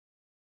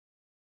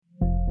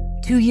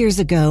2 years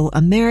ago,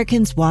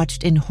 Americans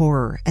watched in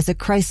horror as a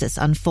crisis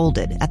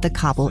unfolded at the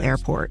Kabul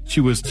airport.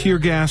 She was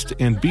tear-gassed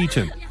and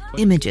beaten.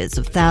 Images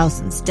of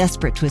thousands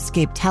desperate to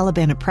escape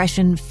Taliban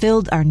oppression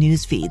filled our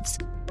news feeds.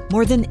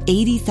 More than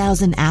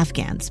 80,000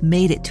 Afghans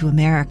made it to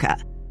America.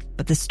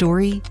 But the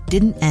story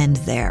didn't end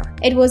there.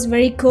 It was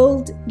very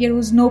cold. There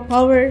was no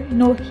power,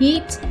 no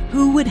heat.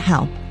 Who would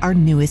help our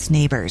newest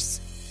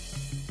neighbors?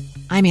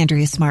 I'm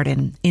Andrea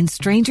Smartin. In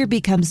Stranger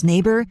Becomes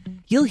Neighbor,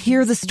 you'll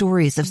hear the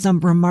stories of some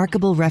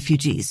remarkable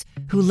refugees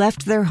who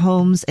left their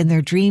homes and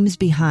their dreams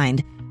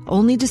behind,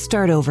 only to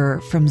start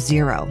over from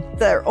zero.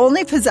 Their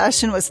only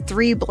possession was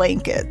 3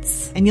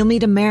 blankets. And you'll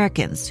meet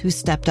Americans who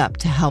stepped up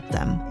to help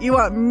them. You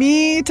want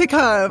me to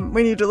come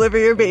when you deliver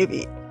your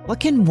baby. What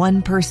can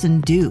one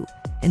person do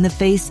in the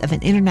face of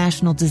an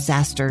international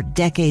disaster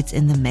decades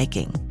in the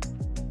making?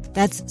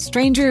 That's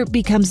Stranger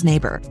Becomes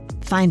Neighbor.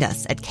 Find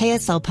us at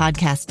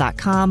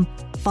kslpodcast.com.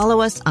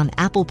 Follow us on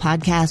Apple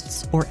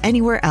Podcasts or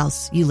anywhere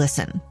else you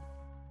listen.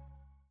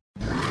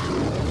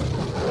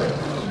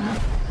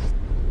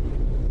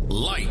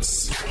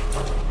 Lights.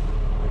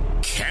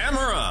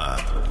 Camera.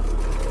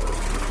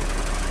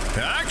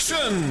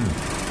 Action.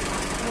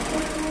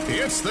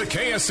 It's the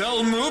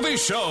KSL Movie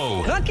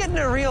Show. Not getting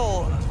a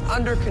real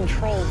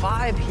under-control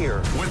vibe here.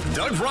 With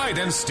Doug Wright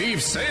and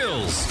Steve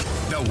Sales.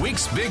 The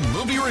week's big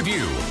movie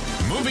review,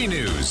 movie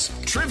news,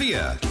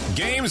 trivia,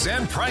 games,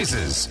 and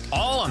prizes.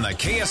 All on the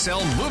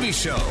KSL Movie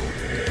Show.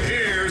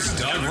 Here's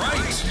Doug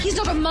Wright. He's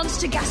not a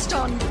monster,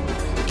 Gaston.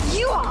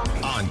 You are.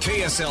 On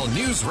KSL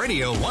News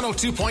Radio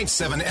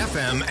 102.7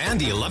 FM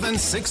and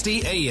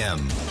 1160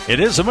 AM. It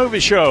is a movie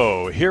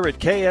show here at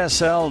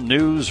KSL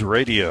News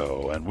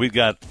Radio, and we've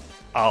got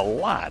a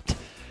lot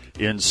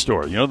in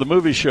store. You know, the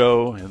movie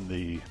show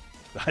and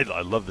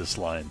I love this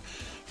line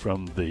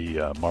from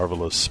the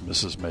marvelous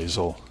Mrs.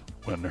 Maisel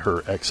when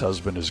her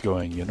ex-husband is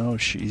going, you know,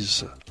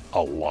 she's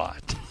a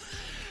lot.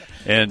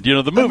 And, you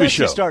know, the movie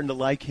show. I'm starting to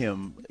like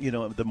him, you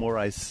know, the more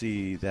I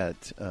see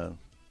that.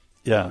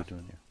 Yeah. What we're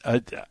doing here.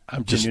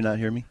 I'm just. Can you not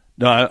hear me?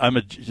 No, I'm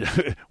a.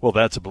 Well,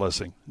 that's a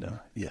blessing. No.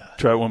 Yeah.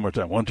 Try it one more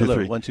time. 1, 2,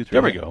 3. 1, 2, 3.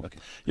 There we go. Okay.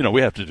 You know,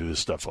 we have to do this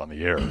stuff on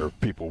the air, or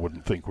people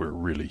wouldn't think we're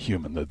really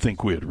human. They'd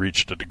think we had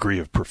reached a degree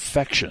of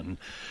perfection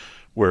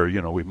where,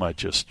 you know, we might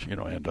just, you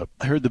know, end up.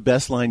 I heard the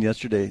best line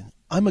yesterday.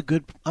 I'm a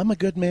good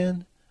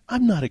man.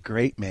 I'm not a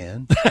great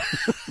man,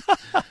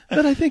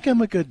 but I think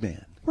I'm a good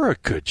man. We're a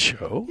good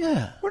show.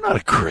 Yeah. We're not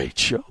a great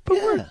show, but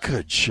we're a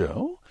good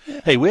show.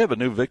 Yeah. Hey, we have a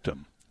new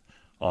victim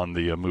on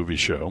the movie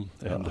show,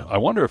 and I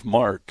wonder if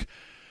Mark,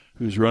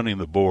 who's running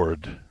the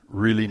board,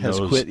 really Has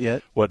knows quit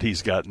yet? What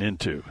he's gotten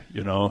into,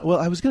 you know? Well,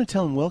 I was going to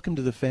tell him, welcome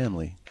to the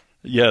family.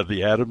 Yeah,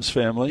 the Addams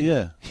family?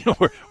 Yeah.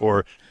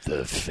 or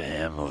the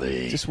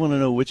family. Just want to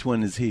know which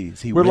one is he?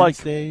 Is he we're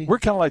Wednesday? We're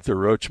kind of like the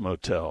Roach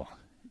Motel.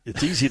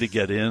 It's easy to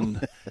get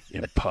in,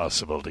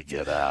 impossible to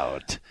get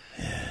out.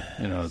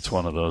 You know, it's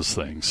one of those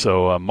things.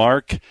 So,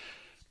 Mark,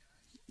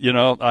 you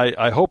know,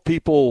 I hope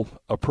people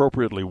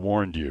appropriately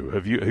warned you.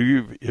 Have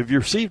you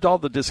received all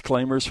the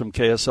disclaimers from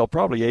KSL?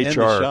 Probably HR. And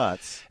the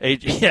shots.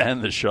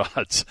 And the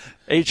shots.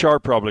 HR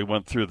probably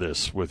went through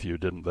this with you,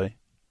 didn't they?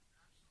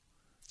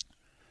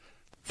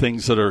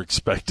 Things that are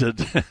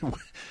expected,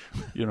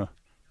 you know.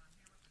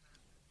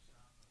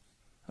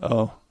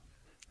 Oh.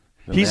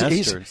 He's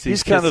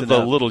kind of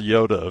the little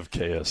Yoda of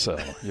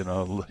KSL, you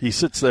know. He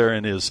sits there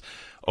in his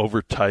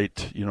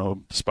over-tight, you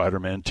know,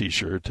 Spider-Man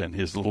T-shirt and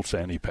his little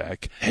fanny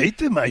pack. Hate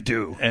them, I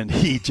do. And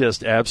he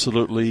just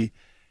absolutely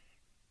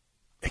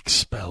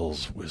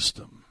expels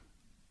wisdom.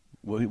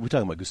 Well, we're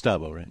talking about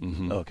Gustavo, right?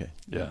 Mm-hmm. Oh, okay.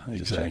 Yeah,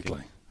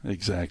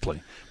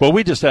 exactly. Well,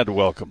 we just had to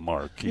welcome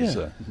Mark. He's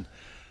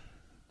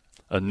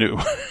a new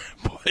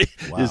boy.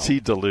 Wow. Is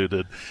he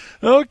deluded?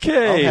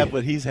 Okay. I'll have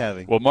what he's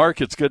having. Well, Mark,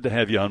 it's good to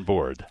have you on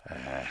board.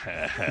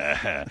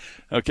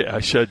 Okay,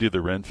 should I do the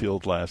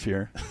Renfield laugh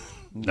here?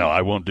 No,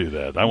 I won't do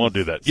that.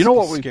 You know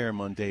what? Scare him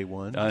on day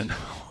one. I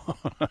know.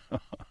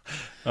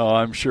 Oh,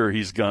 I'm sure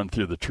he's gone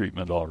through the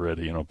treatment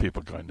already. You know,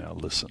 people going, now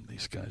listen,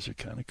 these guys are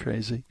kind of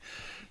crazy.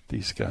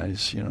 These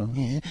guys, you know.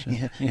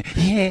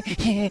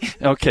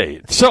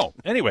 Okay, so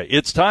anyway,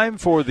 it's time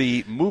for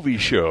the movie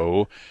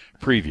show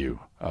preview.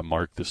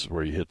 Mark, this is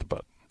where you hit the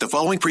button. The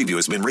following preview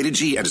has been rated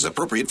G and is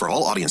appropriate for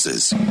all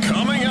audiences.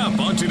 Coming up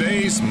on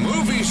today's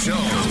movie show,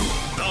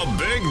 the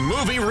big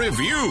movie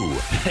review.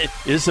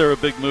 Is there a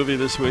big movie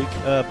this week?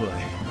 Oh,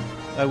 boy.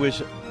 I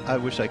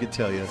wish I could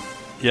tell you.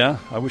 Yeah,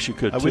 I wish you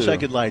could, I wish I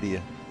could lie to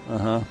you.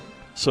 Uh-huh.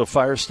 So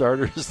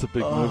Firestarter is the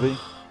big movie?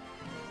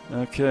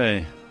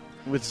 Okay.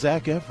 With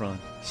Zac Efron.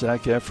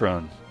 Zac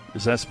Efron.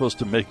 Is that supposed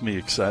to make me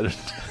excited?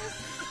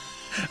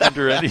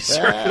 Under any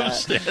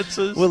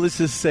circumstances? Well, let's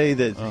just say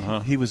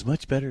that he was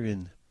much better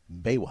in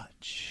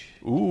Baywatch.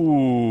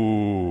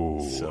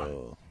 Ooh.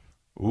 So,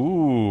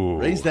 ooh.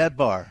 Raise that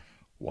bar.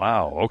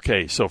 Wow.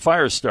 Okay, so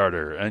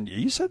Firestarter. And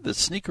you said that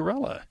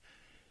Sneakerella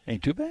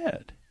ain't too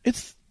bad.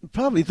 It's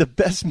probably the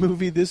best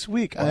movie this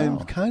week. Wow. I'm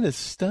kind of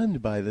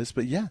stunned by this,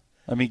 but yeah.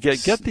 I mean,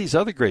 get these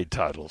other great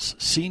titles.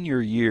 Senior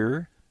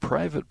Year,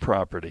 Private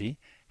Property,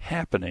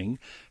 Happening,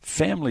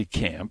 Family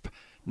Camp,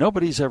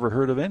 Nobody's ever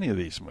heard of any of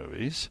these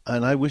movies.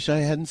 And I wish I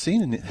hadn't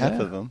seen half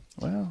of them.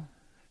 Well,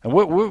 and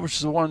what was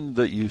the one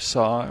that you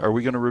saw? Are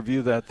we going to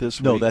review that this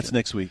week? No, that's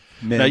next week.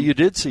 Now, you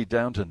did see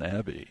Downton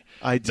Abbey.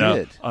 I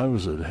did. Now, I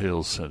was at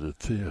Hale Center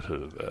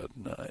Theater that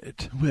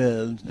night.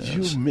 Well,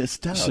 you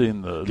missed out.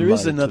 There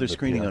is another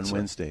screening on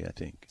Wednesday, I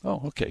think.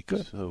 Oh, okay,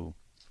 good. So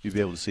you'll be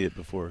able to see it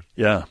before.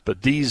 Yeah,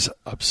 but Dee's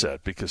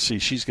upset because, see,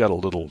 she's got a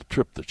little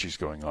trip that she's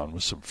going on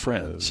with some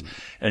friends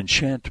and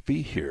shan't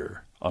be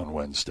here on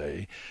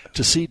Wednesday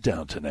to see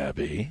Downton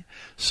Abbey.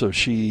 So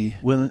she...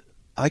 Well,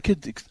 I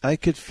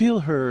could feel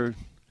her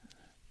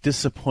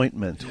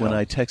disappointment when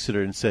I texted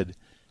her and said,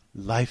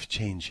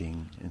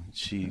 life-changing, and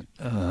she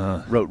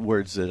wrote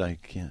words that I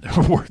can't.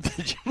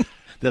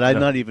 That I'm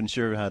not even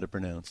sure how to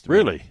pronounce.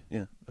 Really?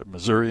 Yeah.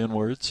 Missourian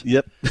words?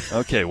 Yep.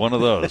 Okay, one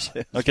of those.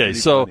 Okay,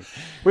 so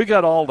we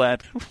got all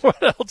that.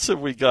 What else have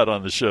we got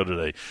on the show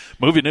today?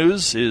 Movie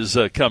news is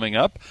coming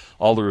up.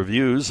 All the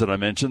reviews that I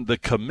mentioned. The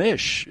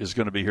Commish is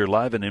going to be here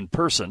live and in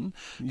person.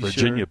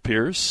 Virginia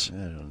Pierce, I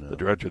don't know. the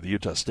director of the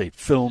Utah State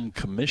Film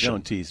Commission.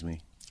 Don't tease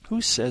me. Who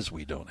says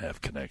we don't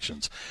have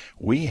connections?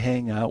 We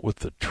hang out with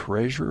the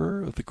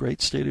treasurer of the great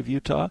state of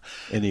Utah.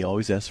 And he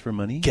always asks for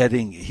money?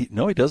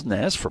 No, he doesn't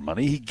ask for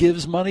money. He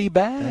gives money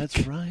back.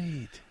 That's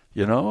right.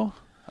 You know?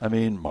 I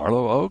mean,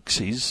 Marlo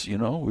Oaks,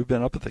 we've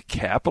been up at the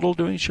Capitol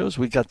doing shows.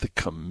 We got the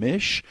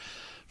Commish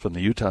from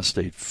the Utah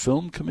State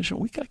Film Commission.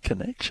 We got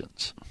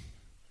connections.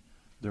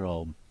 They're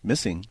all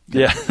missing.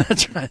 Yeah,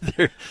 that's right.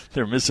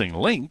 They're missing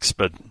links,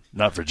 but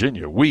not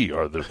Virginia. We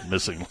are the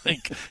missing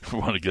link. We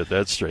want to get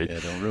that straight.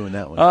 Yeah, don't ruin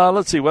that one.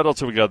 Let's see. What else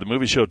have we got? The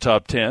Movie Show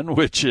Top 10,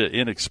 which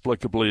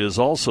inexplicably is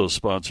also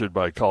sponsored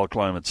by Call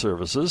Climate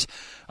Services.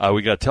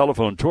 We got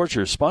Telephone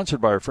Torture,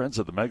 sponsored by our friends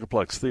at the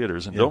Megaplex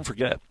Theaters. And don't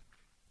forget,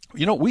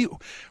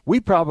 we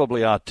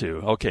probably ought to.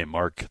 Okay,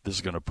 Mark, this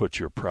is going to put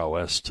your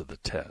prowess to the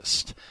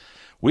test.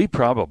 We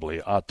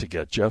probably ought to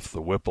get Jeff the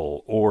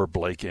Whipple or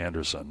Blake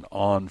Anderson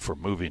on for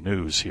movie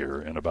news here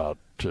in about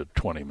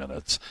 20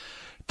 minutes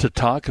to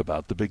talk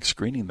about the big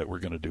screening that we're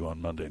going to do on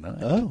Monday night.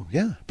 Oh,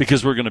 yeah.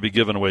 Because we're going to be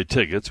giving away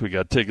tickets. We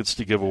got tickets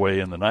to give away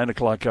in the 9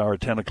 o'clock hour,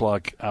 10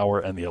 o'clock hour,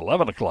 and the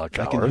 11 o'clock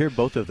hour. I can hear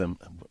both of them.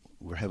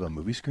 We're having a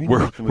movie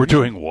screening? We're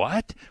doing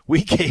what?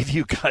 We gave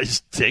you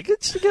guys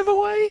tickets to give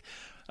away?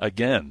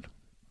 Again,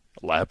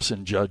 lapse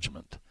in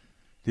judgment.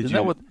 Did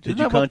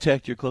you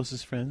contact your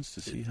closest friends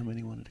to see how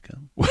many wanted to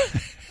come?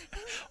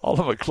 All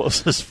of my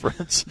closest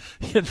friends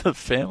in the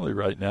family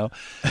right now,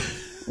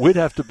 we'd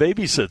have to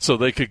babysit so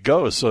they could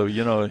go. So, oh,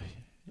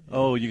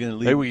 you're going to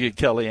leave? Maybe we get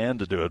Kellyanne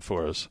to do it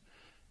for us.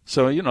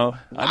 So, wow.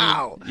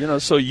 I mean,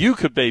 so you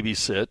could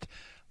babysit,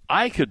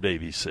 I could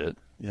babysit.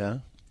 Yeah.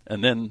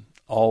 And then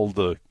all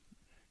the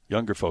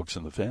younger folks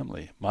in the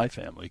family, my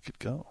family, could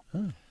go.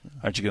 Huh.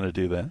 Aren't you going to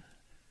do that?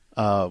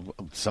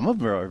 Some of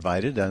them are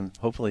invited, and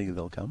hopefully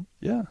they'll come.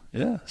 Yeah.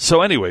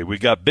 So anyway, we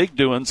got big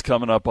doings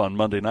coming up on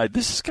Monday night.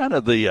 This is kind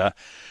of the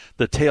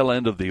tail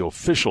end of the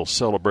official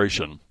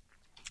celebration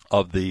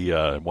of the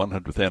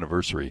 100th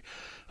anniversary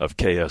of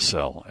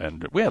KSL,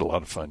 and we had a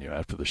lot of fun.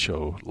 After the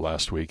show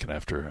last week and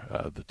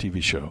after the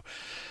TV show,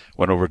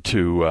 went over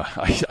to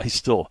I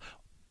still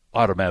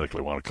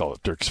automatically want to call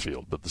it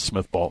Dirksfield, but the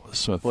Smith Well,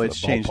 it's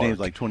changed names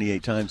like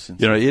 28 times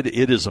since.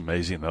 It is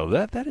amazing though.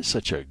 That is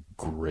such a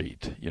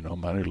great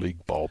minor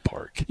league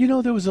ballpark.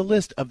 There was a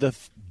list of the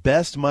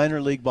best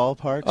minor league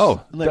ballparks.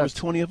 Oh, and there was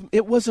 20 of them.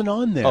 It wasn't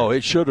on there. Oh,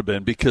 it should have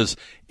been, because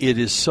it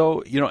is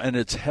so and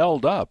it's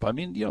held up. I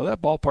mean,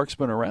 that ballpark's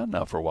been around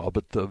now for a while,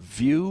 but the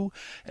view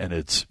and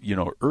its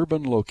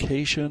urban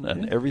location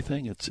and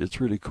everything,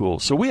 it's really cool.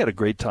 So we had a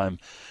great time,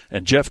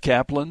 and Jeff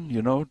Kaplan,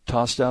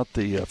 tossed out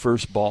the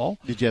first ball.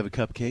 Did you have a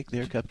cupcake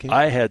there?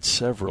 I had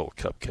several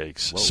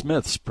cupcakes. Whoa.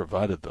 Smith's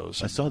provided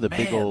those. I saw the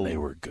big old they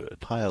were good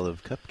pile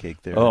of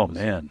cupcake there. Oh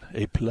man,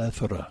 a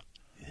plethora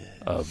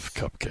of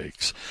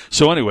cupcakes.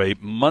 So anyway,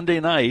 Monday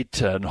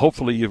night, and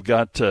hopefully you've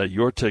got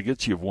your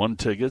tickets. You've won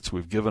tickets.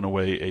 We've given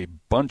away a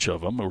bunch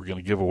of them. We're going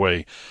to give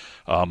away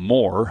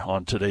more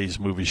on today's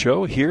movie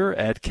show here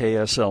at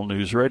KSL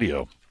News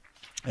Radio.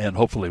 And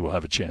hopefully we'll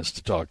have a chance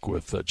to talk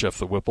with Jeff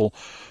the Whipple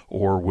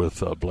or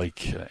with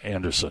Blake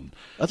Anderson.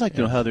 I'd like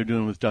to know how they're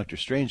doing with Doctor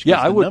Strange. Yeah,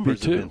 I would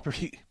numbers be too. Have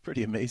been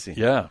pretty amazing.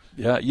 Yeah.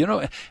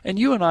 And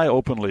you and I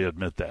openly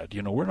admit that.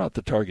 We're not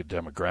the target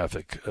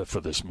demographic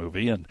for this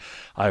movie, and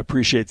I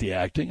appreciate the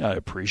acting. I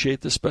appreciate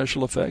the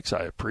special effects.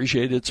 I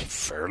appreciate it's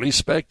fairly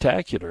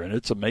spectacular, and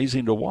it's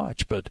amazing to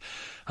watch. But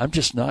I'm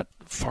just not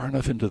far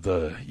enough into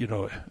the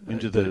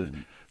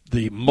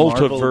the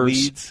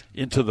multiverse,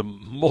 into the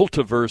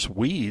multiverse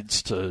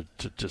weeds to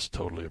just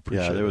totally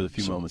appreciate it. Yeah, there were a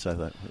few moments I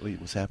thought, wait,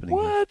 what's happening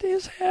here? What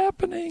is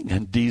happening?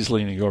 And Dee's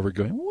leaning over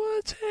going,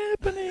 what's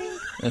happening?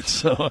 And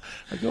so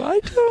I go, I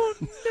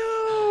don't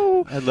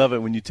know. I love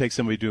it when you take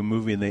somebody to a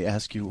movie and they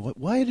ask you,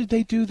 why did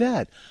they do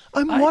that?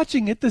 I'm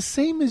watching it the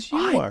same as you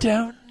are. I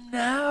don't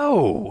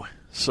know.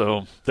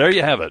 So there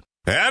you have it.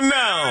 And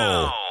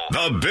now,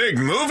 The Big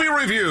Movie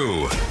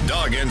Review.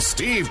 Doug and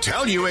Steve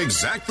tell you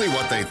exactly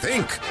what they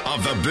think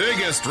of the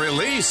biggest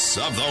release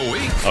of the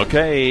week.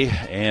 Okay,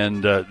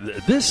 and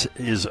this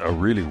is a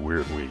really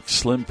weird week.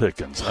 Slim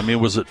pickings. I mean,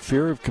 was it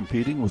fear of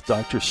competing with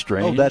Doctor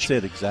Strange? Oh, that's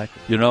it,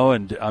 exactly. You know,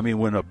 and I mean,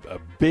 when a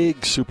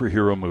big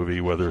superhero movie,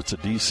 whether it's a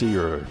DC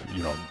or,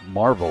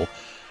 Marvel,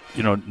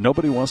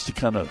 nobody wants to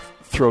kind of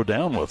throw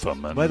down with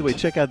them. And by the way,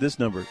 check out this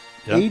number.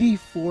 Yep.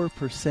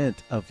 84%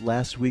 of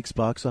last week's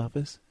box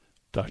office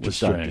Doctor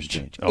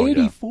Strange. Oh,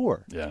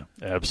 84. Yeah,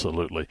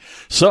 absolutely.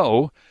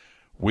 So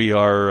we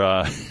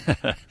are,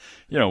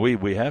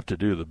 we have to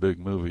do the big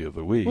movie of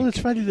the week. Well, it's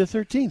Friday the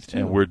 13th, too.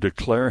 And we're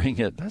declaring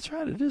it. That's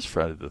right, it is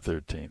Friday the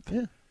 13th.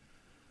 Yeah.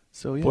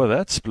 So, yeah. Boy,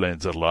 that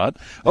explains a lot.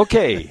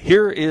 Okay,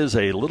 here is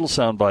a little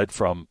soundbite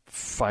from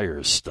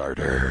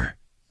Firestarter.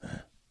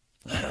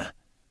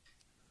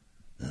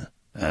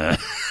 It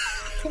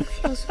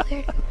feels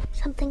weird.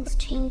 Something's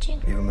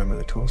changing. You remember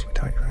the tools we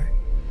taught you, right?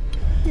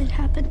 It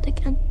happened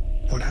again.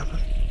 What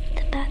happened?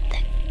 The bad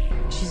thing.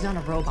 She's not a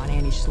robot,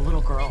 Annie. She's a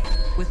little girl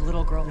with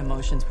little girl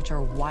emotions, which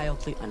are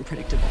wildly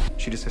unpredictable.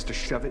 She just has to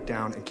shove it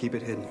down and keep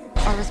it hidden.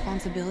 Our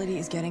responsibility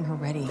is getting her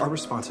ready. Our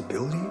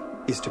responsibility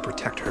is to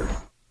protect her.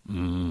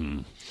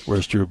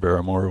 Where's Drew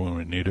Barrymore when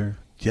we need her?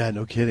 Yeah,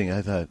 no kidding.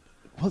 I thought,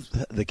 well,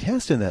 the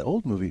cast in that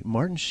old movie,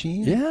 Martin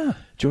Sheen? Yeah.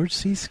 George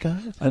C.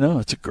 Scott? I know.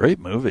 It's a great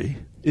movie.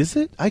 Is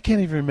it? I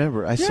can't even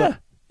remember.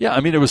 Yeah, I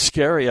mean, it was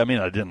scary. I mean,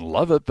 I didn't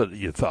love it, but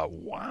you thought,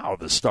 wow,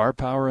 the star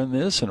power in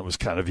this, and it was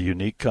kind of a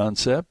unique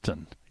concept.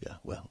 And yeah,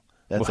 well,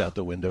 that's out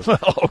the window. Well,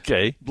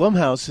 okay.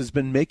 Blumhouse has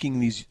been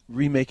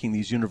remaking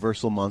these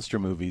Universal monster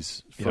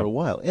movies for a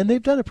while, and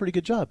they've done a pretty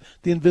good job.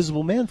 The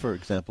Invisible Man, for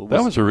example,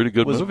 that was a really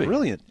good movie.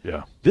 Brilliant.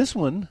 Yeah. This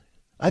one,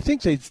 I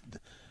think they're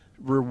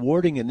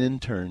rewarding an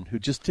intern who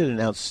just did an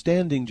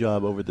outstanding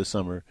job over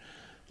the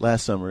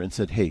last summer, and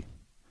said, hey,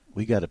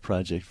 we got a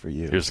project for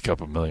you. Here's a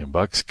couple $1 million.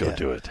 Go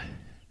do it.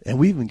 And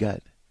we even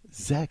got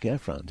Zac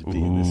Efron to be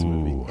in this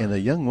movie. And a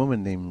young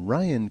woman named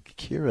Ryan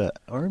Kira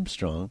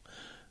Armstrong,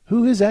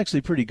 who is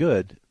actually pretty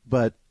good,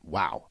 but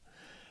wow.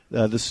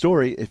 The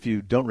story, if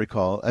you don't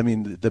recall, I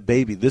mean, the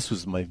baby, this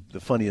was the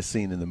funniest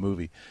scene in the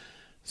movie.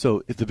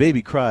 So if the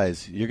baby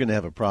cries, you're going to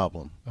have a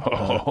problem.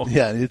 Oh.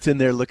 Yeah, it's in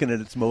there looking at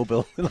its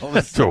mobile, and all of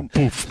a sudden,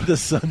 poof. The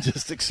sun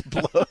just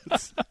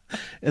explodes.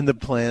 And the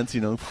plants,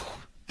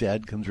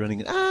 Dad comes running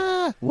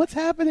in, what's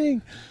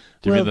happening?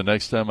 Do you mean the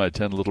next time I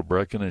tend little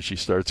Brecken and she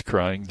starts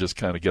crying, just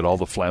kind of get all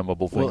the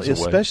flammable things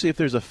away? Especially if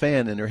there's a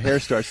fan and her hair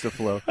starts to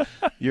flow,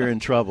 you're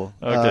in trouble.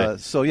 Okay.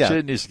 So, yeah.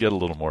 She needs to get a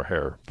little more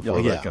hair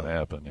before that can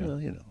happen. Yeah.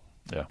 Well,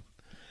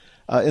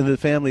 Yeah. In the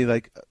family,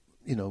 the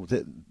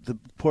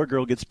poor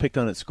girl gets picked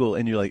on at school,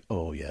 and you're like,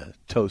 oh, yeah,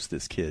 toast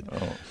this kid.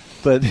 Oh.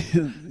 But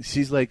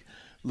she's like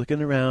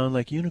looking around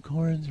like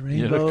unicorns,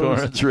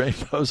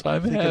 rainbows.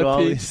 I'm happy. Of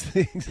all these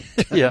things.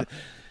 Yeah.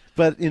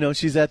 But,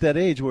 she's at that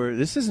age where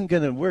this isn't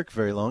going to work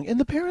very long. And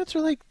the parents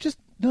are like, just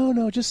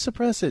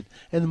suppress it.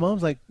 And the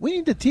mom's like, we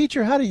need to teach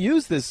her how to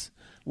use this,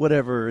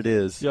 whatever it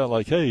is. Yeah,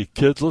 like, hey,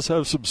 kids, let's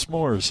have some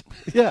s'mores.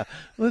 Yeah,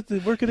 let's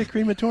work at a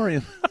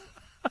crematorium.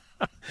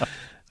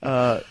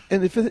 And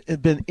if it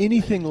had been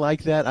anything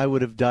like that, I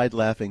would have died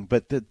laughing.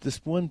 But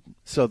this one,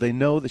 so they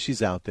know that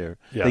she's out there.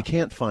 Yeah. They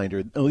can't find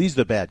her. Oh, these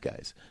are the bad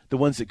guys, the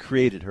ones that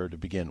created her to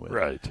begin with.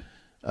 Right.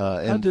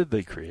 How did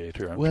they create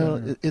her?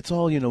 It's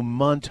all,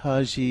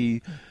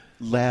 montage-y,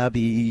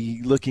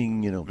 labby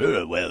looking,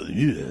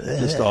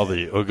 just all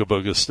the ooga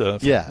booga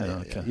stuff.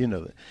 Yeah,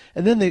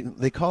 and then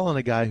they call on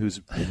a guy who's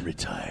been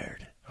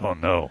retired. Oh,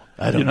 no.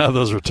 How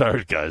those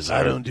retired guys are.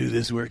 I don't do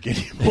this work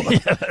anymore.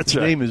 Yeah, that's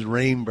His name is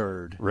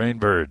Rainbird.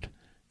 Rainbird.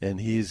 And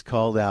he's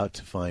called out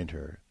to find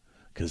her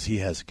because he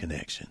has a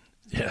connection.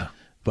 Yeah.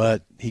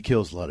 But he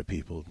kills a lot of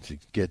people to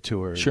get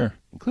to her, sure,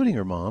 including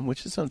her mom,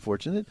 which is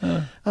unfortunate.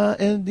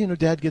 And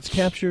Dad gets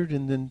captured,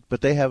 but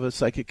they have a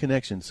psychic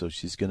connection, so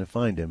she's going to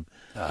find him.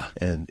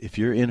 And if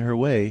you're in her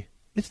way,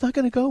 it's not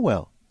going to go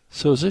well.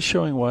 So is this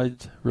showing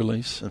wide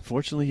release?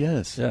 Unfortunately,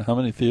 yes. Yeah. How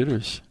many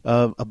theaters?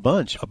 A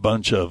bunch. A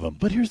bunch of them.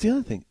 But here's the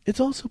other thing: it's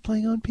also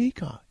playing on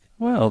Peacock.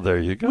 Well, there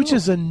you go. Which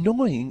is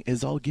annoying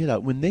as all get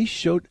out. When they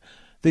sent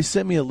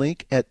me a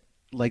link at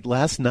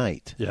last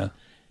night. Yeah.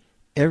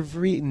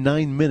 Every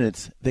 9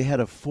 minutes, they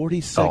had a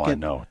 40-second I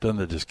know. Doesn't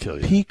it just kill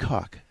you?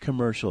 Peacock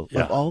commercial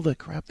of all the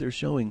crap they're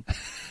showing.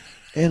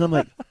 And I'm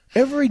like,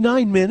 every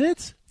 9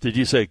 minutes? Did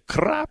you say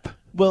crap?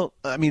 Well,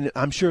 I mean,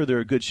 I'm sure there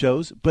are good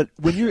shows, but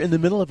when you're in the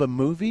middle of a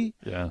movie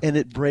and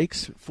it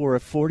breaks for a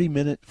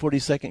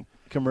 40-second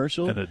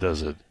commercial. And it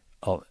does it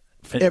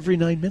every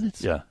 9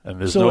 minutes. Yeah, and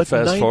there's no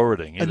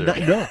fast-forwarding either.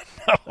 No.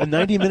 A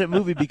 90-minute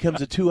movie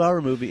becomes a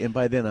 2-hour movie, and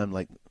by then I'm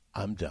like,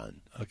 I'm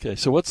done. Okay,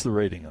 so what's the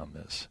rating on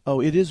this? Oh,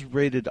 it is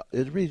rated.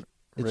 It's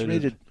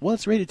rated. Well,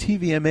 it's rated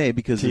TVMA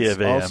because it's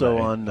also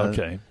on.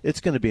 Okay, it's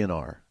going to be an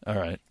R. All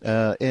right.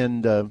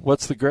 And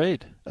what's the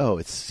grade? Oh,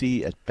 it's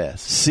C at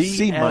best.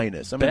 C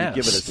minus. I'm going to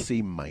give it a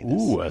C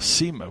minus. Ooh, a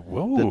C.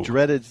 Whoa. The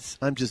dreaded.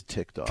 I'm just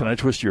ticked off. Can I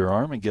twist your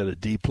arm and get a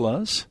D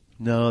plus?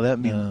 No, that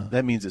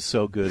means it's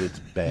so good it's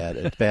bad.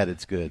 It's bad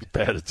it's good.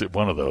 Bad it's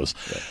one of those.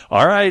 Yeah.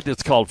 All right,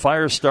 it's called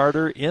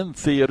Firestarter in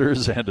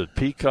theaters and at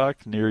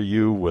Peacock near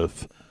you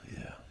with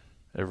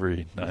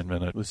every 9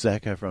 minutes. With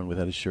Zac Efron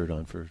without his shirt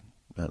on for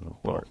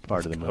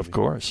part of the movie. Of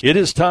course. It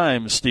is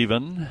time,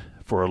 Stephen,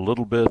 for a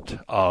little bit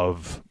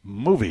of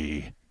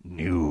movie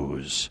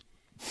news.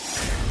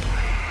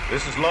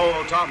 This is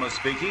Lowell Thomas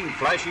speaking,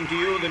 flashing to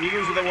you the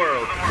news of the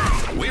world.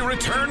 We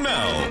return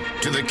now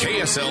to the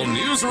KSL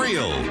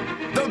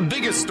Newsreel. The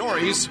biggest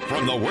stories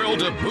from the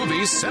world of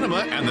movies,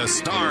 cinema, and the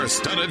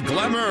star-studded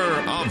glamour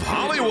of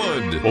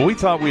Hollywood. Well, we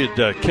thought we'd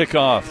kick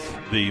off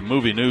the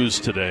movie news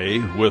today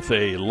with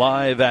a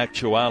live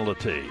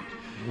actuality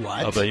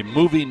of a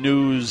movie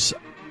news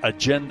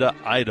agenda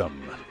item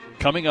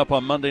coming up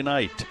on Monday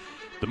night.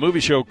 The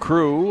movie show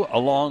crew,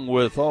 along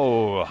with,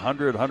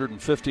 100,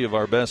 150 of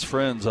our best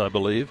friends, I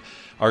believe,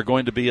 are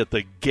going to be at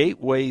the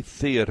Gateway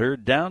Theater,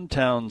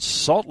 downtown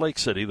Salt Lake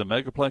City, the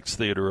Megaplex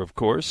Theater, of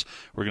course.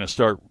 We're going to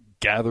start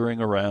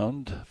gathering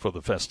around for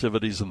the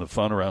festivities and the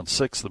fun around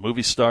 6. The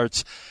movie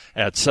starts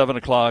at 7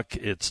 o'clock.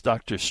 It's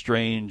Doctor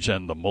Strange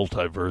and the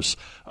Multiverse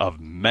of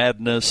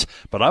Madness.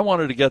 But I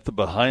wanted to get the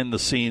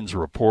behind-the-scenes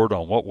report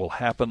on what will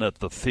happen at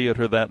the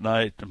theater that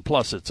night. And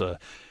plus, it's a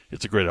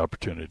great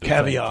opportunity.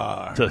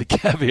 Caviar. To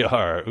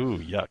caviar. Ooh,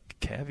 yuck.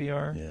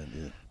 Caviar? Yeah.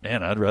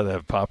 Man, I'd rather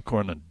have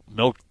popcorn and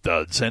milk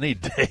duds any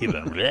day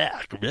than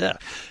bleh.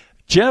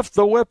 Jeff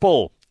the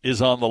Whipple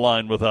is on the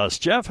line with us.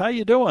 Jeff, how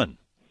you doing?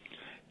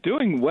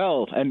 Doing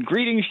well, and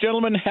greetings,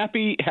 gentlemen.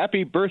 Happy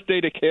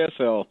birthday to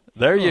KSL.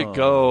 There you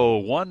go,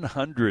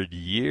 100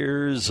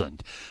 years,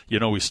 and,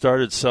 we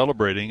started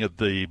celebrating at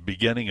the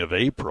beginning of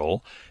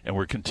April, and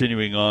we're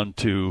continuing on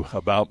to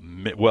about,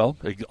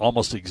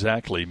 almost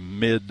exactly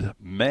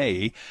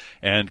mid-May,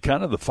 and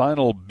kind of the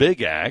final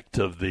big act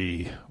of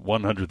the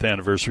 100th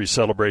anniversary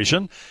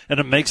celebration, and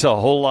it makes a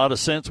whole lot of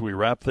sense. We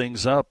wrap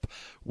things up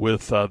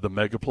with the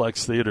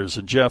Megaplex Theaters.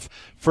 And, Jeff,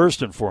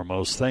 first and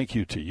foremost, thank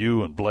you to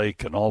you and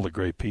Blake and all the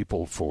great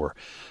people for,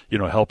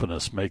 helping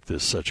us make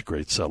this such a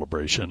great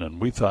celebration. And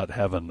we thought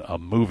having a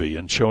movie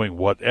and showing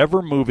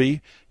whatever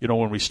movie,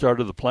 when we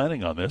started the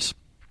planning on this,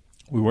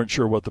 we weren't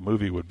sure what the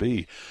movie would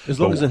be. As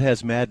long as it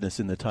has madness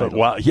in the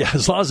title.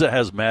 As long as it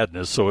has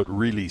madness, so it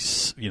really,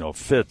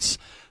 fits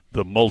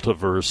the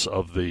multiverse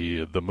of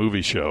the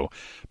movie show.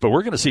 But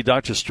we're going to see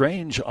Doctor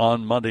Strange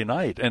on Monday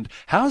night. And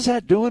how's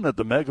that doing at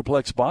the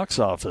Megaplex box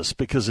office?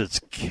 Because it's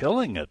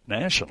killing it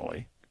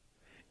nationally.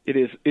 It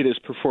is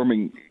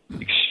performing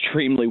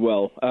extremely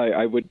well.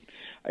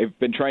 I've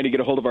been trying to get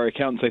a hold of our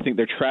accountants. I think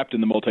they're trapped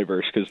in the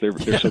multiverse because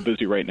they're so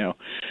busy right now.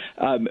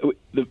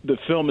 The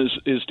film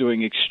is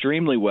doing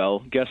extremely well.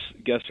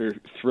 Guests are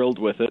thrilled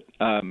with it.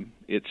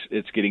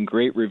 It's getting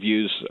great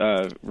reviews.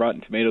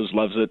 Rotten Tomatoes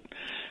loves it.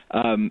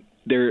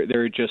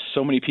 There are just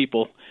so many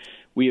people.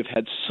 We have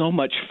had so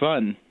much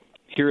fun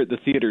here at the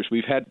theaters.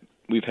 We've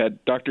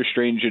had Doctor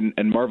Strange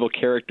and Marvel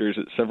characters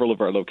at several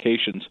of our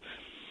locations.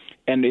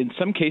 And in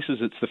some cases,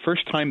 it's the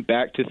first time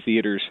back to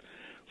theaters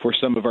for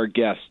some of our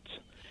guests.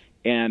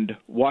 And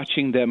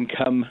watching them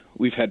come,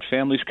 we've had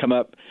families come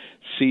up,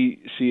 see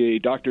a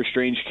Doctor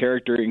Strange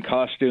character in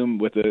costume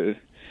with a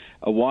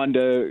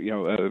Wanda,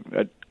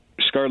 a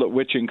Scarlet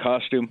Witch in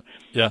costume.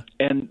 Yeah.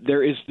 And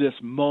there is this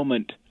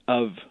moment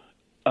of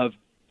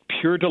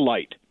pure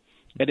delight.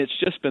 And it's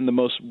just been the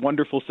most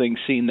wonderful thing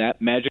seeing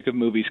that magic of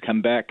movies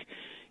come back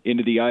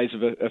into the eyes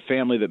of a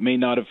family that may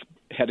not have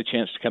had a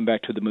chance to come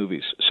back to the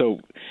movies. So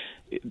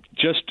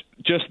just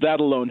that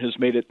alone has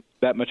made it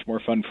that much more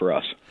fun for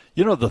us.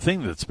 The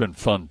thing that's been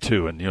fun,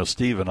 too, and,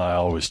 Steve and I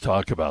always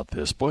talk about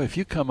this, boy, if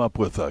you come up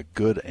with a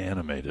good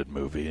animated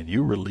movie and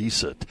you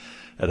release it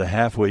at a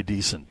halfway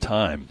decent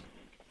time,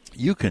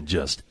 you can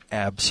just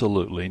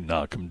absolutely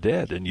knock them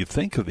dead. And you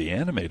think of the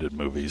animated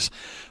movies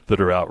that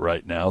are out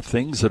right now,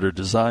 things that are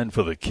designed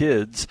for the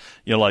kids,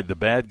 like The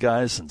Bad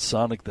Guys and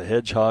Sonic the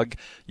Hedgehog,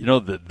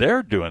 that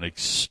they're doing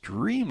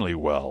extremely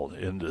well.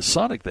 And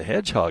Sonic the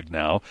Hedgehog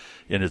now,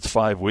 in its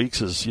 5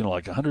 weeks, is,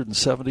 like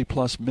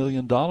 $170+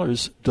 million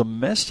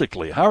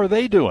domestically. How are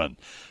they doing?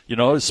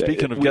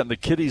 Speaking of getting the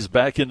kiddies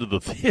back into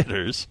the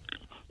theaters.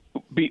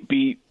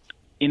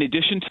 In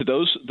addition to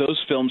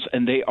those films,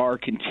 and they are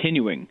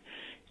continuing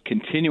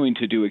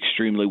to do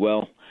extremely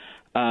well.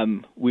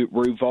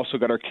 We've also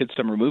got our Kids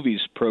Summer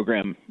Movies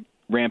program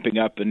ramping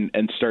up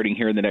and starting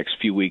here in the next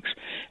few weeks,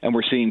 and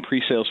we're seeing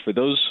pre-sales for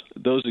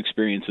those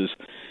experiences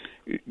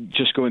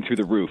just going through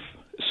the roof.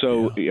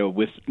 So,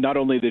 with not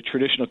only the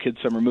traditional Kids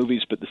Summer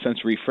Movies, but the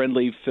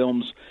sensory-friendly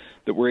films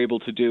that we're able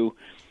to do,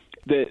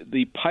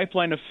 the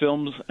pipeline of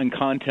films and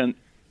content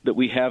that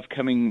we have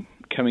coming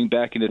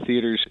back into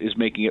theaters is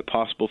making it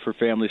possible for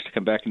families to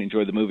come back and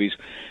enjoy the movies.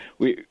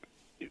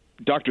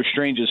 Doctor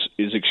Strange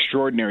is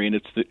extraordinary, and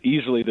it's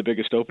easily the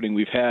biggest opening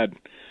we've had.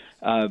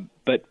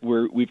 But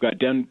we've got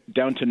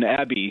Downton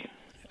Abbey,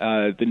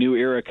 the new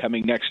era,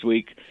 coming next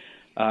week.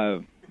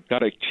 Got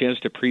a chance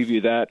to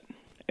preview that,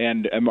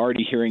 and I'm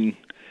already hearing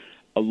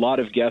a lot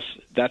of guests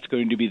that's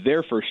going to be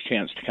their first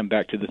chance to come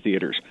back to the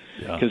theaters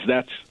because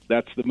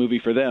that's the movie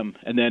for them.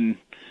 And then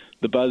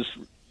the buzz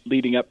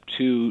leading up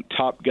to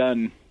Top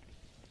Gun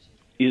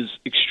is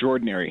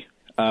extraordinary.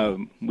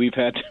 We've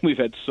had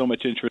so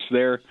much interest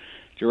there.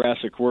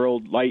 Jurassic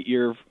World,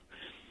 Lightyear.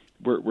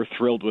 We're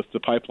thrilled with the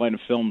pipeline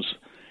of films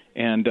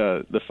and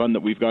the fun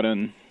that we've got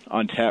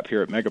on tap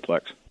here at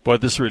Megaplex. Boy,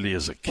 this really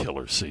is a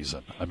killer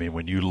season. I mean,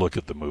 when you look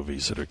at the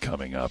movies that are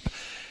coming up,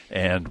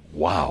 and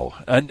wow.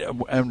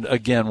 And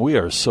again, we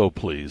are so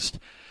pleased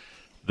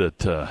that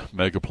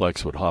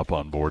Megaplex would hop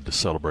on board to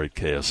celebrate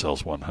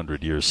KSL's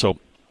 100 years. So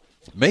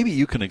maybe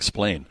you can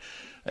explain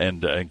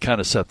and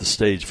kind of set the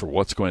stage for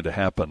what's going to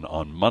happen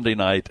on Monday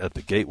night at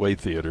the Gateway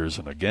Theaters.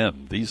 And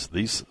again, these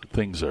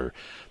things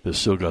they've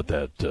still got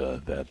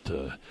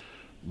that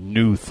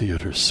new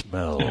theater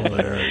smell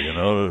there. You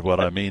know what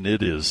I mean?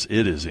 It is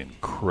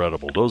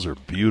incredible. Those are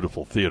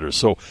beautiful theaters.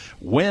 So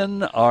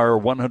when our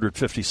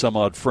 150 some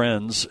odd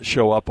friends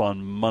show up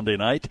on Monday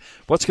night,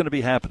 what's going to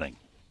be happening?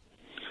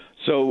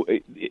 So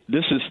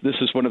this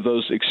is one of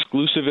those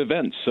exclusive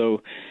events.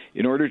 So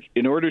in order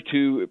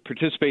to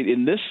participate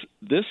in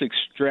this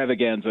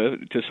extravaganza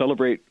to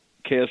celebrate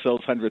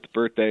KSL's 100th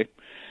birthday,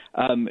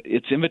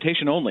 it's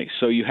invitation only.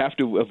 So you have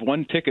to have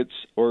won tickets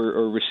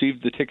or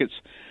received the tickets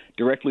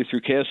directly through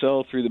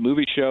KSL, through the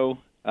movie show,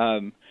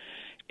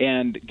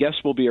 and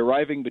guests will be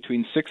arriving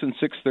between 6 and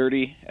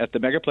 6:30 at the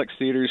Megaplex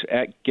Theaters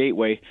at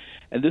Gateway.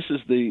 And this is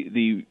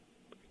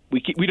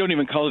we don't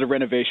even call it a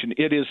renovation.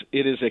 It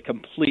is a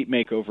complete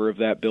makeover of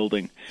that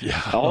building. Yeah.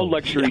 All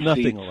luxury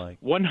nothing seats, alike.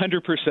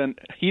 100%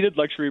 heated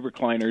luxury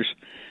recliners,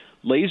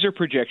 laser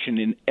projection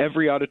in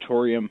every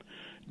auditorium,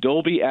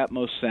 Dolby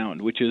Atmos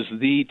sound, which is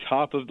the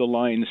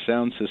top-of-the-line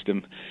sound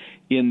system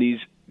in these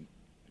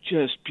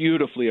just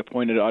beautifully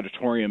appointed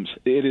auditoriums.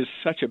 It is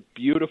such a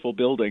beautiful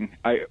building.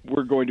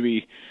 We're going to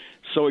be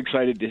so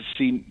excited to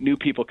see new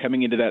people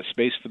coming into that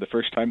space for the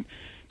first time,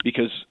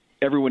 because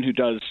everyone who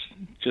does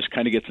just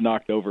kind of gets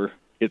knocked over.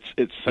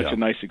 It's such a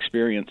nice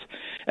experience.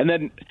 And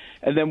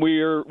then we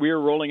are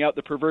rolling out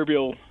the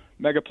proverbial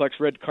Megaplex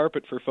red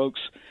carpet for folks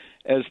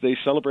as they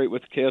celebrate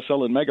with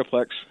KSL and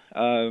Megaplex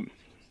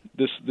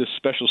this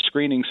special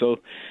screening. So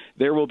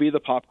there will be the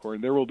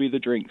popcorn, there will be the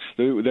drinks,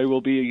 there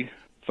will be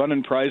fun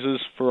and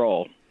prizes for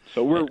all.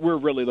 So we're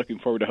really looking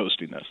forward to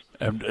hosting this.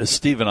 And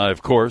Steve and I,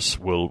 of course,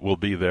 will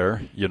be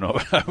there. You know,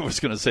 I was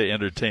going to say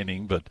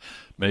entertaining, but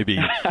maybe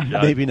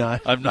maybe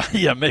not. I'm not.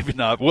 Yeah, maybe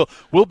not.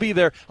 We'll be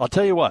there. I'll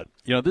tell you what.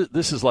 You know,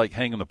 this is like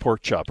hanging the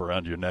pork chop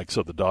around your neck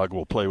so the dog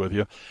will play with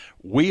you.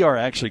 We are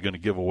actually going to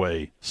give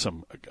away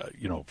some,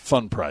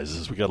 fun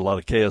prizes. We got a lot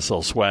of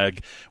KSL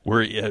swag.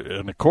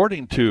 And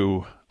according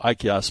to Ike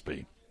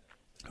Yaspi,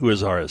 who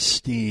is our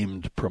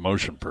esteemed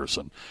promotion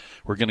person,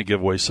 we're going to give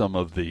away some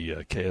of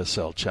the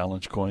KSL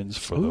challenge coins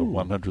for the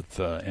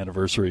 100th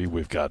anniversary.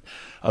 We've got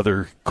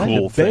other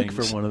cool things. I had to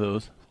beg for one of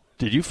those.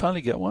 Did you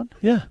finally get one?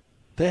 Yeah.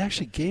 They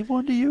actually gave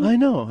one to you? I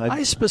know.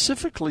 I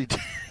specifically did.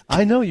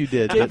 I know you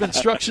did. Gave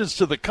instructions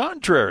to the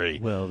contrary.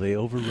 Well, they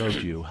overrode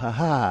you.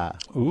 Ha-ha.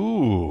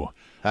 Ooh.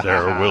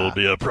 There will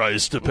be a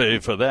price to pay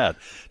for that.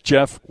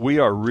 Jeff, we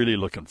are really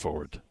looking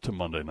forward to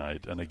Monday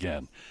night. And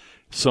again,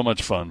 so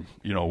much fun.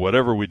 You know,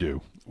 whatever we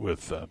do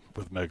with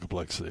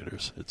Megaplex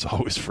Theaters, it's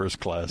always first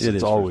class.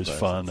 It's always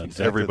fun, and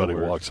exactly everybody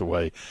walks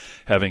away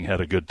having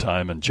had a good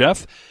time. And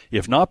Jeff,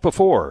 if not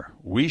before,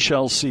 we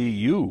shall see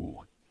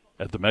you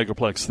at the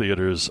Megaplex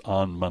Theaters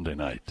on Monday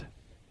night.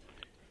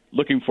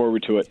 Looking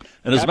forward to it.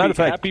 And as a matter of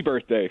fact, happy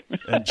birthday.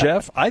 And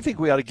Jeff, I think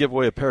we ought to give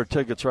away a pair of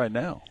tickets right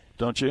now.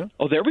 Don't you?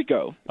 Oh, there we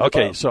go.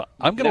 Okay, so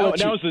I'm going to let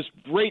you... Now is this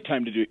great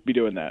time to be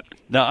doing that.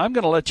 Now, I'm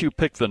going to let you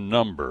pick the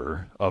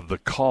number of the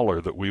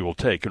caller that we will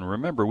take. And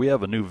remember, we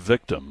have a new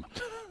victim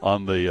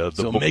on the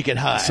so make it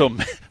high.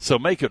 So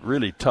make it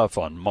really tough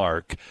on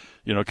Mark,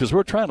 because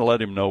we're trying to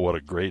let him know what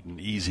a great and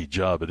easy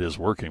job it is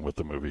working with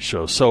the movie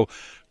show. So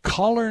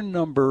caller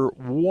number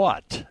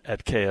what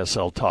at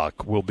KSL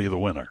Talk will be the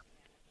winner?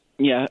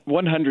 Yeah,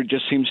 100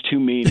 just seems too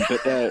mean. But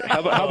how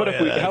about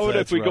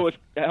if we go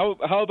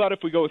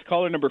with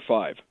caller number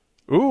 5?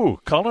 Ooh,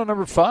 caller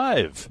number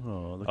 5.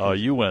 Oh,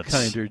 you went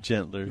kinder,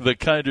 gentler. The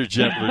kinder,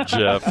 gentler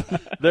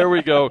Jeff. There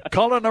we go.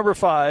 Caller number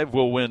 5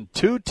 will win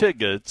 2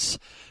 tickets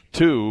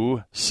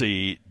to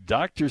see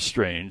Doctor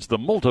Strange, the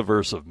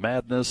Multiverse of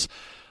Madness,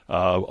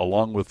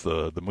 along with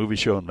the movie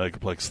show in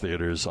Megaplex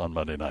Theaters on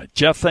Monday night.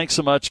 Jeff, thanks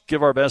so much.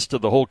 Give our best to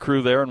the whole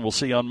crew there, and we'll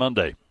see you on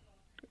Monday.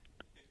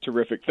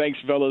 Terrific. Thanks,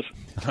 fellas.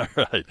 All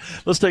right.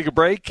 Let's take a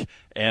break,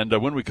 and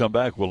when we come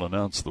back, we'll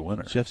announce the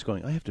winner. Jeff's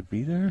going, I have to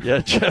be there? Yeah,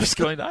 Jeff's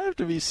going, I have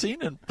to be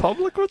seen in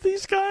public with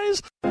these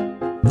guys?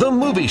 The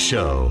Movie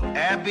Show.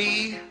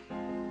 Abby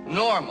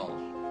Normal.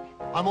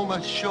 I'm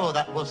almost sure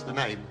that was the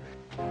name.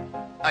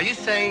 Are you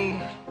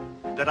saying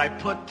that I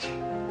put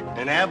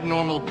an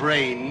abnormal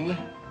brain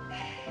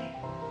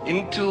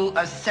into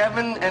a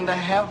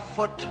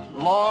 7.5-foot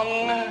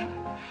long,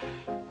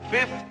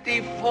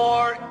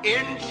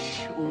 54-inch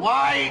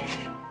wide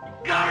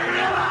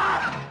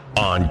gorilla?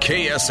 On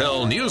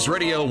KSL News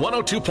Radio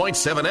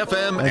 102.7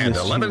 FM and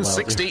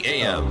 1160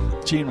 AM.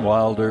 Gene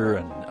Wilder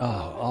and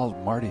all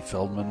Marty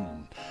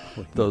Feldman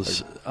and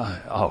those.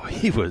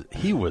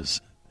 He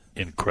was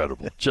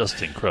incredible,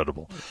 just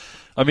incredible.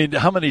 I mean,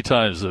 how many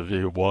times have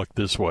you walked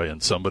this way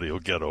and somebody will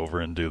get over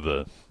and do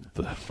the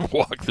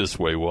walk this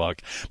way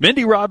walk?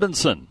 Mindy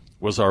Robinson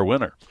was our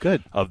winner.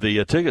 Good. Of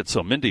the tickets.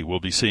 So, Mindy, we'll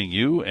be seeing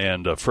you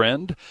and a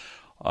friend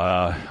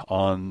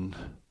on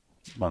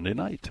Monday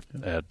night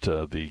at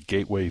the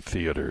Gateway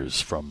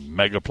Theaters from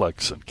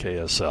Megaplex and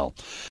KSL.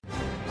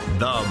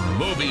 The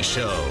Movie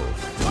Show.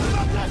 What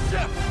about that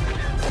ship?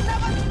 It's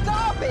that much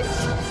garbage!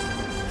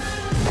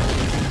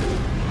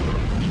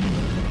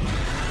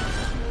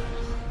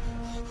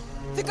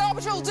 The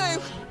garbage will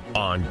do.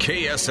 On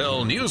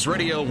KSL News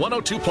Radio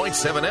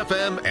 102.7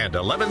 FM and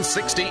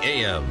 1160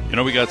 AM. You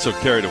know, we got so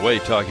carried away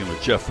talking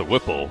with Jeff the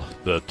Whipple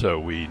that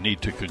we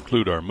need to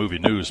conclude our movie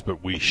news,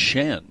 but we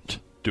shan't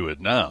do it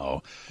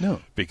now.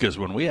 No. Because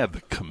when we have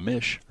the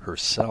commish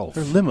herself.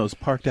 Her limo's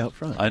parked out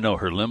front. I know,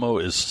 her limo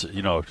is,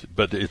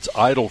 but it's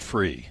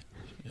idle-free.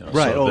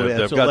 Right, so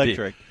it's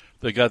electric.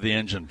 They got the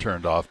engine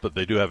turned off, but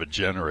they do have a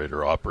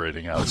generator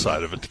operating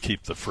outside of it to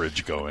keep the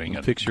fridge going.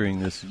 I'm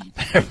picturing this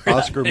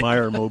Oscar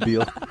Mayer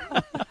mobile.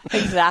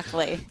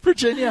 Exactly.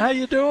 Virginia, how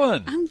you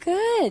doing? I'm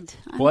good.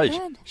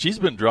 Good. She's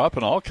been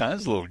dropping all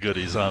kinds of little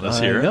goodies on us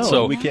here. No,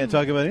 so we can't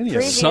talk about any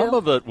of it. Some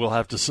of it we'll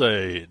have to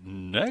say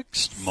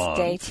next month.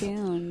 Stay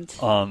tuned.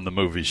 On the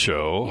movie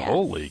show. Yes.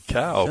 Holy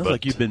cow. Sounds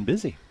like you've been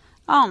busy.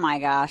 Oh, my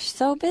gosh.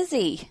 So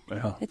busy.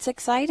 Yeah. It's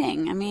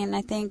exciting. I mean,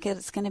 I think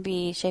it's going to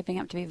be shaping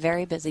up to be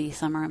very busy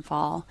summer and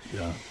fall.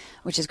 Yeah.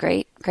 Which is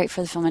great. Great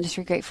for the film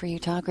industry, great for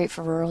Utah, great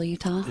for rural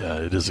Utah. Yeah,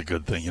 it is a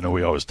good thing.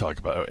 We always talk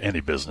about any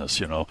business,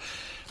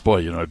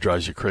 Boy, it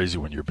drives you crazy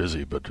when you're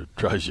busy, but it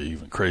drives you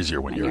even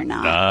crazier when you're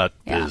not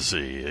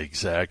busy.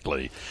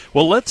 Exactly.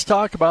 Well, let's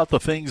talk about the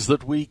things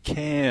that we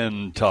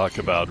can talk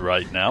about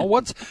right now.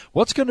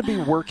 What's going to be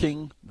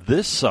working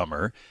this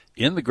summer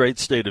in the great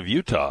state of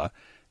Utah?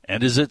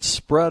 And is it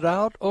spread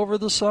out over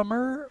the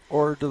summer,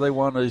 or do they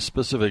want a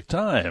specific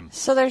time?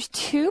 So there's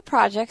 2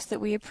 projects that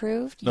we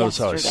approved Notice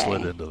yesterday. how I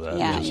slid into that.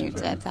 Yeah, you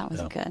did. That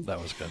was good.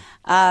 That was good.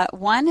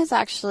 One is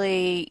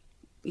actually,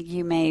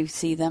 you may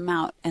see them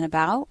out and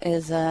about,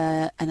 is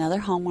another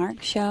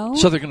Hallmark show.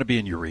 So they're going to be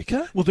in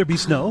Eureka? Will there be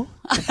snow?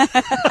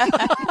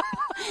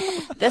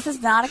 This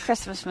is not a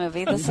Christmas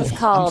movie. This is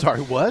called I'm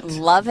sorry, what?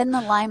 Love in the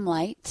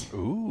Limelight.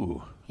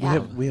 Ooh. Yeah.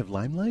 We have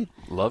Limelight?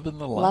 Love in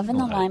the Limelight. Love in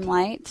the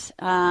Limelight.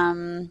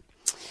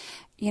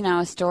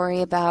 A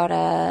story about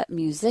a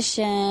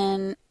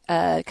musician,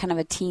 kind of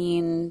a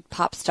teen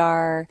pop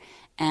star,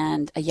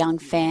 and a young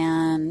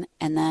fan,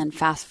 and then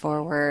fast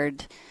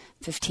forward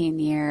 15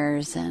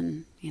 years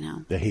and,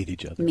 they hate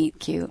each other. Meet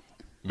cute.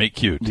 Meet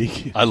cute.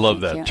 I love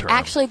that term.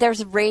 Actually,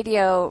 there's a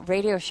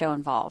radio show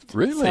involved.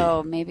 Really?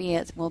 So maybe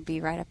it will be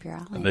right up your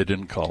alley. And they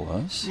didn't call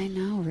us? I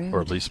know, rude.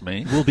 Or at least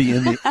me? We'll be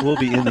in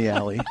the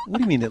alley. What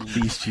do you mean at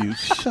least you?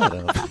 Shut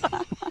up.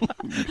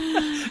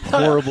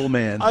 Horrible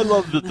man. I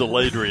love the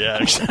delayed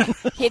reaction.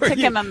 It took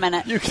him a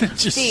minute. You can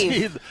just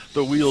see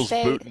the wheels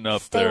booting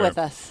up stay there. Stay with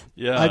us.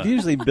 Yeah. I've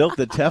usually built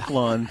the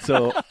Teflon,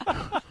 so...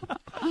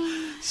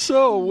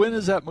 So when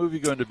is that movie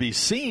going to be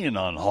seen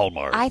on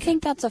Hallmark? I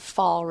think that's a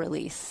fall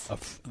release.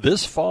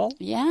 This fall?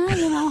 Yeah,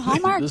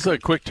 Hallmark. This is a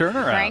quick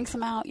turnaround. Cranks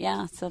them out,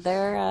 yeah. So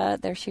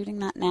they're shooting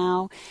that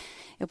now.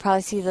 You'll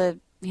probably see the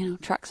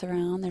trucks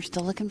around. They're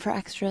still looking for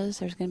extras.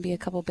 There's going to be a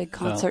couple big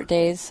concert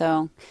days,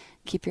 so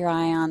keep your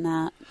eye on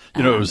that.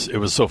 It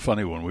was so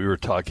funny when we were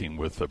talking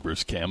with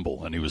Bruce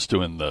Campbell, and he was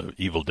doing the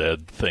Evil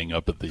Dead thing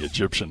up at the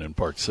Egyptian in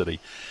Park City.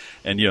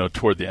 And,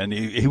 toward the end,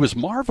 he was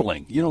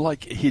marveling,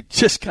 like he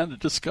just kind of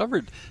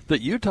discovered that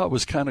Utah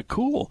was kind of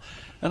cool.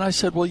 And I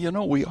said,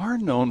 well, we are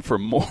known for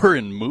more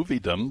in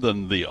moviedom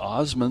than the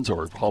Osmonds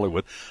or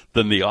Hollywood,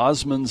 than the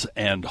Osmonds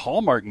and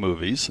Hallmark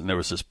movies. And there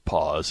was this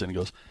pause, and he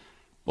goes,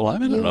 well,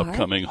 I'm in an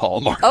upcoming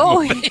Hallmark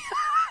movie.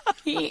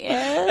 He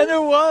is? And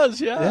it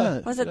was, yeah.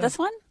 Was it this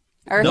one?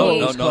 Or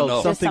No.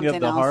 Something of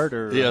the else? Heart?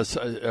 Or Yes.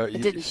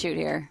 It didn't shoot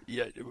here.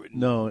 Yeah.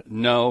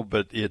 No,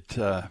 but it...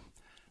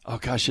 Oh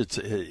gosh,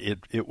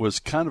 it was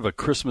kind of a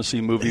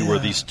Christmassy movie where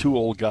these 2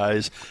 old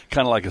guys,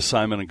 kind of like a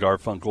Simon and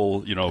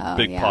Garfunkel,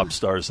 big pop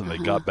stars, and they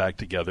got back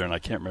together, and I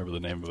can't remember the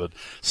name of it.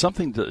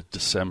 Something to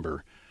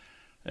December,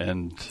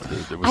 and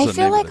there was I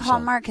feel like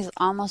Hallmark has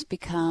almost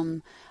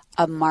become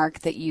a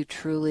mark that you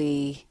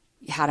truly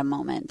had a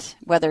moment.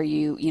 Whether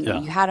you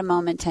had a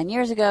moment 10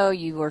 years ago,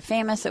 you were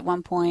famous at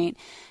one point,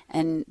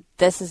 and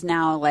this is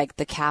now like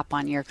the cap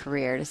on your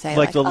career to say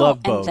like the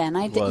Love Boat and then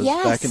I did. was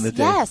Yes, back in the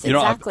day. Yes,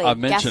 exactly. I've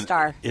mentioned guest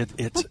star.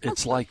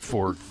 It's like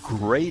for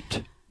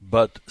great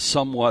but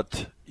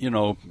somewhat,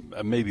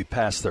 maybe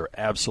past their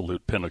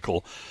absolute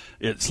pinnacle.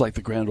 It's like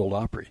the Grand Ole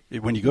Opry.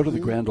 When you go to the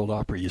Grand Ole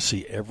Opry, you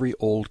see every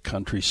old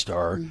country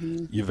star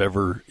you've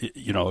ever,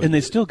 and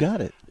they still got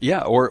it.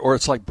 Yeah, or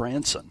it's like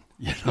Branson.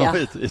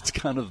 It's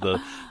kind of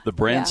the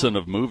Branson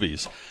of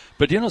movies.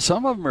 But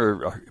some of them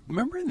are.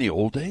 Remember in the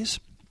old days,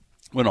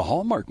 when a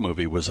Hallmark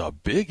movie was a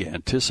big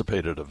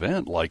anticipated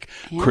event, like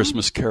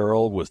Christmas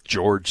Carol with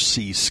George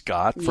C.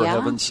 Scott, for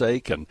heaven's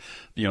sake, and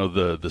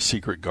the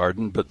Secret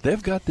Garden. But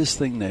they've got this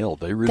thing nailed.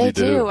 They really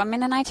do. They do. I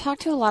mean, and I talk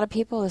to a lot of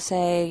people who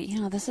say,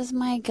 this is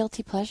my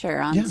guilty pleasure.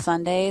 On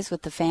Sundays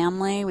with the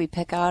family, we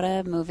pick out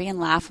a movie and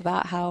laugh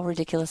about how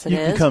ridiculous it is.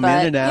 You can come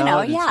in and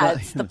out.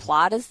 The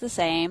plot is the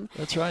same.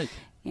 That's right.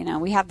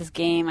 We have this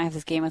game. I have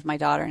this game with my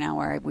daughter now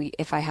where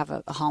if I have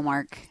a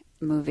Hallmark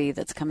movie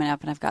that's coming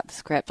up and I've got the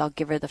script, I'll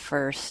give her the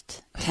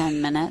first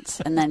 10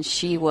 minutes and then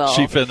she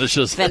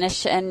finishes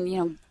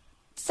and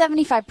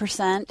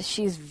 75%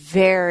 she's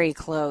very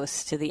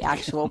close to the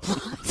actual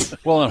plot.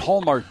 Well, and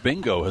Hallmark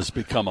Bingo has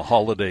become a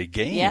holiday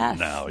game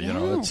now.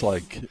 It's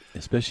like,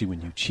 especially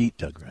when you cheat,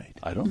 Doug Wright.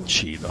 I don't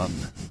cheat on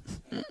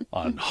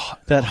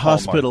that Hallmark.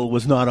 Hospital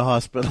was not a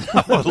hospital.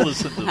 Well,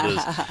 listen to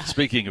this.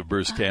 Speaking of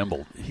Bruce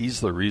Campbell,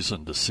 he's the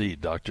reason to see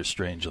Doctor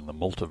Strange and the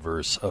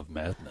Multiverse of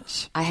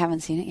Madness. I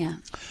haven't seen it yet.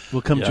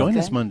 Well, come join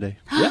us Monday.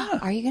 Yeah.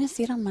 Are you going to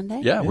see it on Monday?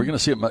 Yeah, we're going to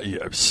see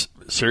it.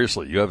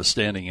 Seriously, you have a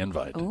standing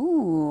invite.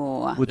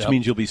 Ooh. Which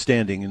means you'll be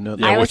standing.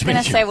 I was going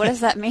to say, what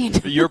does that mean?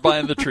 You're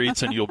buying the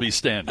treats and you'll be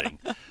standing.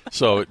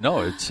 So,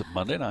 no, it's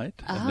Monday night.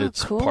 And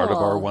it's part of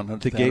our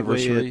 100th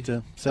anniversary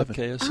at 7. of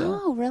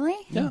KSL. Oh, really?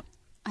 Yeah.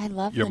 I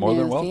love You're the more new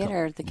than welcome.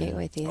 theater, the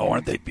Gateway Theater. Oh,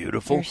 aren't they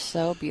beautiful? They're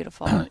so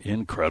beautiful.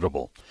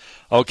 Incredible.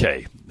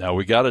 Okay, now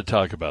we got to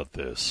talk about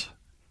this.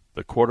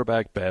 The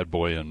quarterback bad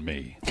boy and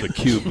me. The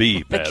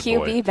QB bad boy.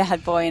 The QB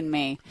bad boy and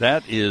me.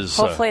 That is...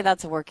 Hopefully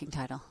that's a working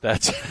title.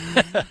 That's...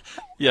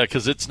 yeah,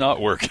 because it's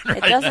not working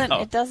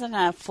now. It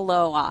doesn't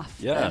flow off.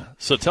 Yeah,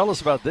 so tell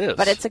us about this.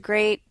 But it's a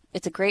great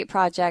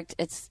project.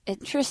 It's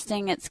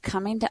interesting. It's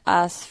coming to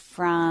us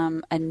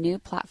from a new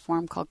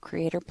platform called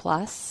Creator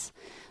Plus.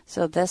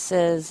 So this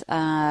is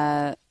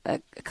a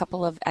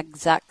couple of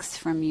execs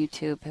from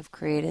YouTube have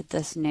created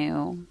this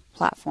new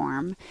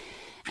platform,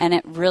 and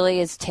it really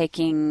is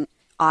taking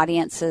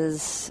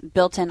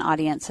built-in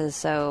audiences.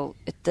 So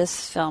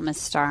this film is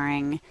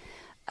starring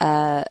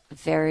a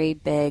very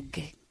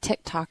big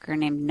TikToker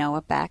named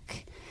Noah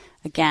Beck.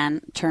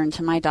 Again, turn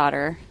to my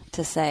daughter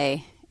to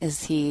say,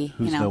 is he,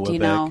 Who's Noah do you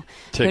Beck? know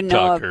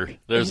TikToker. Noah,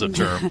 There's a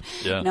term.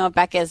 Yeah. Noah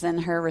Beck is,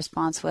 and her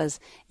response was,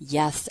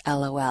 yes,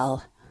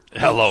 LOL.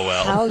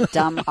 LOL. How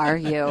dumb are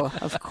you?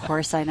 Of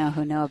course I know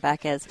who Noah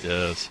Beck is.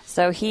 Yes.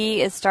 So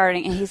he is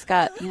starting, and he's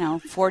got,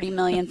 40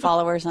 million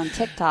followers on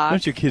TikTok.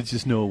 Don't your kids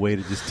just know a way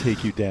to just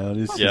take you down?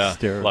 It's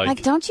hysterical.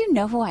 Like, don't you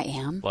know who I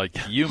am? Like,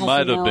 you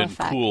might have been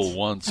cool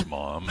once,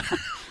 Mom.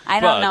 I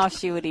don't know if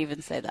she would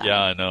even say that.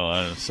 Yeah, I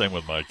know. Same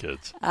with my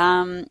kids.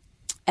 And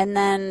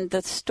then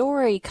the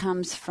story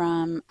comes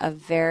from a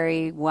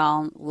very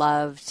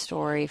well-loved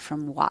story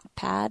from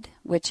Wattpad,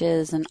 which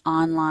is an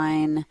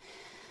online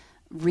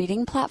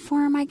reading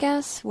platform, I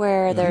guess,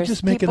 where there's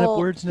just people... making up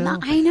words now? No,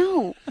 I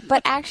know.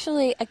 But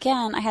actually,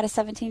 again, I had a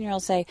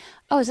 17-year-old say,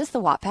 oh, is this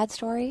the Wattpad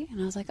story?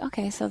 And I was like,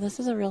 okay, so this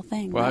is a real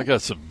thing. Well, I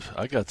got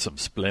some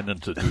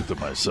splendid to do to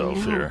myself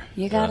here.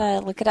 You got to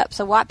look it up.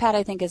 So Wattpad,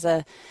 I think, is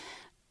a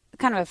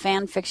kind of a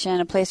fan fiction,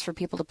 a place for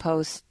people to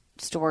post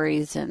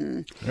stories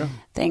and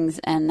things,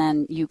 and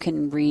then you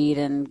can read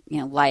and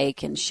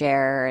like and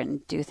share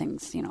and do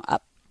things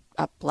up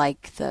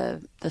like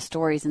the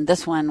stories. And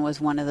this one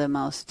was one of the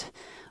most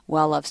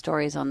well-loved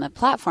stories on the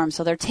platform.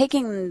 So they're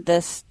taking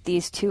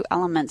these two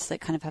elements that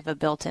kind of have a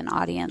built-in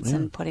audience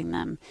and putting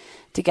them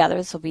together.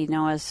 This will be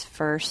Noah's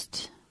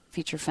first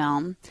feature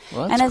film.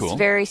 Well, and it's cool.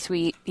 very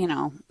sweet.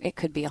 It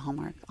could be a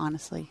Hallmark,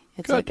 honestly.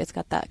 It's Good. like it's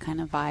got that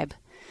kind of vibe.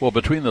 Well,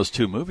 between those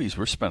two movies,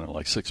 we're spending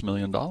like $6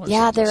 million.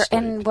 Yeah,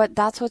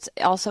 that's what's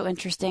also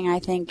interesting, I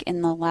think,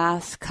 in the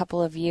last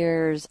couple of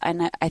years,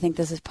 and I think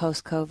this is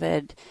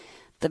post-COVID,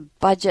 the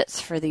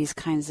budgets for these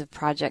kinds of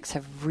projects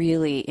have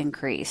really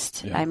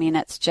increased. Yeah. I mean,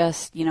 it's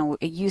just,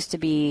 it used to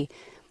be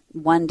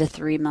 $1 to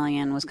 $3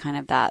 million was kind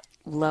of that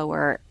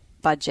lower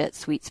budget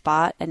sweet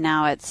spot, and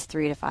now it's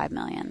 $3 to $5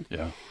 million.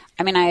 Yeah.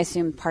 I mean, I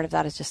assume part of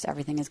that is just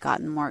everything has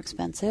gotten more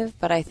expensive,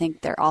 but I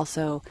think they're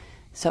also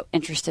so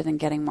interested in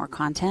getting more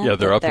content. Yeah,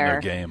 they're upping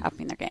their game.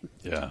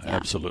 Yeah,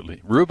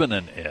 absolutely. Ruben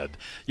and Ed.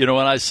 When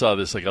I saw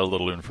this, I got a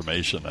little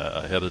information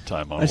ahead of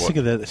time on I was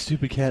thinking of that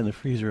stupid cat in the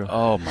freezer.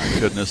 Oh, my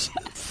goodness.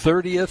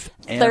 30th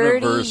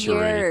anniversary.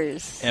 30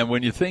 years. And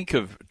when you think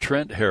of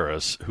Trent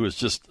Harris, who is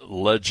just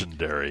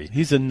legendary.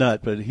 He's a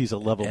nut, but he's a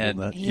lovable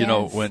nut.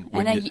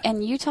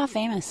 And Utah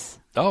famous.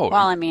 Oh.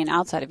 Well, I mean,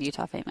 outside of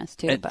Utah famous,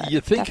 too. And but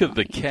you think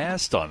definitely. of the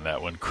cast on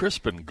that one.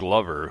 Crispin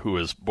Glover, who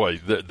is,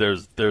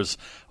 there's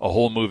a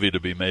whole movie to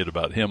be made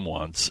about him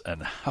once,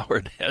 and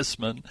Howard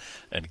Hessman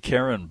and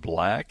Karen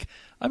Black.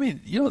 I mean,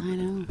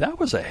 that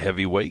was a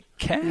heavyweight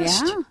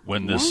cast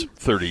this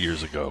 30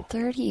 years ago.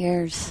 30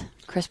 years.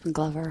 Crispin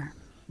Glover.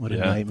 What a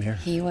nightmare.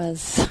 He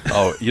was.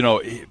 Oh,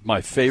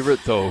 my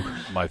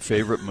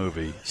favorite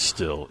movie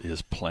still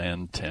is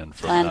Plan 10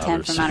 from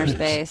Outer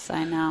Space.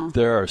 I know.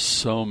 There are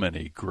so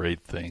many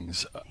great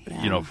things,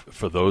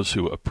 for those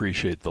who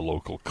appreciate the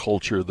local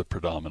culture, the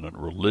predominant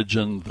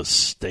religion, the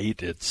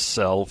state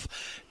itself,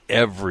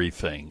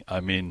 everything.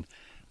 I mean,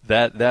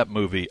 that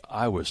movie,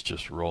 I was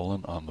just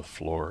rolling on the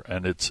floor,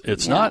 and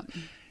it's not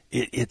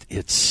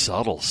it's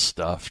subtle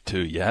stuff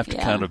too. You have to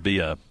kind of be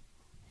a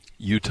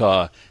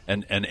Utah,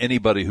 and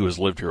anybody who has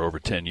lived here over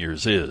 10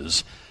 years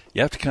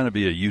you have to kind of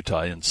be a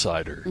Utah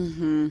insider,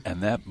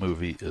 and that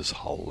movie is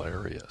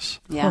hilarious.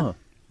 Yeah. Huh.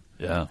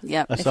 Yeah.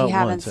 Yep. If you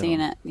haven't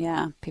seen it,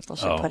 people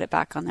should put it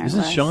back on their list.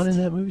 Isn't Sean in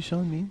that movie?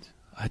 Sean Means?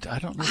 I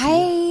don't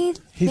know.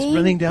 He's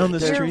running down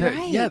the street.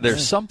 Right. Yeah,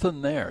 there's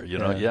something there,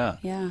 Yeah.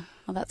 Yeah.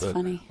 Well, that's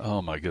funny.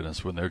 Oh my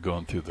goodness, when they're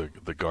going through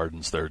the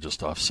gardens there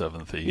just off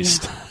 7th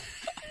East.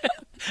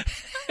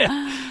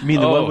 Yeah. You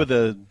mean the one with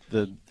the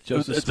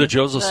Joseph Smith? The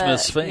Joseph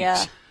Smith Sphinx.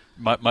 Yeah.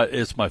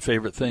 It's my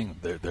favorite thing.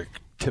 They're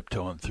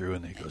tiptoeing through,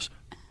 and he goes,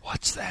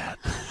 "What's that?"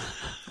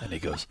 And he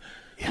goes,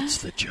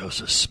 "It's the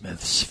Joseph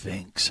Smith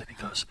Sphinx." And he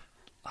goes,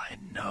 "I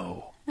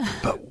know,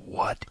 but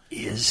what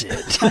is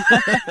it?"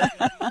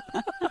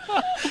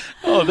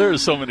 Oh, there are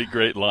so many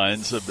great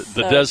lines.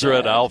 The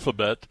Deseret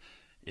alphabet.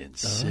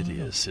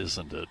 Insidious,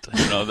 isn't it?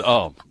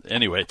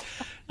 Anyway,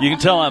 you can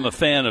tell I'm a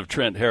fan of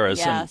Trent Harris.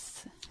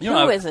 Yes. And,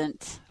 who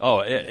isn't? Oh,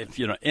 if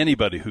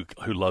anybody who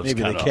loves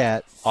maybe kind the of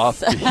cat.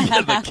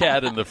 The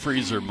cat in the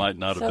freezer might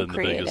not have been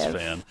creative. The biggest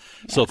fan.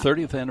 Yeah. So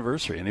 30th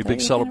anniversary. Any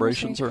big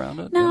celebrations around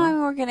it?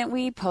 No,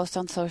 we post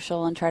on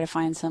social and try to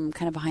find some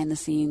kind of behind the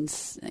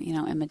scenes,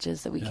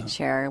 images that we can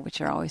share, which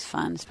are always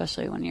fun,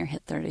 especially when you're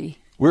hit 30.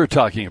 We were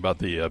talking about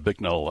the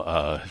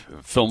Bicknell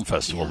Film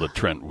Festival that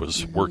Trent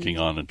was working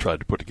on and tried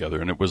to put together,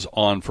 and it was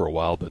on for a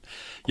while. But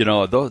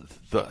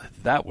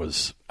that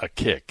was a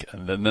kick,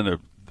 and then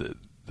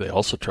they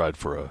also tried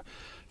for a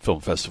film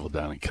festival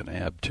down in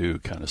Kanab too,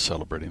 kind of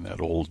celebrating that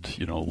old,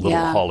 little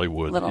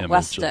Hollywood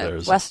image of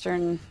theirs.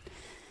 Western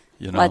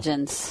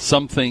legends.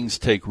 Some things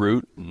take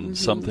root and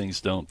some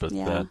things don't, but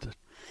that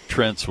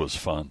Trent's was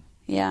fun.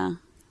 Yeah.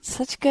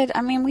 Such good.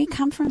 I mean, we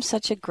come from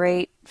such a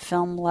great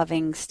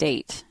film-loving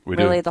state. We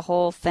really, do. the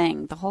whole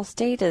thing. The whole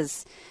state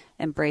has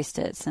embraced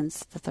it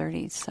since the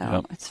 30s,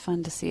 so it's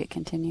fun to see it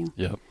continue.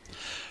 Yep.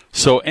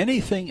 So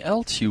anything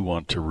else you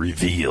want to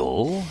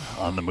reveal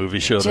on the movie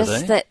show today?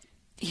 Just that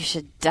you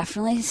should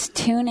definitely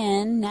tune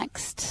in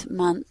next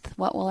month.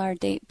 What will our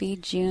date be?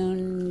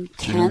 June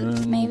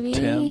 10th, maybe?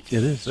 10th.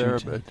 It is.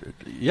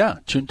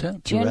 June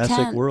 10th.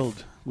 Jurassic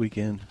World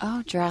weekend.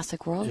 Oh,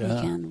 Jurassic World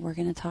weekend. We're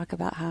going to talk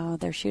about how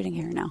they're shooting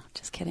here now.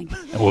 Just kidding.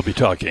 And we'll be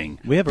talking.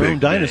 We have our own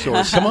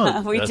dinosaurs. Come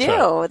on. We That's do.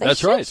 Right. They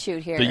That's should right.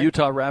 shoot here. The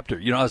Utah Raptor.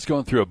 I was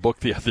going through a book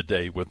the other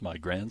day with my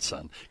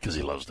grandson because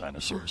he loves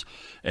dinosaurs.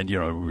 And, we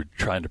were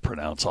trying to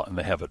pronounce it, and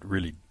they have it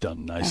really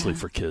done nicely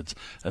for kids.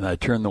 And I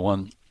turned the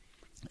one,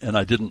 and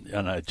I didn't,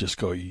 and I just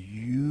go,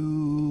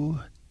 Utah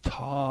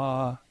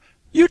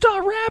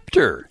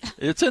Raptor.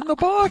 It's in the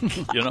book.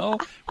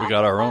 We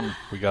got our own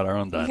dinosaur. We got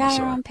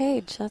our own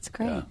page. That's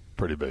great. Yeah,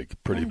 pretty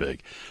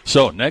big.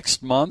 So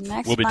next month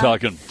we'll be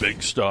talking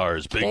big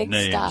stars, big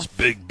names, stuff.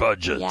 big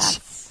budgets.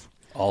 Yes.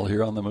 All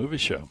here on the movie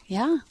show.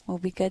 Yeah, we'll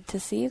be good to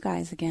see you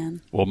guys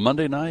again. Well,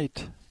 Monday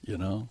night,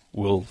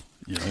 we'll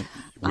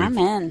I'm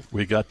in.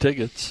 We got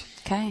tickets.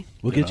 Okay.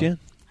 We'll get you in.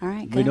 All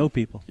right. Good. We know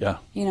people. Yeah.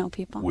 You know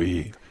people.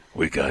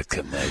 We got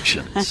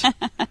connections.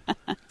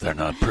 They're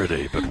not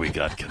pretty, but we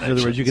got connections. In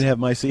other words, you can have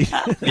my seat.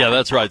 Yeah,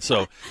 that's right.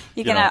 So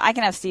I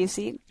can have Steve's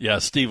seat. Yeah,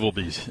 Steve will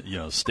be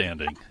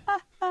standing.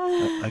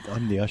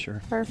 I'm the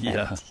usher.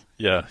 Perfect.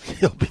 Yeah.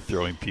 He'll be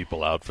throwing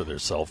people out for their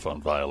cell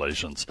phone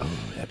violations. Oh,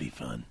 that'd be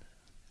fun.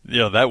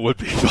 Yeah, that would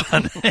be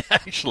fun,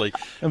 actually.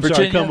 I'm Virginia,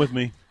 sorry, come with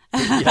me.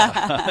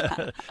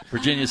 Yeah.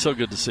 Virginia, so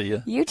good to see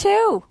you. You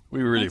too.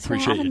 We really Thanks for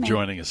appreciate you having me.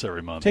 joining us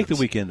every month. Take the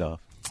weekend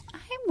off.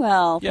 I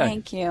will. Yeah.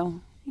 Thank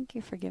you. Thank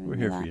you for giving We're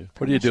me here that. for you.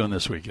 What are you doing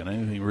this weekend?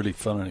 Anything really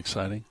fun and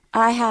exciting?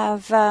 I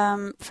have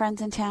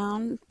friends in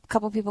town. A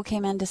couple people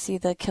came in to see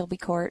the Kilby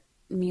Court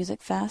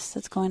Music Fest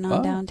that's going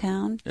on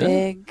downtown. Yeah.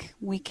 Big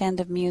weekend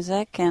of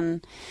music.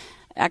 And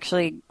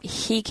actually,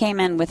 he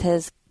came in with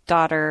his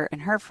daughter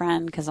and her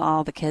friend because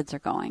all the kids are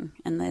going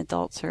and the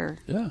adults are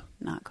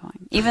not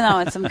going, even though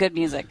it's some good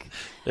music.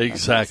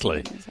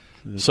 Exactly.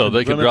 So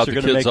they can drop the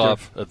kids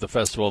off at the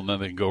festival, and then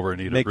they can go over and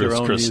eat at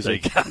Ruth's Chris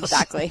Steakhouse.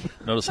 Exactly.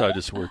 Notice how I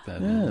just worked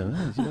that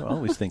in. Yeah, you're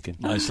always thinking.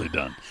 Nicely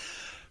done.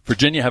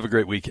 Virginia, have a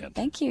great weekend.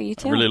 Thank you. You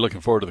too. I'm really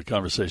looking forward to the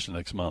conversation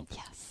next month.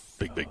 Yes.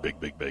 Big.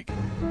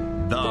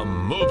 The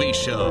Movie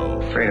Show.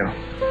 Fredo,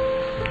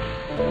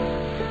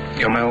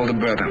 you're my older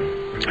brother,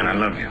 and I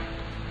love you.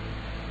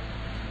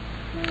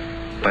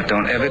 But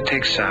don't ever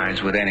take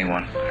sides with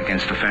anyone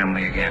against the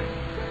family again.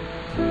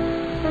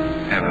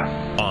 Ever.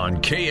 On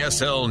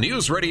KSL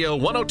News Radio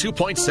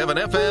 102.7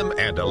 FM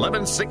and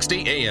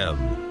 1160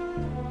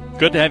 AM.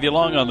 Good to have you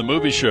along on the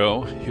movie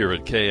show here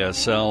at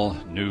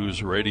KSL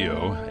News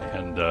Radio.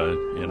 And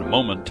in a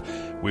moment,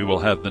 we will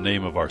have the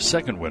name of our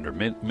second winner.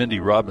 Mindy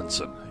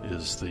Robinson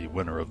is the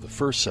winner of the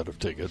first set of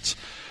tickets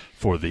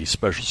for the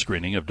special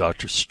screening of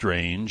Doctor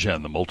Strange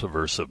and the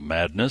Multiverse of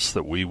Madness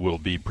that we will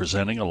be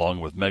presenting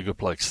along with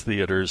Megaplex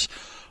Theaters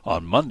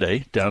on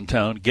Monday,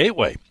 downtown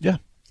Gateway. Yeah.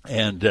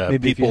 And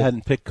maybe if you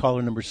hadn't picked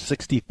caller number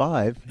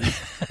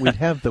 65, we'd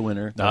have the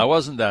winner. No, I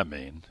wasn't that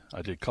mean.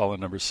 I did caller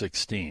number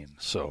 16,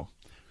 so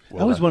I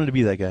always wanted to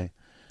be that guy.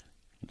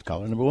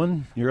 Caller number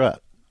 1, you're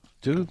up.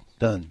 2,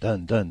 done.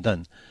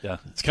 Yeah,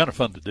 it's kind of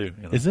fun to do.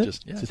 You know, is it?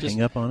 Just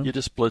hang up on him? You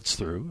just blitz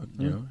through,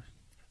 and, you know,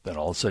 then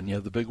all of a sudden you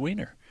have the big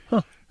wiener.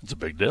 Huh. It's a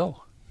big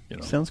deal. You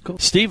know. Sounds cool.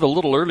 Steve, a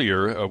little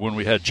earlier when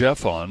we had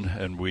Jeff on,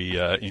 and we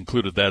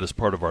included that as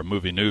part of our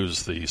movie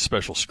news, the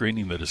special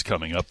screening that is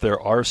coming up, there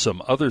are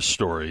some other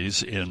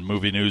stories in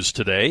movie news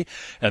today,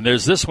 and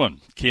there's this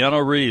one.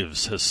 Keanu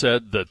Reeves has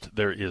said that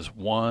there is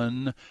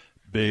one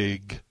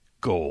big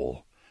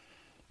goal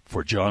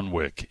for John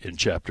Wick in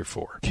Chapter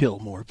 4. Kill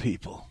more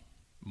people.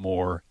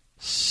 More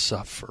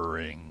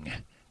suffering.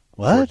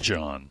 What? For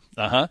John.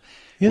 Uh-huh.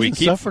 He hasn't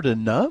suffered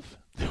enough?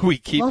 We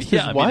keep lost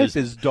his wife,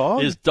 his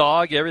dog? His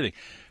dog, everything.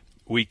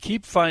 We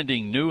keep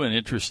finding new and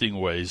interesting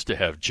ways to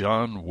have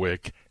John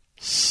Wick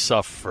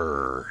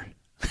suffer.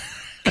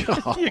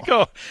 You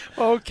go,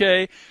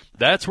 okay,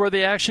 that's where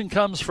the action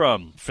comes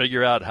from.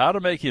 Figure out how to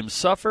make him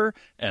suffer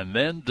and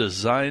then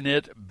design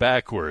it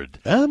backward.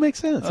 That makes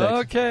sense.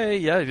 Okay,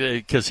 yeah,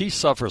 because he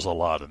suffers a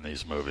lot in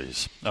these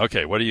movies.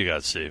 Okay, what do you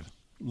got, Steve?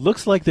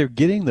 Looks like they're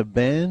getting the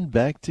band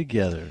back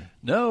together.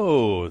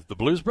 No, the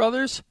Blues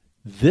Brothers?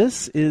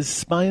 This is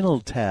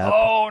Spinal Tap.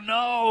 Oh,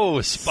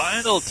 no,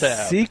 Spinal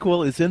Tap.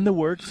 Sequel is in the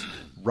works.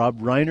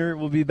 Rob Reiner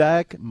will be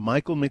back.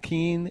 Michael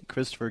McKean,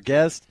 Christopher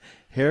Guest,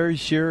 Harry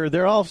Shearer.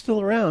 They're all still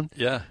around.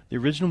 Yeah. The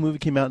original movie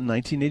came out in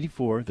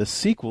 1984. The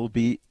sequel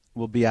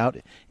will be out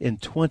in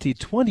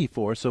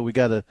 2024. So we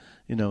got a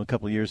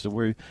couple of years to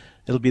worry.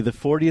 It'll be the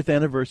 40th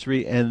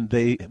anniversary, and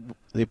they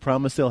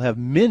promise they'll have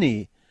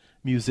many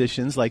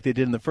musicians like they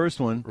did in the first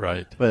one.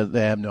 Right. But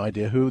they have no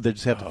idea who. They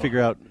just have to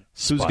figure out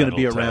who's going to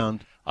be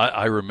around.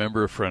 I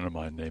remember a friend of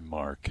mine named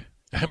Mark.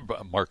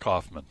 Mark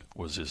Hoffman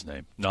was his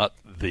name. Not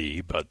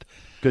but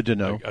good to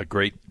know. A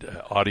great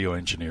audio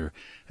engineer.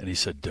 And he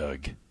said,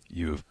 Doug,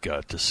 you've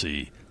got to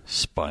see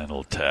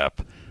Spinal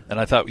Tap. And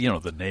I thought,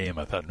 the name,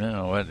 I thought,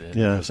 no.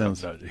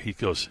 He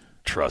goes,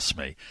 trust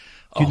me.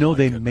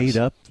 They made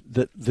up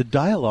the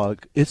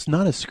dialogue. It's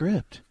not a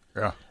script.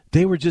 Yeah.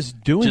 They were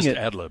just doing it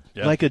ad-lib,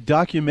 like a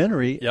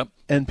documentary, yep.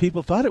 And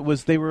people thought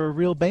they were a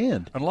real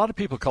band. And a lot of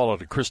people call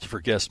it a Christopher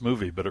Guest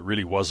movie, but it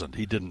really wasn't.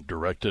 He didn't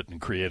direct it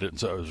and create it, and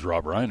so it was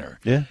Rob Reiner.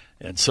 Yeah.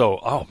 And so,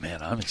 oh,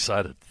 man, I'm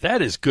excited.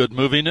 That is good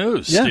movie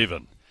news,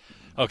 Stephen.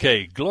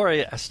 Okay,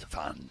 Gloria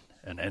Estefan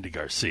and Andy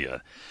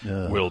Garcia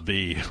will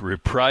be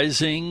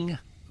reprising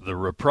the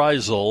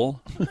reprisal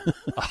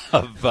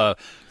of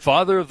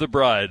Father of the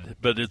Bride,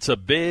 but it's a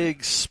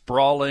big,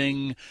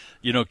 sprawling,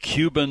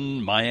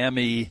 Cuban,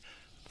 Miami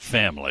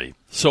family.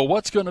 So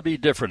what's going to be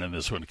different in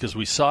this one? Because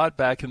we saw it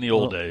back in the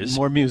old days.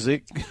 More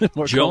music,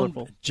 more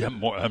colorful.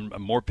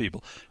 More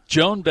people.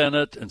 Joan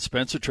Bennett and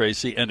Spencer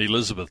Tracy and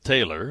Elizabeth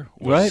Taylor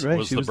was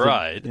the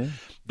bride. Yeah.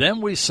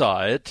 Then we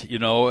saw it,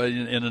 in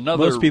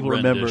another Most people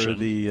rendition.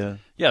 Remember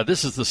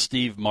this is the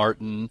Steve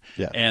Martin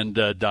and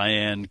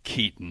Diane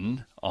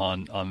Keaton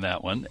on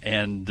that one.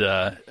 And,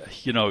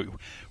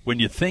 when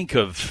you think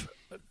of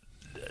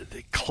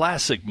the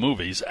classic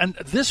movies, and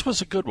this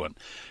was a good one.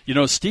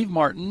 Steve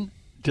Martin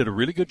did a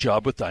really good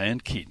job with Diane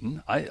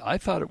Keaton. I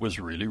thought it was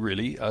really,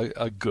 really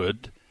a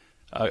good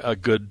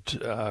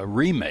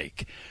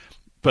remake.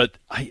 But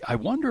I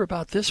wonder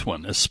about this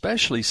one,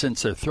 especially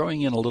since they're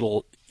throwing in a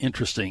little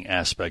interesting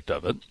aspect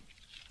of it.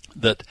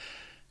 That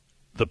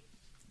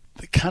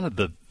the kind of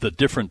the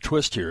different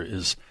twist here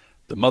is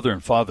the mother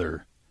and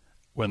father,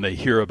 when they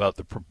hear about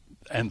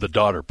and the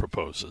daughter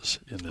proposes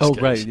in this case. Oh,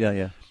 right,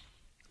 yeah.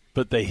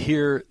 But they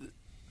hear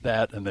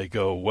that and they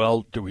go,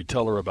 well, do we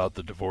tell her about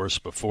the divorce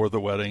before the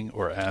wedding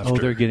or after? Oh,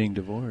 they're getting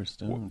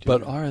divorced.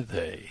 But are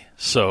they?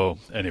 So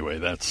anyway,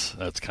 that's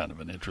kind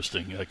of an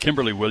interesting.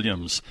 Kimberly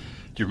Williams,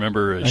 do you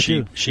remember?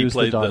 She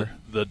played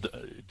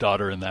the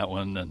daughter in that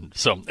one, and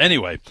so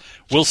anyway,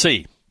 we'll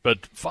see.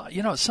 But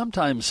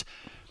sometimes,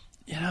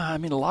 a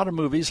lot of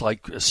movies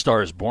like A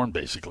Star Is Born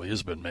basically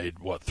has been made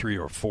 3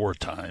 or 4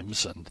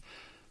 times,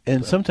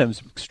 and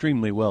sometimes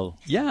extremely well.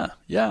 Yeah.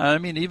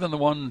 Even the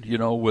one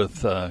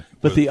with.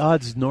 But the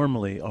odds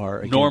normally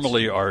are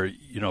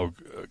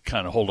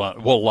kind of hold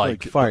on. Well, like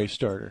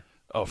Firestarter.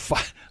 Oh,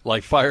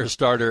 like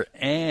Firestarter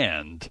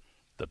and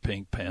the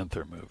Pink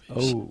Panther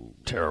movies. Oh,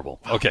 terrible.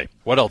 Okay,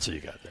 what else have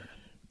you got there?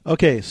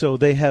 Okay, so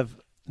they have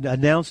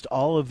announced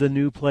all of the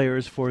new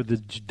players for the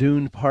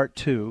Dune Part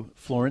 2.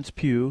 Florence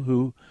Pugh,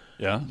 who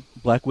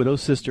Black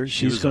Widow's sister,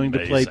 she's going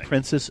to play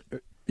Princess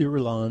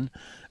Irulan.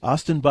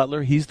 Austin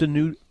Butler, he's the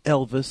new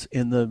Elvis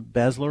in the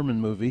Baz Luhrmann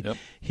movie. Yep.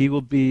 He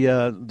will be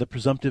the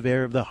presumptive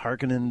heir of the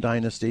Harkonnen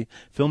dynasty.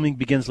 Filming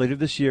begins later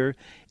this year,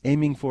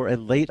 aiming for a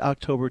late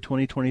October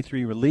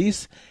 2023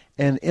 release.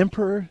 And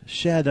Emperor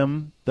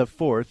Shaddam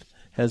IV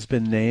has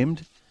been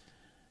named.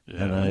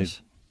 Yes.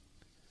 And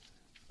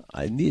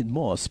I need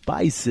more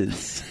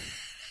spices.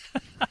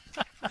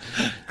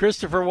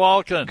 Christopher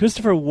Walken.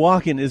 Christopher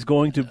Walken is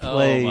going to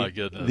play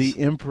the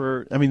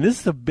Emperor.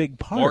 This is a big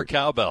part. More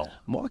cowbell.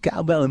 More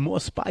cowbell and more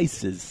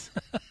spices.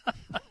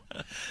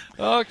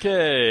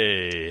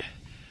 Okay.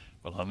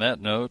 Well, on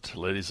that note,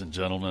 ladies and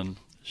gentlemen,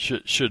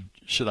 should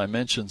I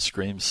mention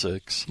Scream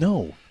 6?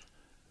 No.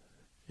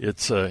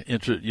 It's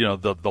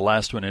the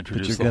last one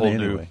introduced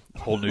the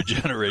whole new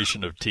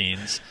generation of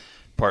teens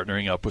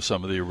partnering up with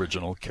some of the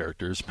original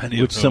characters, many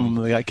of whom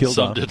some got killed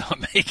some off. did not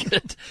make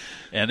it.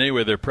 And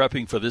anyway, they're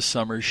prepping for this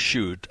summer's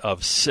shoot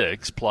of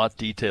 6 plot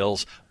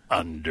details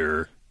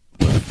under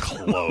the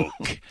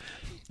cloak.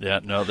 Yeah,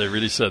 no, they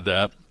really said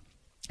that.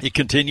 It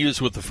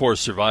continues with the 4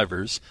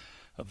 survivors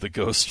of the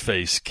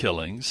Ghostface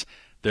killings.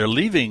 They're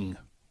leaving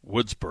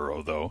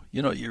Woodsboro, though.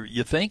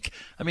 You think?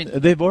 I mean,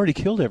 they've already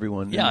killed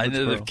everyone. Yeah, and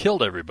they've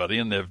killed everybody,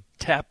 and they've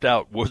tapped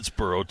out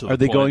Woodsboro to the point. Are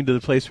they going to the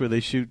place where they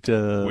shoot?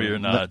 We're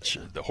not.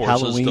 The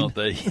horses, Halloween? Don't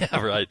they?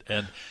 Yeah, right.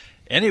 And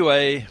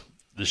anyway,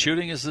 the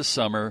shooting is this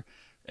summer,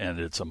 and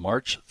it's a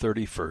March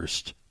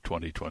 31st,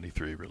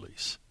 2023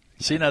 release.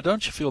 See, now,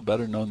 don't you feel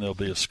better knowing there'll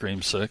be a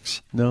Scream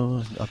 6?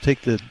 No, I'll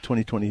take the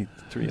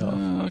 2023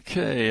 off.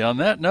 Okay, on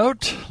that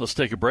note, let's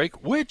take a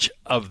break. Which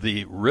of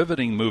the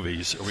riveting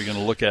movies are we going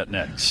to look at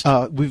next?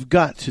 We've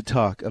got to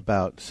talk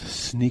about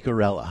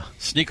Sneakerella.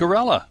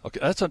 Sneakerella. Okay,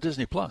 that's on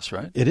Disney Plus,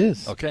 right? It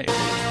is. Okay.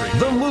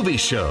 The Movie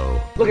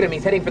Show. Look at him,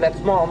 he's heading for that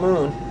small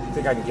moon. I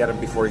think I can get him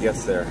before he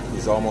gets there.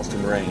 He's almost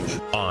in range.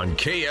 On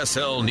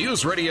KSL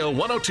News Radio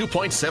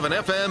 102.7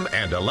 FM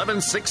and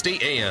 1160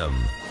 AM.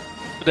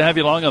 Good to have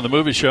you along on the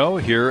Movie Show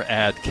here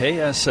at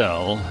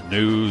KSL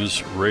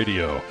News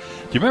Radio. Do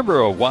you remember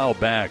a while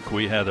back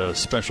we had a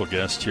special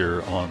guest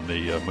here on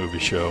the Movie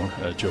Show,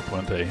 Joe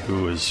Puente,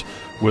 who is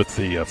with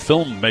the Utah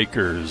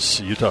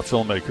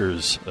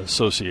Filmmakers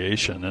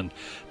Association, and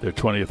their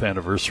 20th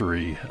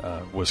anniversary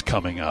was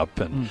coming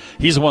up, and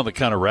he's the one that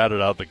kind of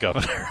ratted out the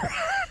governor.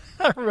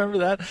 I remember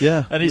that.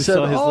 Yeah. And he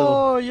said, his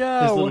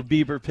little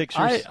Bieber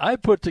pictures. I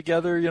put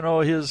together,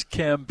 his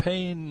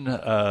campaign,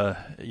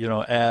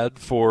 ad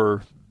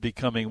for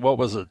becoming, what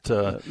was it?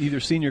 Either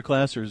senior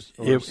class or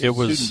it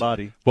was student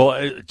body.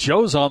 Well,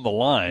 Joe's on the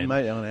line. You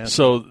might want to ask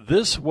so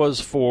this was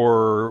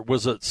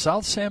was it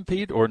South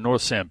Sanpete or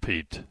North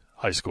Sanpete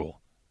High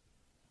School?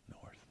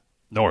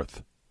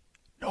 North.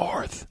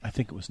 I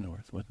think it was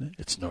North, wasn't it?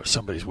 It's North.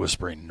 Somebody's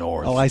whispering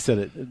North. Oh, I said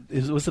it.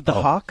 Was it the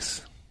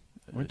Hawks?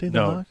 Weren't they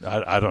the Hawks?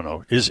 I don't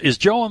know. Is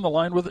Joe on the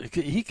line with it?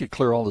 He could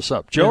clear all this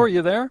up. Joe, are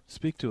you there?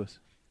 Speak to us.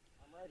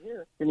 I'm right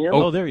here. Can you hear me?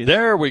 Oh, there he is.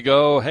 There we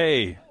go.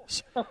 Hey.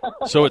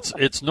 So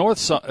it's North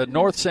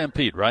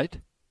Sanpete, right?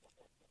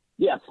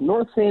 Yes,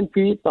 North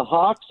Sanpete, the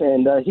Hawks,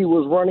 and he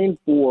was running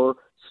for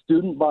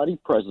student body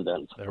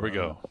president. There we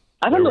go.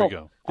 I don't know.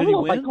 Did he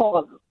win? If I call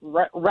it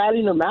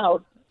ratting him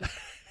out.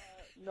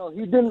 No,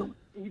 he didn't.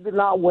 He did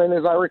not win,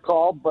 as I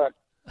recall, but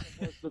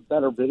it's a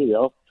better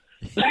video.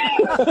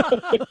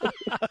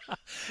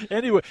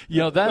 Anyway,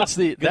 that's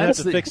the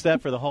fix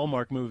that for the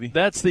Hallmark movie.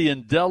 That's the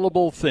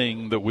indelible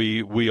thing that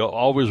we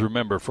always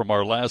remember from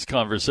our last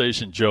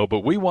conversation, Joe.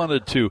 But we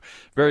wanted to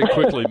very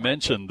quickly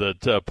mention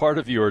that part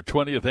of your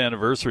 20th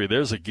anniversary,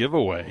 there's a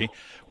giveaway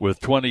with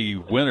 20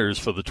 winners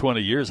for the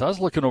 20 years. I was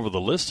looking over the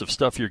list of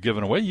stuff you're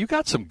giving away. You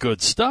got some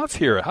good stuff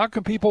here. How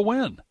can people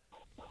win?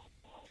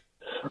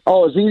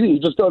 Oh, it's easy. You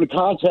just go to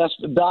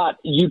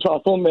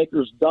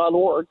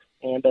contest.utahfilmmakers.org.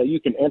 And you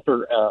can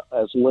enter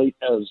as late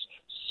as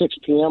 6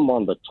 p.m.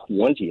 on the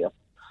 20th.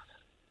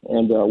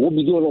 And we'll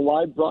be doing a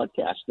live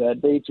broadcast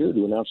that day, too,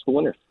 to announce the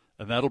winner.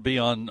 And that'll be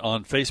on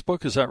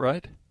Facebook, is that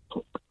right?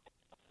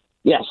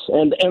 Yes.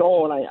 And I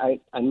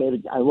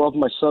love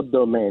my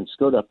subdomains.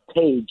 Go to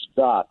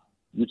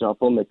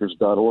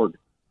page.utahfilmmakers.org.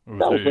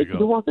 That'll take you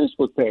to our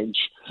Facebook page.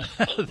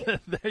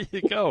 There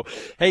you go.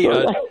 Hey,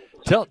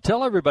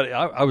 tell everybody,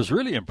 I was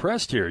really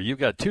impressed here. You've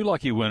got 2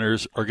 lucky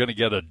winners are going to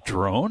get a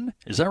drone.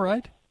 Is that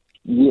right?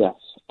 Yes,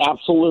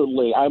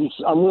 absolutely. I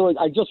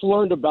just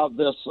learned about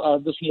this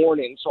this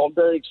morning, so I'm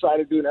very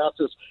excited to announce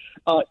this.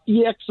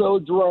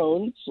 EXO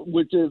Drones,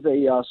 which is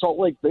a Salt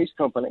Lake-based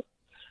company,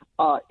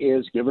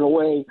 is giving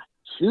away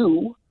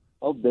 2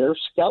 of their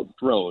Scout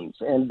drones,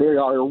 and they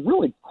are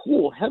really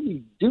cool,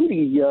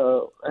 heavy-duty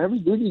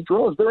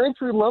drones. They're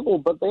entry-level,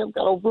 but they've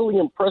got a really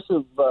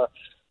impressive.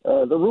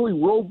 They're really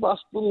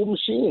robust little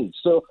machines.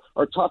 So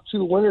our top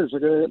 2 winners are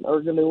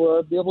going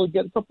to be able to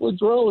get a couple of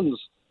drones.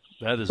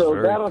 That is so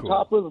very that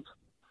cool.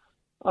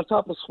 on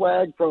top of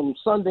swag from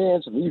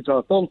Sundance and the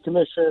Utah Film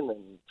Commission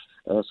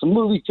and some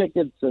movie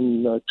tickets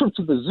and trips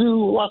to the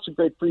zoo, lots of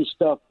great free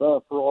stuff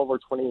for all of our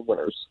 20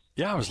 winners.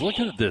 Yeah, I was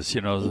looking at this.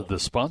 The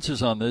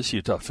sponsors on this,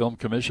 Utah Film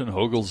Commission,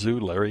 Hogle Zoo,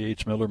 Larry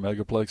H. Miller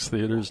Megaplex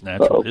Theaters,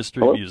 Natural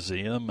History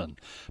Museum, and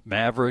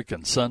Maverick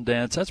and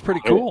Sundance. That's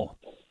pretty cool.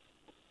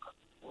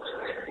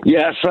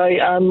 Yes,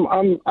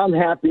 I'm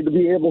happy to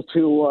be able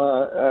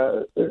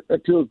to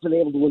have been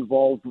able to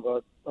involve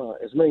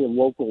as many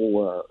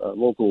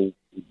local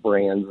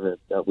brands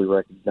that we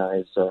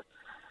recognize,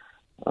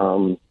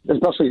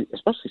 especially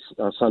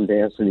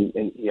Sundance and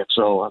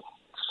EXO.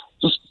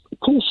 Just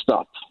cool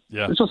stuff.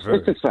 Yeah, it's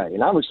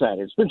exciting. I'm excited.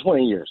 It's been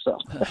 20 years. So,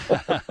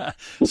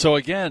 so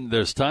again,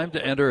 there's time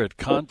to enter at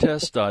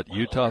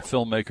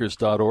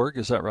contest.utahfilmmakers.org.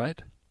 Is that right?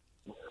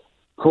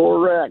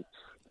 Correct.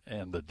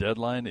 And the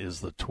deadline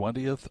is the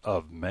 20th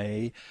of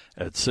May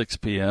at 6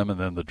 p.m., and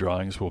then the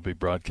drawings will be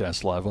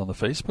broadcast live on the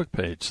Facebook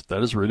page.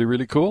 That is really,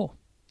 really cool.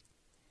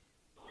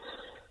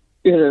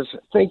 It is.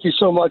 Thank you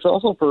so much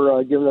also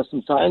for giving us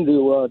some time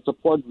to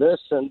plug this.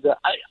 And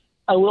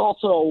I would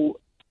also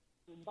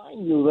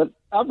remind you that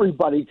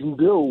everybody can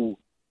do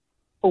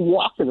a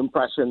walking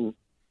impression.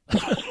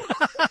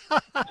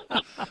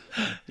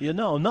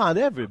 Not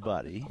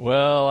everybody.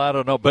 Well, I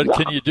don't know, but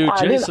can you do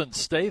Jason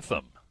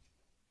Statham?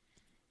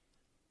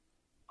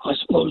 I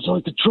suppose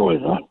I could try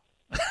that.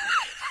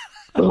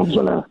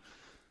 But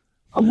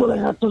I'm gonna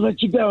have to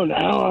let you go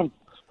now.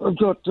 I've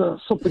got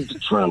something to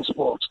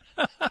transport.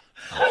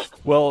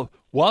 Well,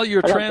 while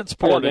you're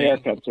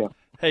transporting,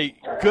 hey,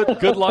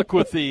 good luck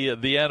with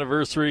the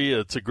anniversary.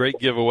 It's a great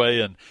giveaway,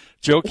 and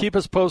Joe, keep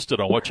us posted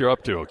on what you're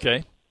up to.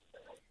 Okay.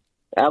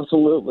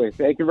 Absolutely.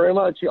 Thank you very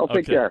much. Y'all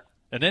take care.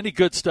 And any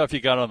good stuff you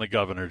got on the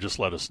governor, just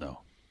let us know.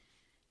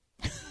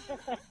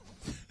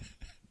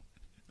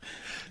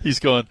 He's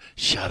going,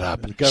 shut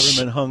up. The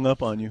government hung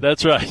up on you.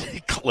 That's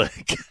right.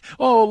 Click.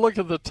 Oh, look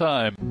at the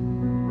time.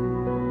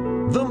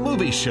 The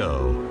Movie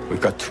Show.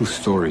 We've got two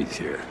stories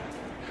here.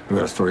 We've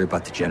got a story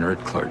about degenerate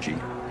clergy,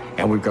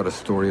 and we've got a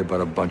story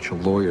about a bunch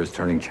of lawyers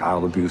turning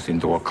child abuse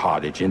into a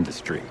cottage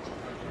industry.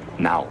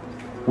 Now,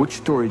 which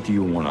story do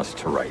you want us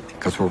to write?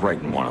 Because we're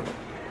writing one of them.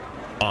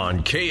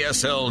 On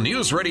KSL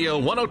News Radio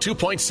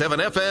 102.7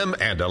 FM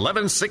and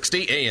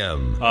 1160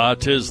 AM.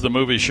 'Tis the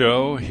Movie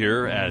Show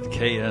here at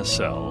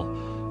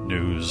KSL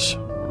News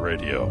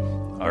Radio.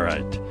 All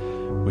right.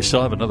 We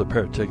still have another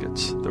pair of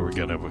tickets that we're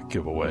going to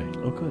give away.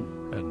 Oh, good.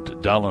 And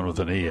Dallin with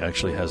an E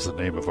actually has the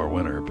name of our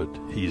winner, but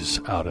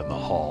he's out in the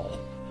hall.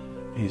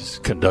 He's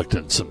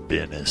conducting some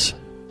business.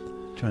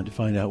 Trying to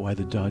find out why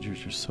the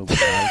Dodgers are so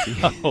lousy.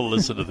 Oh,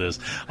 listen to this.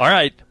 All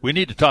right, we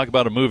need to talk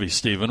about a movie,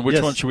 Stephen. Which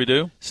one should we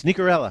do?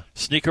 Sneakerella.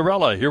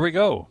 Sneakerella. Here we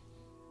go.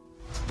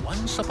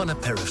 Once upon a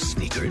pair of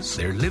sneakers,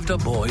 there lived a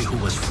boy who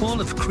was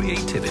full of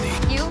creativity.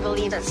 You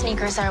believe that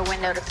sneakers are a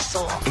window to the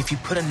soul. If you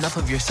put enough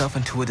of yourself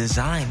into a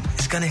design,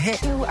 it's gonna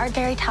hit. You are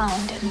very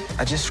talented.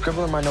 I just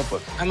scribble in my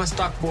notebook. I'm a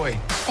stock boy.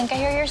 I think I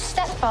hear your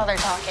stepfather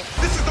talking.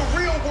 This is the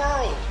real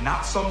world,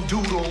 not some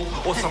doodle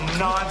or some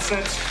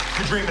nonsense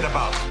you're dreaming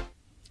about.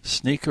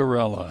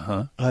 Sneakerella,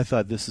 huh? I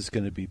thought this is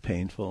going to be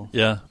painful.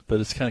 Yeah, but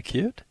it's kind of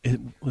cute.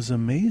 It was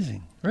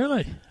amazing.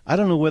 Really? I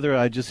don't know whether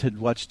I just had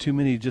watched too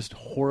many just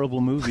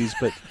horrible movies,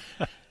 but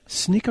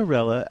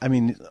Sneakerella, I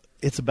mean,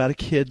 it's about a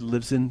kid who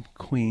lives in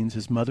Queens.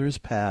 His mother has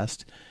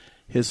passed.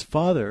 His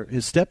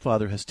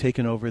stepfather has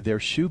taken over their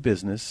shoe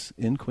business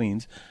in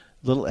Queens,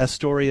 little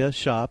Astoria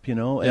shop,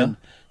 and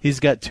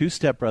he's got two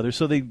stepbrothers,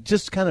 so they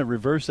just kind of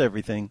reverse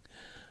everything.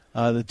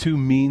 The two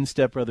mean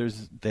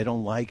stepbrothers, they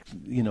don't like,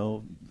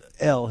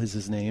 L is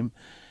his name,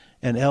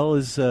 and L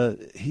is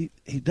he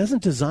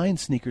doesn't design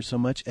sneakers so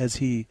much as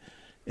he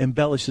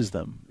embellishes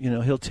them.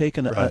 He'll take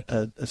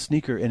a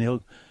sneaker and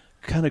he'll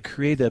kind of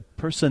create a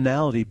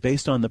personality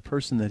based on the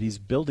person that he's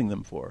building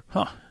them for.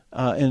 Huh.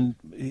 And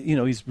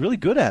he's really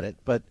good at it.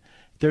 But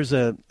there's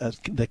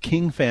the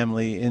King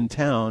family in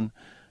town.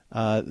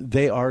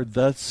 They are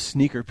the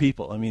sneaker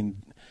people. I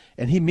mean,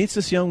 and he meets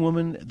this young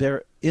woman.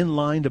 They're in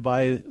line to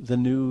buy the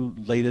new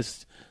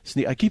latest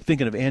sneaker. I keep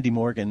thinking of Andy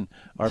Morgan,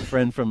 our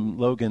friend from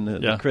Logan,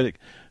 the critic,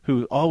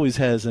 who always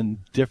has a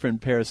different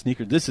pair of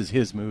sneakers. This is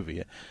his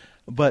movie.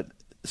 But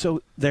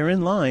so they're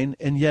in line,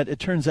 and yet it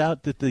turns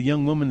out that the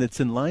young woman that's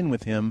in line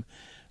with him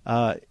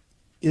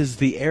is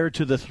the heir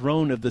to the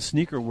throne of the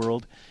sneaker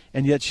world,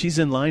 and yet she's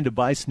in line to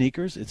buy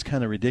sneakers. It's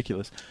kind of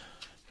ridiculous.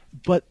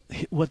 But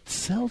what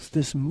sells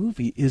this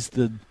movie is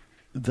the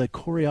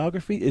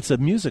choreography. It's a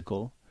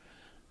musical.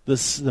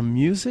 The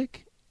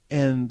music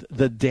and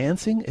the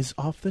dancing is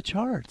off the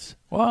charts.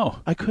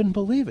 Wow. I couldn't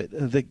believe it.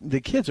 The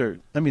kids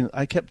are,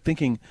 I kept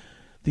thinking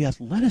the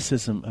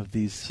athleticism of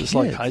these kids. It's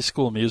like High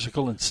School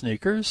Musical and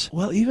sneakers?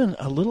 Well, even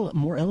a little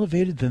more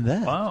elevated than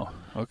that. Wow.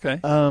 Okay.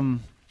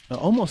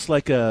 Almost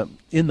like a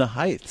In the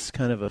Heights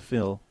kind of a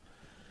feel.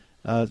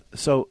 And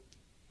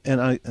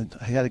I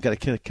got a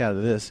kick out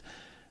of this.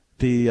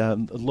 The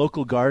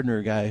local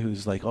gardener guy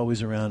who's like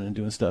always around and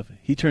doing stuff,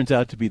 he turns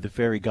out to be the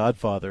fairy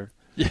godfather.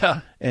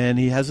 Yeah. And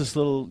he has this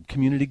little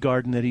community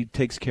garden that he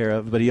takes care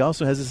of, but he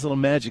also has this little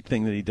magic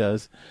thing that he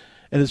does.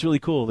 And it's really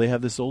cool. They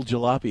have this old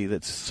jalopy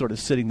that's sort of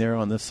sitting there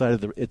on the side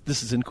of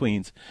this is in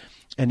Queens.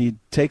 And he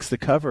takes the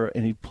cover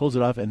and he pulls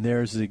it off, and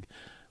there's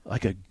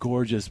like a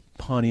gorgeous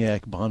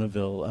Pontiac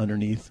Bonneville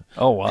underneath.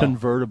 Oh, wow.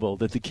 Convertible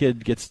that the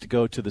kid gets to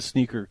go to the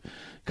sneaker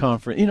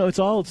conference. It's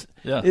all,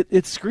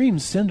 it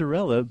screams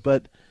Cinderella,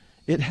 but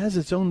it has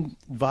its own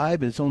vibe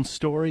and its own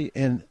story.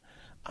 And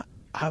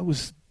I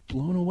was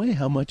blown away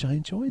how much I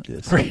enjoyed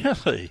this.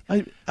 Really?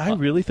 I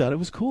really thought it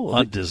was cool.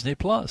 On Disney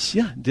Plus.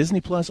 Yeah,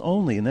 Disney Plus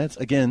only. And that's,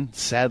 again,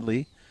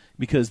 sadly,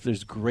 because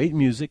there's great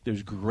music,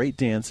 there's great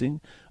dancing,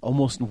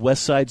 almost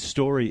West Side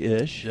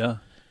Story-ish. Yeah.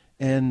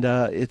 And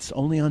it's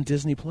only on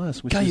Disney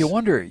Plus. God, you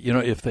wonder,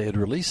 if they had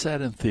released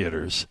that in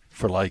theaters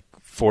for like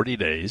 40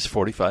 days,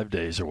 45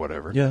 days or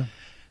whatever,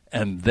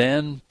 and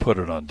then put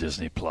it on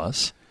Disney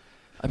Plus.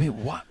 I mean,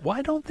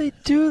 why don't they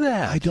do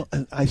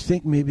that? I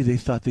think maybe they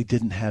thought they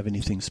didn't have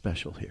anything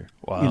special here.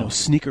 Wow.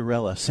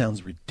 Sneakerella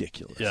sounds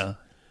ridiculous. Yeah.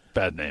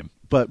 Bad name.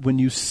 But when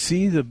you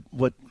see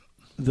what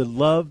the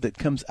love that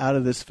comes out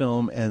of this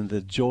film and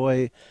the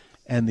joy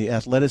and the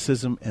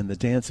athleticism and the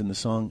dance and the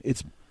song,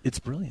 it's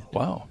brilliant.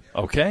 Wow.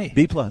 Okay.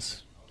 B+.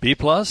 B+,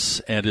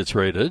 and it's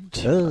rated.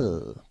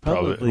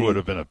 Probably would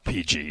have been a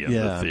PG in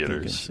the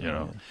theaters, so, you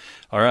know. Yeah.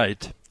 All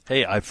right.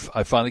 Hey, I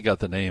finally got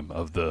the name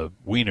of the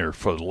wiener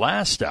for the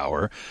last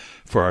hour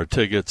for our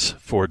tickets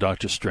for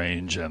Doctor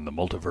Strange and the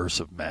Multiverse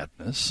of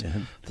Madness,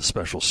 the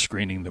special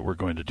screening that we're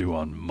going to do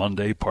on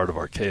Monday, part of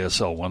our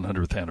KSL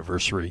 100th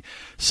anniversary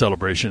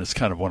celebration. It's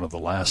kind of one of the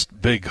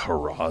last big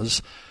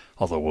hurrahs,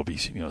 although we'll be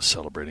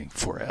celebrating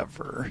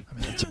forever. I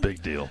mean, it's a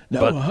big deal.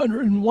 No, but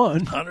 101.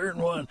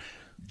 101.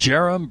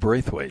 Jerem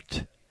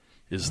Braithwaite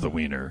is the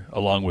wiener,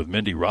 along with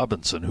Mindy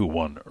Robinson, who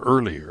won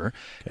earlier,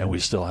 and we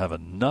still have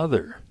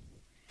another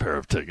pair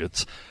of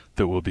tickets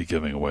that we'll be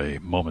giving away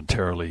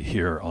momentarily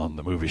here on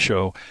the movie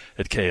show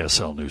at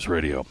KSL News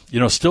Radio.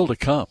 Still to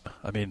come.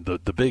 I mean,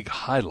 the big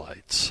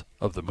highlights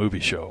of the movie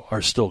show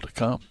are still to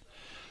come.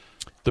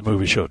 The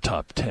movie show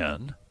top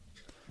 10.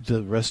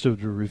 The rest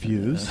of the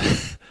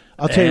reviews.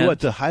 I'll tell you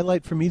what, the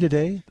highlight for me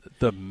today.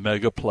 The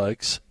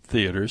Megaplex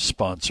Theaters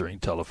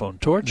sponsoring Telephone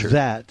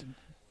Torture.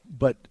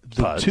 But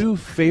the two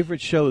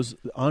favorite shows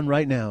on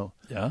right now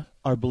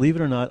are, believe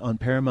it or not, on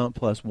Paramount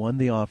Plus. One,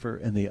 The Offer,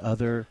 and the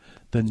other,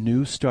 the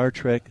new Star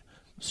Trek,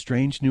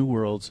 Strange New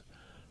Worlds.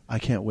 I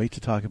can't wait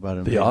to talk about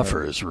it. The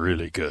Offer is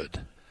really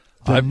good.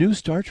 The new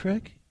Star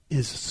Trek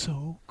is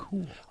so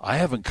cool. I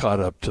haven't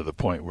caught up to the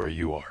point where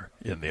you are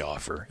in The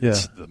Offer. Yeah.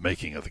 It's the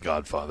making of The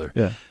Godfather.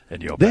 Yeah.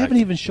 And they haven't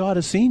even shot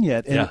a scene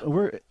yet. And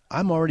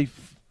I'm already,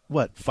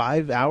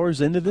 5 hours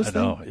into this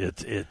thing? I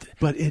know.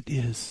 But it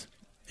is.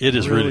 It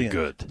is brilliant.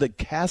 really good. The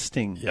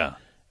casting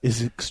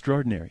is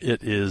extraordinary.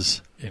 It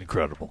is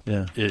incredible.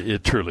 Yeah.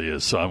 It truly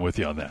is. So I'm with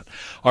you on that.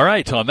 All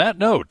right. On that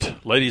note,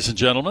 ladies and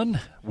gentlemen,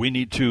 we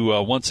need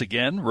to once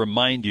again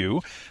remind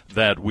you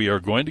that we are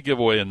going to give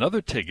away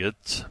another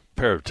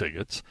pair of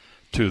tickets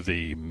to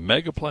the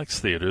Megaplex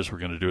Theaters. We're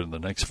going to do it in the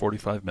next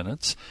 45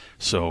 minutes.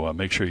 So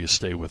make sure you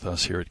stay with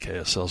us here at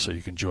KSL so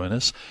you can join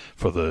us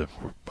for we're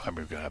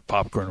going to have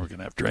popcorn, we're going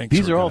to have drinks.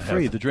 These are all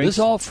free. The drinks. This is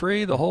all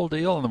free, the whole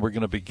deal. And then we're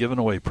going to be giving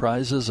away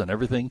prizes and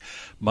everything.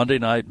 Monday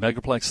night,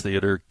 Megaplex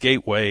Theater,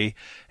 Gateway,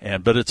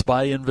 but it's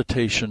by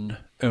invitation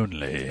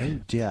only.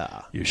 Oh,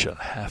 yeah. You shall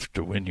have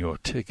to win your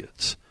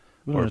tickets.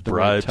 We don't Or have to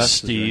bribe wear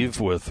tuxes Steve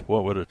with,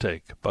 what would it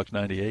take,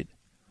 $1.98?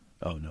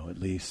 Oh, no, at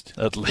least.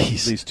 At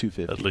least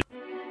 $2.50. At least.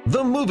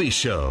 The Movie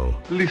Show.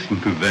 Listen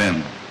to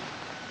them.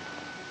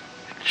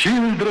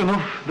 Children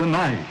of the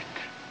night.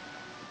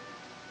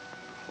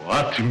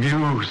 What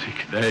music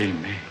they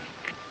make.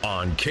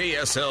 On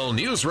KSL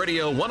News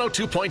Radio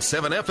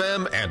 102.7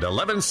 FM and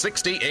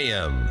 1160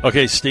 AM.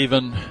 Okay,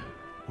 Stephen,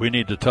 we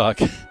need to talk.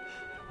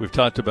 We've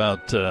talked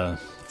about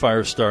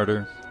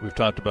Firestarter. We've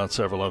talked about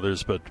several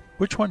others, but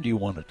which one do you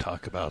want to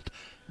talk about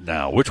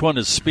now? Which one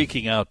is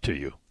speaking out to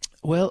you?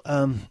 Well,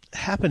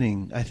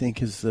 Happening, I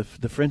think, is the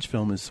French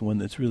film is the one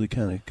that's really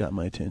kind of got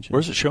my attention.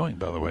 Where's it showing,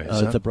 by the way?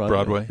 Is that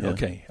Broadway? Yeah.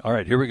 Okay. All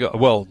right, here we go.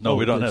 Well, no,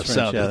 we don't have French.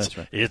 sound. Yeah, that's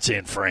right. It's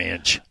in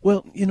French.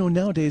 Well,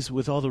 nowadays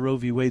with all the Roe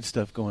v. Wade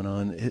stuff going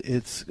on,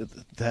 it's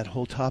that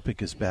whole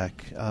topic is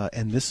back.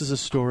 And this is a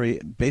story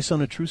based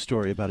on a true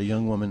story about a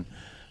young woman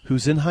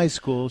who's in high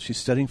school. She's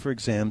studying for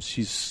exams.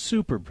 She's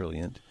super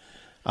brilliant.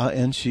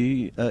 And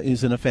she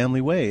is in a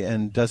family way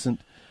and doesn't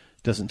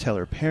tell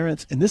her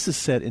parents. And this is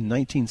set in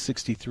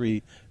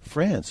 1963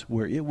 France,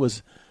 where it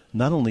was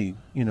not only,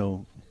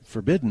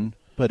 forbidden,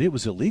 but it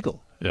was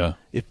illegal. Yeah.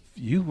 If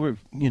you were,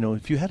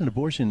 if you had an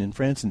abortion in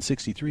France in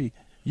 63,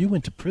 you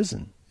went to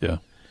prison. Yeah.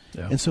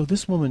 Yeah. And so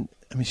this woman,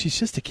 she's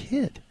just a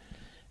kid.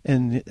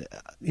 And,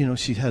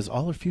 she has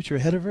all her future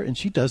ahead of her, and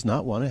she does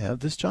not want to have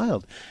this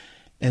child.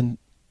 And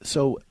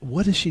so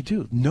what does she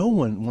do? No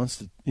one wants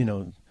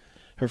to,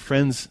 her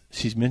friends,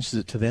 she mentions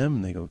it to them,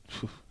 and they go,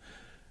 phew.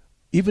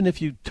 Even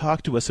if you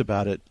talk to us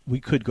about it,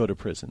 we could go to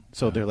prison.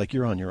 So they're like,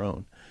 you're on your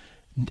own.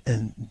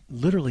 And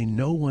literally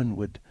no one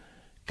would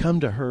come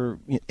to her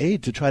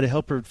aid to try to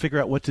help her figure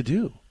out what to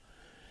do.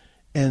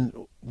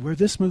 And where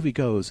this movie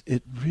goes,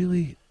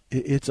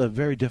 it's a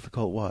very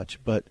difficult watch.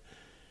 But,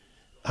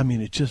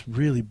 it just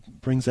really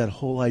brings that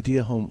whole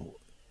idea home.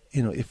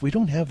 If we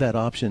don't have that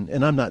option,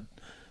 and I'm not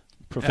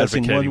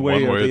professing one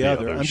way or the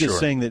other. I'm just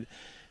saying that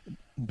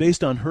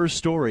based on her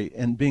story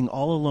and being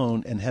all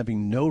alone and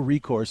having no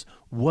recourse,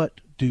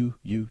 what do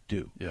you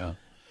do? Yeah.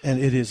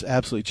 And it is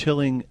absolutely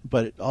chilling,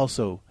 but it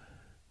also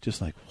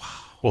just like, wow.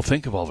 Well,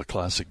 think of all the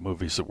classic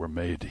movies that were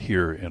made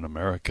here in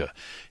America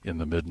in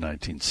the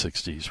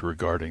mid-1960s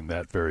regarding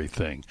that very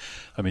thing.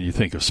 You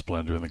think of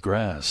Splendor in the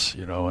Grass,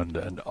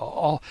 and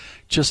all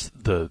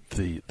just the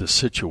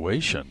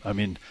situation.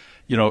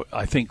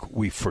 I think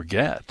we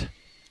forget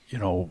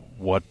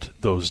what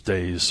those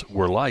days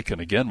were like.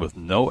 And again, with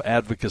no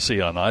advocacy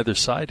on either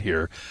side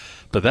here,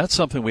 but that's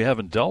something we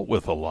haven't dealt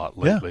with a lot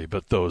lately. Yeah.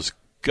 But those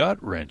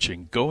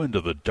gut-wrenching, go into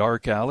the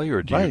dark alley,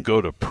 or do you Right.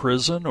 go to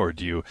prison, or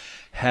do you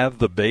have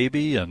the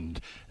baby? And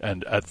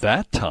at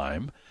that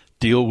time,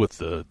 deal with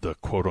the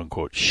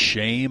quote-unquote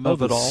shame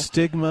of it all.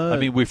 Stigma. I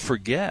mean, we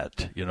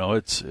forget.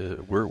 It's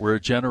we're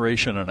a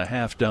generation and a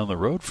half down the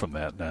road from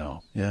that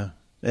now. Yeah.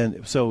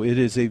 And so it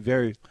is a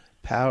very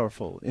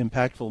powerful,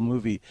 impactful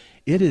movie.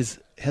 It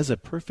has a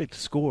perfect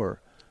score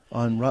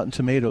on Rotten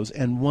Tomatoes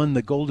and won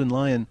the Golden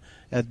Lion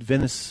at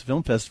Venice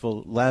Film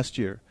Festival last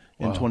year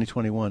in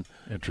 2021.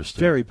 Interesting.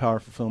 Very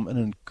powerful film, an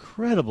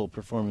incredible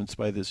performance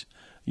by this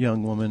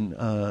young woman,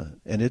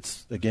 and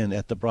it's, again,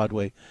 at the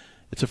Broadway.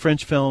 It's a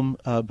French film,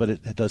 but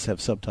it does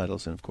have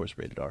subtitles and, of course,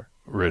 rated R.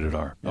 Rated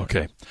R. Yeah.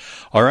 Okay.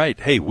 All right.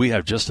 Hey, we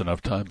have just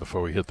enough time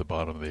before we hit the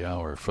bottom of the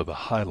hour for the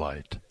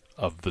highlight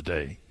of the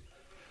day.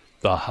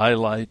 The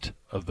highlight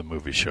of the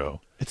movie show.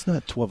 It's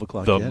not 12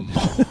 o'clock yet.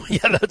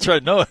 Yeah, that's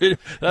right. No,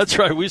 that's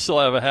right. We still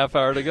have a half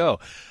hour to go.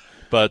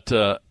 But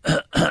oh,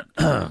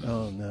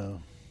 no.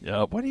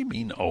 Yeah, what do you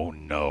mean, oh,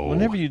 no?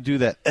 Whenever you do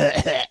that,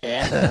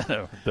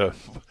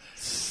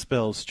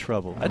 spells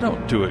trouble. I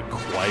don't do it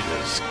quite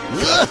as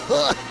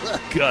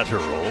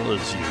guttural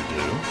as you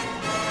do.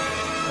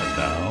 And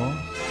now,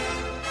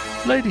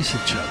 ladies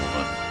and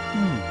gentlemen,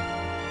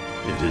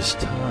 it is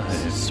time.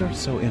 It starts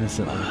so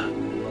innocently.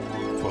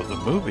 For the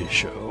movie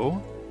show,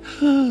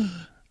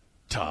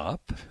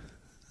 Top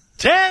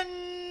 10.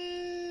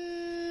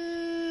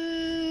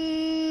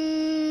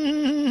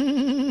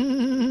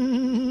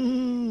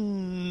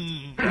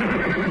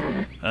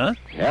 Huh?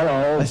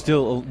 Hello. I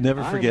still will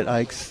never forget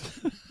Ike's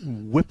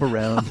whip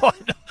around.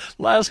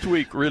 Last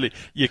week, really,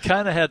 you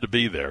kind of had to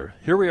be there.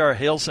 Here we are,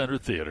 Hale Center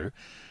Theater,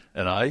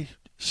 and I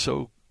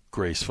so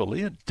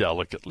gracefully and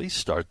delicately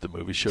start the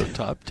movie show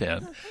Top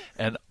 10,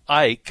 and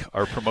Ike,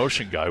 our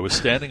promotion guy, was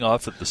standing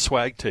off at the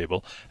swag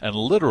table and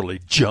literally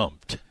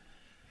jumped.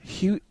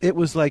 It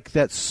was like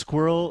that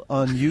squirrel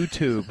on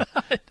YouTube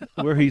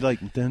where he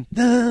like dun,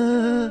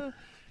 dun,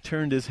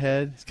 turned his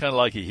head. It's kind of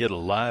like he hit a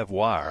live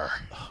wire.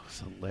 Oh, it's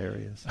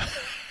hilarious.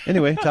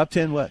 Anyway, Top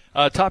 10 what?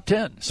 Top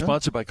 10,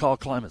 sponsored by Call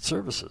Climate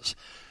Services.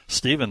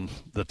 Stephen,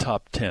 the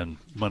top 10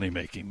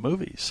 money-making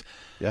movies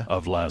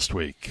of last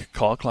week.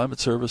 Call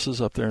Climate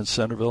Services up there in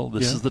Centerville.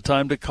 This is the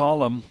time to call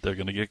them. They're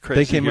going to get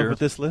crazy. They came here. up with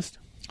this list?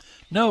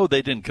 No,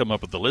 they didn't come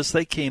up with the list.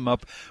 They came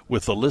up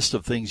with the list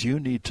of things you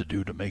need to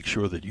do to make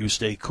sure that you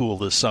stay cool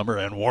this summer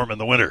and warm in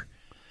the winter.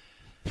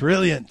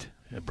 Brilliant.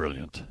 Yeah,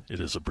 brilliant. It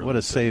is a brilliant What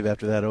a save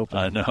after that open.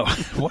 I know.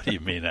 What do you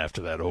mean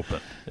after that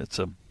open? It's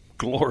a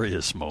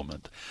glorious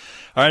moment.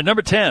 All right,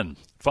 number 10,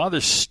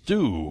 Father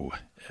Stu.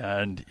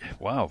 And,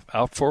 wow,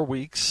 out 4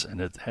 weeks,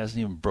 and it hasn't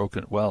even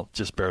broken, well,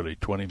 just barely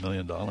 $20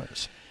 million.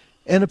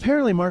 And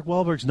apparently Mark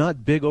Wahlberg's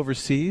not big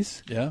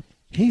overseas. Yeah.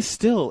 He's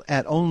still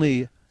at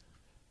only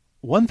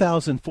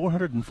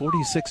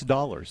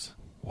 $1,446.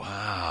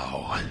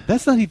 Wow.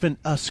 That's not even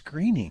a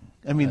screening.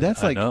 I mean,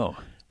 that's like know.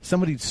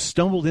 Somebody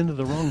stumbled into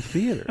the wrong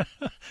theater.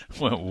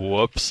 Well,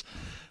 whoops.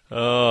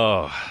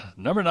 Oh,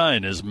 number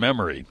 9 is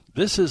Memory.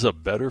 This is a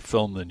better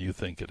film than you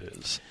think it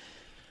is.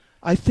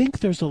 I think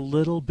there's a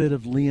little bit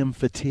of Liam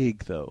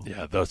fatigue, though.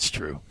 Yeah, that's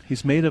true.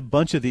 He's made a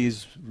bunch of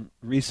these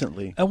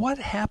recently. And what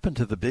happened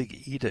to the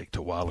big edict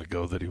a while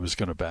ago that he was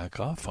going to back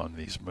off on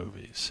these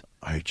movies?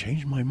 I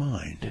changed my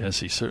mind. Yes,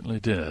 he certainly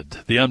did.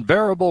 The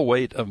Unbearable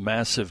Weight of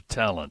Massive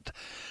Talent.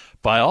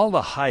 By all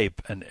the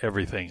hype and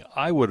everything,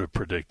 I would have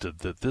predicted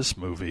that this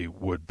movie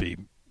would be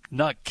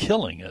not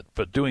killing it,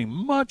 but doing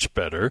much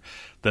better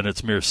than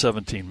its mere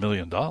 $17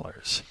 million.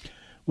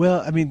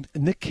 Well, I mean,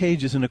 Nick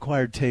Cage is an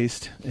acquired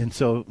taste, and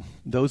so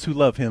those who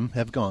love him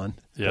have gone.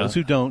 Yeah. Those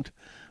who don't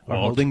are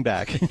holding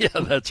back. Yeah,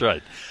 that's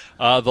right.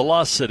 The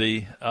Lost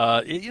City,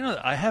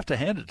 I have to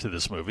hand it to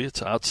this movie.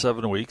 It's out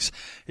 7 weeks.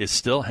 It's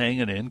still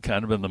hanging in,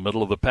 kind of in the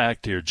middle of the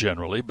pack here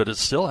generally, but it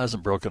still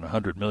hasn't broken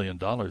 $100 million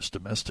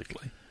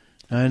domestically.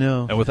 I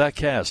know. And with that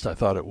cast, I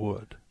thought it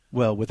would.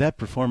 Well, with that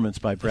performance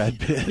by Brad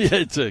Pitt. Yeah,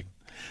 it's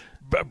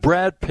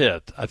Brad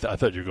Pitt. I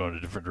thought you were going in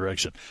a different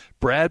direction.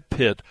 Brad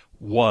Pitt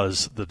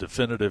was the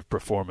definitive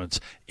performance.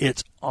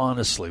 It's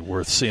honestly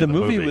worth seeing. The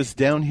movie was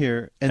down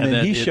here, and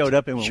then he showed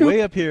up and went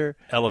way up here,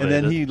 elevated.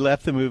 And then he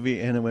left the movie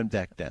and it went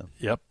back down.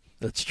 Yep,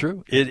 that's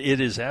true. It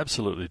is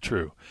absolutely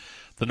true.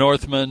 The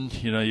Northman,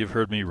 you've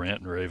heard me rant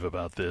and rave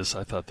about this.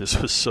 I thought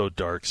this was so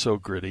dark, so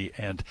gritty,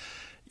 and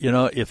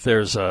if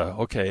there's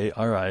okay,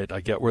 all right, I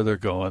get where they're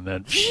going,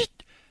 then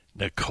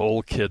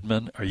Nicole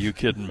Kidman, are you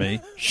kidding me?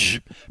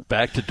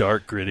 Back to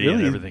dark, gritty, really?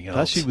 And everything else.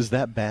 Thought she was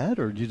that bad,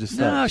 or you just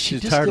no, thought she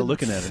she's just tired didn't of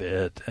looking at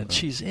it? And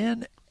she's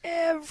in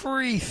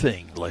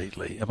everything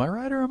lately. Am I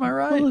right or am I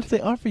right? Well, if they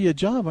offer you a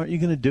job, aren't you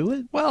going to do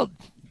it? Well,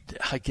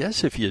 I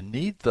guess if you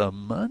need the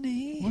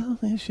money. Well,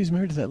 yeah, she's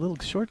married to that little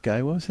short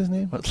guy. What was his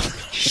name?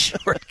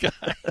 Short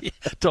guy.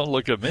 Don't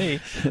look at me.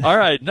 All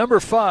right,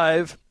 number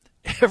 5,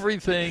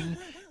 Everything,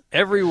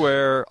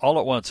 Everywhere, All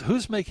at Once.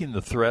 Who's making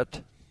the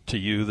threat to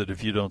you that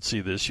if you don't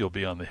see this, you'll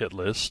be on the hit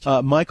list?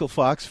 Michael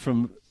Fox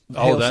from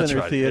Hale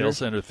Center Theater. Hale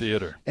Center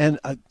Theater. And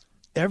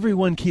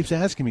everyone keeps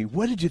asking me,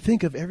 what did you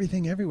think of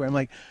Everything Everywhere? I'm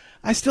like,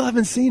 I still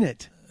haven't seen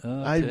it.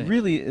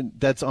 Okay.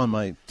 That's on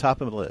my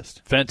top of the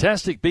list.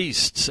 Fantastic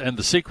Beasts and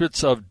the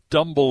Secrets of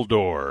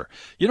Dumbledore.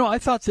 I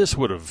thought this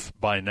would have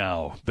by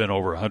now been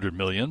over $100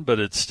 million, but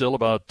it's still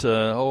about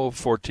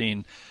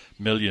 14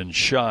 million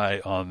shy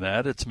on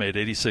that. It's made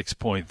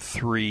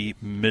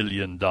 $86.3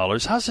 million.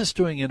 How's this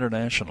doing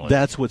internationally?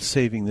 That's what's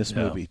saving this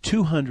movie.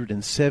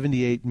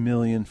 $278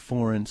 million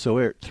foreign, so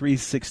we're at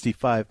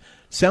 365.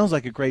 Sounds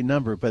like a great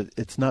number, but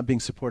it's not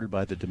being supported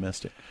by the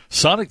domestic.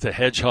 Sonic the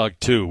Hedgehog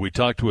 2. We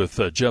talked with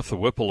Jeff the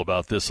Whipple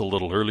about this a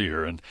little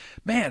earlier, and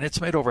man,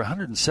 it's made over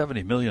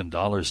 $170 million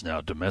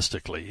now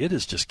domestically. It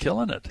is just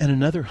killing it. And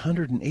another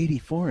 180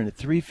 foreign at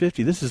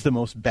 350. This is the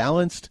most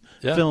balanced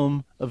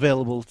film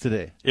available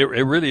today. It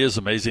really is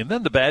amazing. And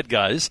then The Bad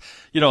Guys,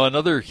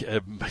 another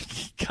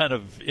kind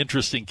of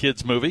interesting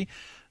kids movie.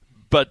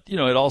 But, it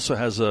also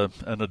has an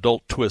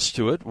adult twist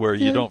to it where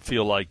you don't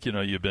feel like,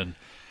 you've been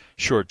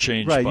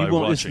shortchanged by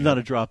watching. It's not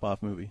a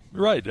drop-off movie.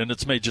 Right, and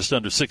it's made just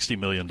under $60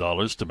 million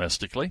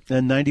domestically.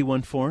 And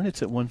 91 foreign,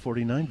 it's at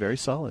 149, very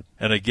solid.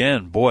 And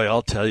again, boy,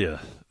 I'll tell you,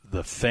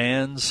 the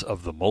fans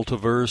of the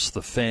multiverse,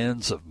 the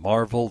fans of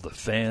Marvel, the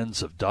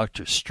fans of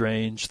Doctor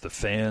Strange, the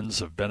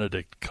fans of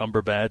Benedict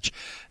Cumberbatch,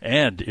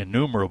 and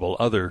innumerable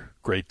other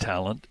great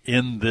talent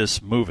in this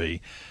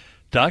movie,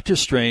 Doctor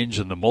Strange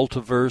and the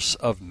Multiverse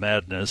of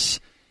Madness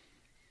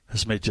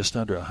has made just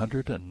under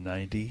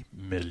 $190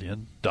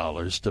 million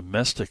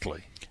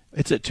domestically.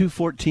 It's at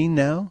 214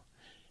 now,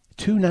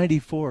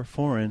 294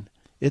 foreign.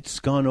 It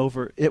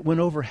went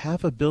over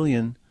 $500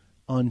 million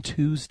on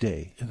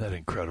Tuesday. Isn't that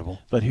incredible?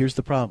 But here's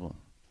the problem,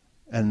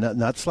 and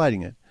not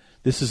sliding it.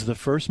 This is the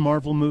first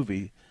Marvel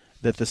movie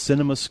that the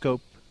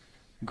CinemaScope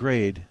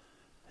grade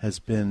has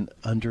been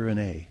under an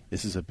A.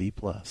 This is a B+.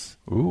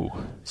 Ooh.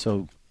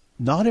 So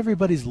not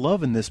everybody's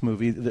loving this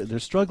movie. They're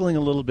struggling a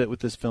little bit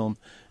with this film,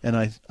 and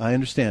I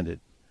understand it.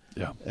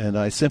 Yeah. And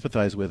I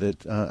sympathize with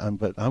it,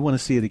 but I want to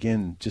see it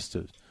again just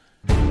to...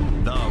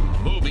 The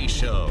Movie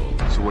Show.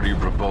 So what are you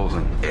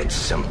proposing? It's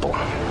simple.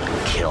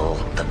 Kill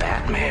the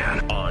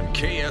Batman. On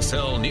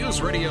KSL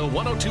News Radio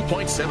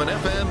 102.7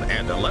 FM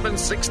and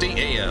 1160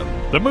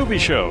 AM. The Movie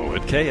Show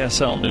at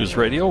KSL News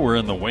Radio. We're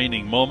in the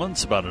waning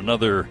moments, about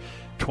another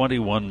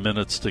 21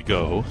 minutes to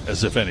go,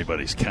 as if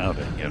anybody's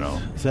counting,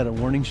 Is that a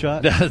warning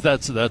shot?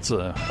 That's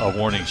a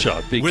warning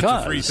shot. Because, with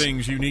the three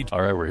things you need.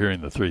 All right, we're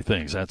hearing the three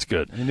things. That's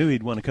good. I knew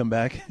he'd want to come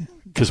back.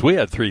 Because we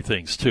had three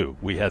things, too.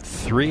 We had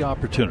three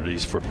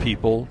opportunities for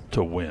people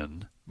to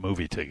win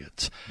movie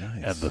tickets.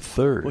 Nice. And the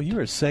third... Well,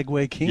 you're a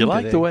segue king You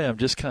like today. the way I'm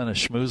just kind of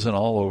schmoozing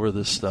all over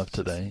this stuff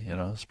today?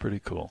 It's pretty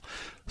cool.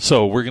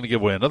 So we're going to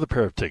give away another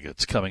pair of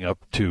tickets coming up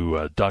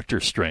to Doctor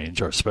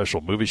Strange, our special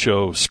movie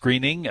show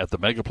screening at the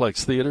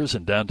Megaplex Theaters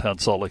in downtown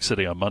Salt Lake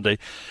City on Monday.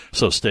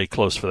 So stay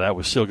close for that.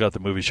 We've still got the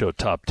movie show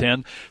top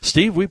 10.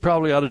 Steve, we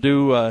probably ought to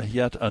do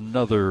yet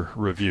another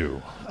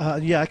review.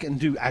 Yeah, I can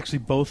do actually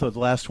both of the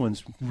last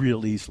ones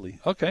real easily.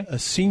 Okay. A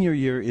senior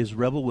year is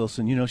Rebel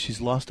Wilson.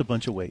 She's lost a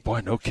bunch of weight.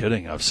 Boy, no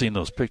kidding. I've seen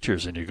those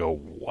pictures, and you go,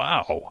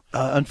 wow.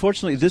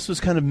 Unfortunately, this was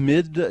kind of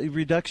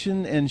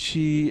mid-reduction, and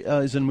she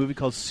is in a movie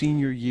called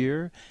Senior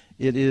Year.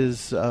 It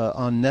is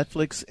on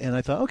Netflix, and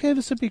I thought, okay,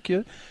 this would be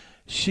cute.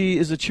 She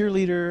is a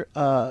cheerleader.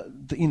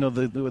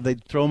 They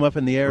throw them up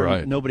in the air,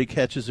 right. And nobody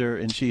catches her,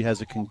 and she has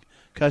a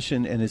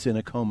concussion and is in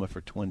a coma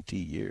for 20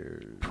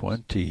 years.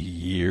 20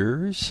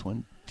 years?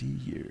 20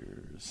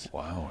 years.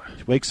 Wow.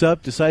 She wakes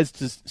up,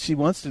 she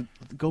wants to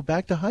go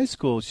back to high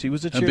school. She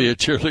was a cheerleader. And be a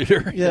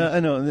cheerleader? Yeah, I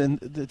know,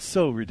 and it's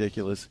so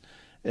ridiculous.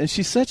 And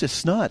she's such a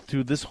snot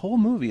through this whole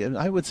movie. And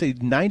I would say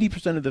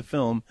 90% of the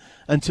film,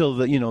 until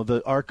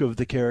the arc of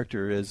the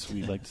character, as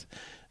we like,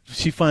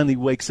 she finally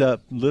wakes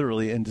up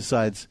literally and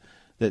decides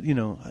that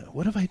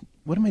what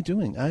am I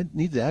doing? I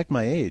need to act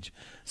my age.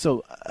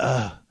 So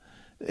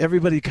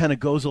everybody kind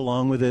of goes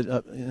along with it.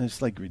 And it's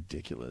like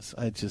ridiculous.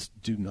 I just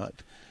do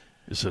not.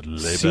 Is it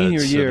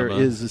Senior Year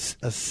is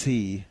a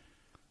C.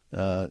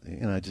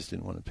 And I just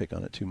didn't want to pick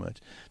on it too much.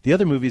 The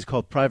other movie is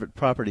called Private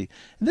Property.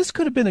 And this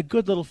could have been a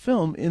good little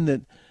film in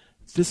that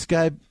this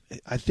guy,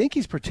 I think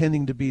he's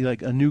pretending to be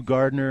like a new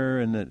gardener,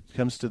 and it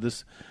comes to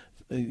this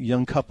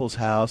young couple's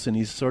house, and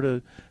he's sort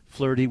of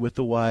flirty with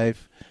the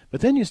wife.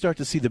 But then you start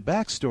to see the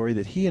backstory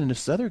that he and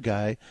this other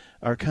guy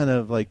are kind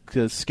of like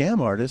scam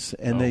artists,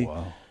 and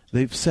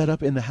they've set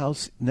up in the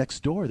house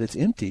next door that's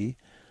empty,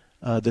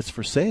 that's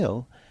for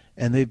sale.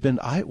 And they've been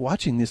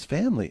watching this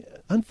family.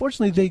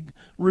 Unfortunately, they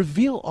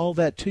reveal all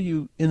that to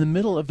you in the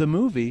middle of the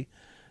movie,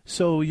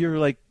 so you're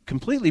like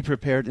completely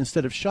prepared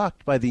instead of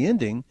shocked by the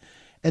ending.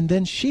 And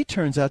then she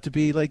turns out to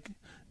be like,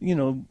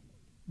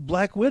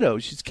 Black Widow.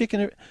 She's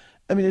kicking her.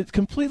 I mean, it's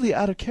completely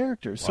out of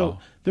character. Wow. So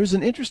there's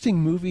an interesting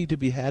movie to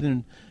be had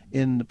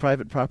in the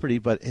Private Property,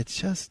 but it's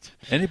just...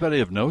 Anybody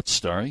of note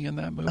starring in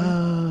that movie?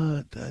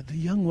 The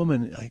young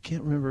woman, I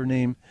can't remember her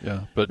name.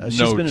 Yeah, but she's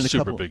no been in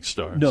super big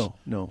stars. No,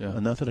 yeah.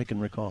 Not that I can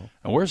recall.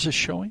 And where's this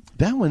showing?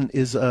 That one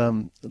is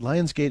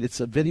Lionsgate. It's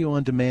a video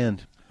on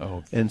demand.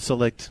 Oh. And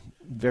select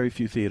very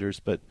few theaters,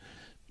 but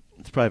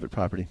it's Private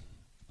Property.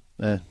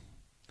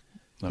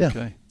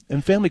 Okay.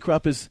 And Family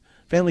Camp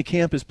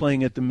is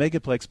playing at the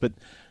Megaplex, but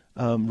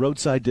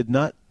Roadside did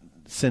not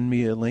send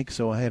me a link,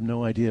 so I have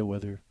no idea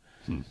whether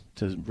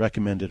to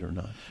recommend it or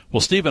not.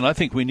 Well, Stephen, I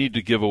think we need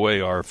to give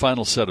away our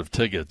final set of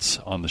tickets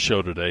on the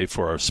show today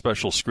for our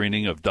special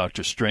screening of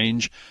Doctor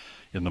Strange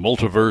in the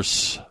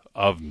Multiverse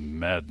of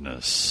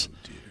Madness.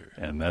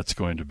 And that's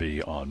going to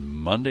be on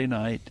Monday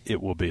night.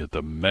 It will be at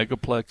the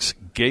Megaplex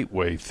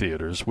Gateway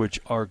Theaters,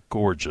 which are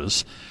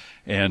gorgeous.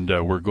 And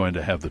we're going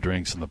to have the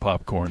drinks and the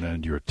popcorn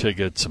and your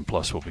tickets, and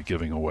plus we'll be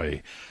giving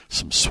away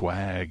some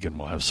swag, and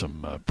we'll have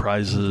some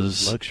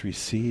prizes. Luxury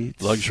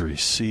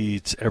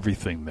seats,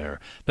 everything there.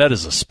 That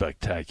is a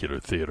spectacular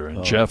theater.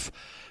 And Jeff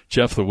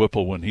the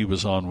Whipple, when he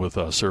was on with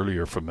us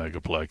earlier from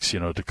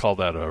Megaplex, to call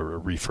that a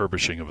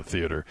refurbishing of a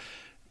theater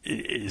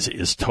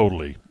is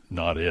totally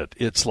not it.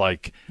 It's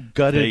like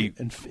gutted,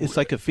 and it's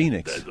like a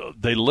phoenix.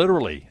 They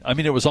literally,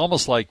 it was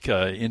almost like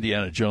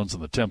Indiana Jones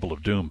and the Temple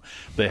of Doom.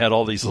 They had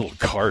all these little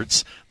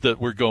carts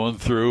that were going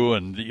through,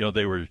 and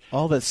they were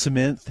all that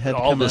cement had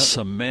all come the out.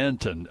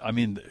 Cement, and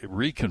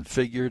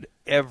reconfigured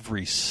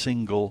every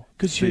single.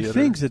 Because you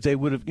think that they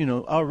would have,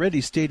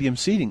 already stadium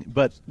seating,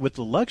 but with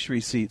the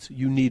luxury seats,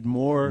 you need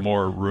more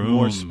room,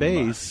 more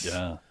space.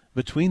 Yeah.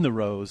 Between the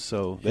rows,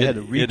 so they had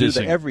to redo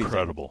everything.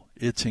 Incredible.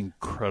 It's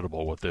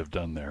incredible what they've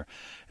done there.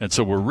 And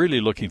so we're really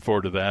looking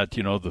forward to that.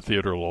 The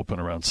theater will open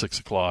around 6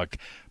 o'clock.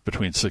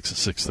 Between 6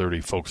 and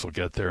 6:30, folks will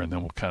get there, and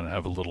then we'll kind of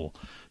have a little,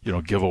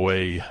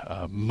 giveaway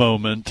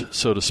moment,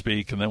 so to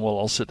speak, and then we'll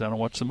all sit down and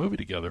watch the movie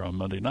together on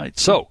Monday night.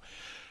 So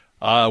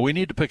we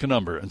need to pick a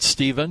number. And,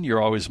 Stephen,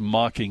 you're always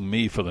mocking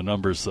me for the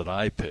numbers that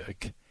I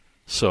pick.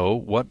 So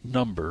what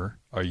number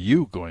are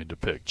you going to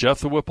pick?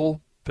 Jeff the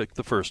Whipple, pick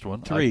the first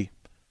one. 3.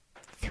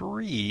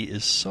 3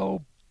 is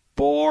so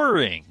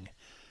boring.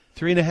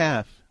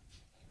 3.5.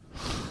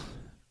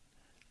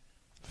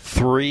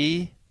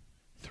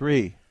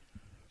 3.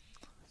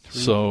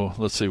 So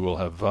let's see. We'll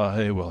have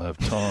Vi, we'll have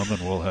Tom,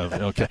 and we'll have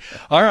okay.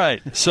 All right.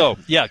 So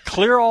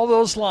clear all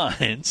those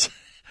lines,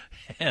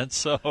 and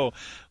so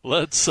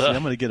let's. See,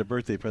 I'm going to get a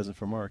birthday present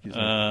for Mark.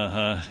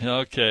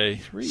 Okay.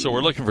 3. So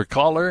we're looking for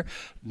caller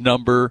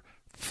number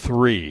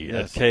 3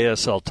 Yes. at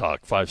KSL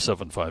Talk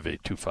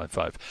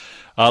 5758255.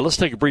 Let's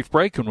take a brief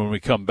break, and when we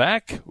come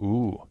back,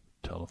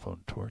 telephone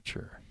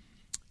torture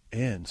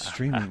and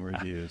streaming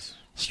reviews.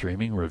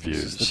 Streaming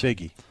reviews. This is the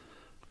biggie.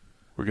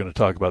 We're going to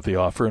talk about The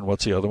Offer, and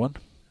what's the other one?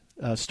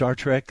 Star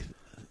Trek.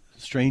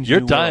 Strange. You're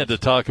New dying Worlds. to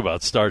talk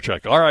about Star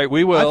Trek. All right,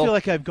 we will. I feel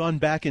like I've gone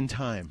back in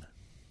time.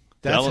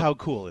 That's how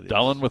cool it is.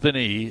 Dallin with an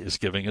E is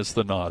giving us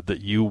the nod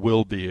that you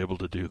will be able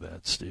to do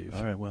that, Steve.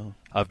 All right, well.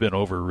 I've been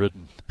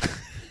overridden.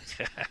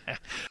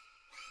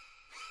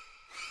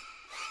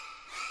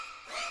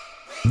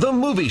 The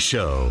Movie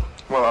Show.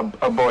 Well,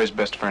 a boy's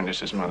best friend is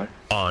his mother.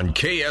 On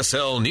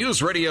KSL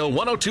News Radio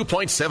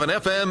 102.7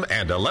 FM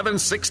and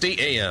 1160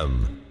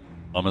 AM.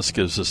 Thomas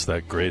gives us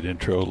that great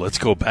intro. Let's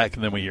go back,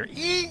 and then we hear. Do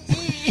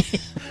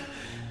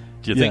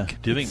you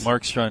think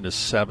Mark's trying to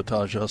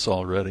sabotage us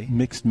already?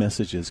 Mixed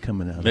messages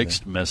coming out.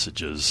 Mixed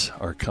messages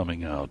are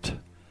coming out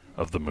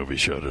of the movie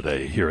show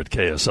today here at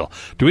KSL.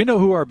 Do we know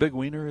who our big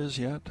wiener is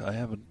yet? I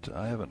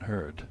haven't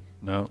heard.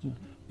 No,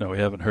 we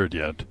haven't heard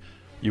yet.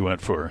 You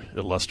went for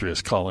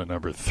illustrious caller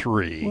number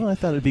 3. Well, I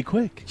thought it'd be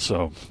quick.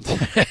 So,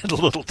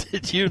 little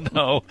did you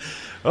know.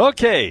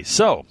 Okay,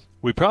 so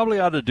we probably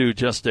ought to do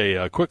just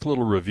a quick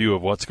little review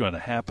of what's going to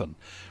happen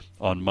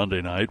on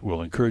Monday night.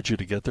 We'll encourage you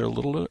to get there a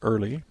little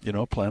early.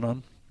 Plan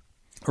on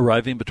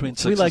arriving between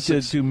 6 we like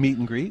and 6. to do meet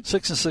and greet.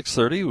 6 and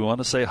 6:30. We want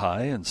to say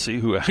hi and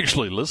see who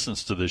actually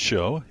listens to this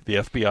show. The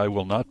FBI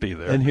will not be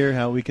there. And hear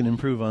how we can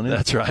improve on it.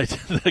 That's right.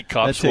 The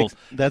cops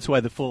that's why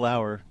the full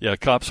hour. Yeah,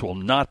 cops will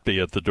not be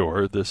at the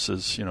door. This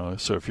is,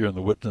 so if you're in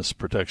the witness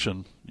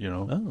protection,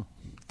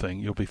 thing,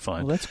 you'll be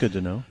fine. Well, that's good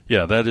to know.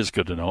 Yeah, that is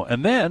good to know.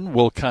 And then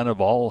we'll kind of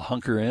all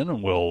hunker in,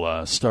 and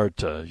we'll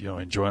start,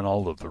 enjoying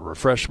all of the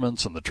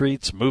refreshments and the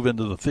treats, move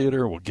into the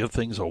theater, we'll give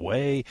things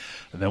away,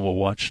 and then we'll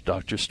watch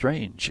Doctor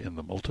Strange in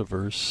the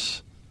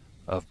Multiverse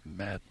of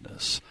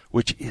Madness,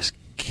 which is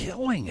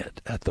killing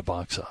it at the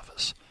box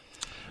office.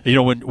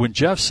 When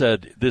Jeff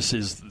said this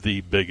is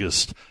the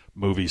biggest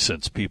movie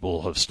since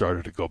people have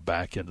started to go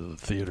back into the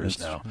theaters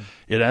now. True.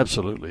 It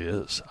absolutely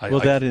is.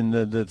 That in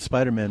the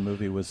Spider-Man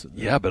movie was.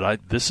 Yeah, but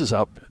this is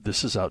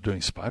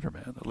outdoing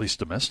Spider-Man, at least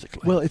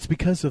domestically. Well, it's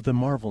because of the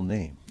Marvel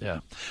name.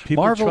 Yeah,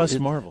 people trust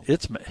Marvel.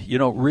 It's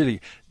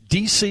really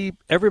DC.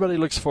 Everybody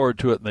looks forward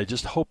to it, and they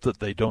just hope that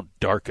they don't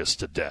dark us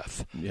to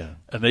death. Yeah,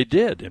 and they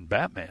did in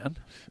Batman.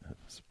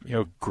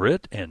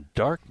 Grit and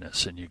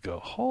darkness, and you go,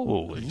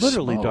 holy,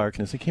 literally smoke.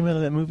 Darkness. It came out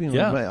of that movie, and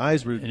my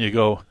eyes were. And you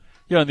go.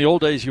 In the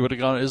old days, you would have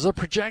gone, is the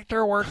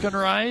projector working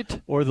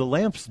right? Or the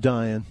lamp's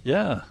dying.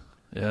 Yeah,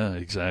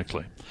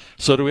 exactly.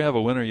 So do we have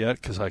a winner yet?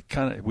 Because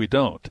we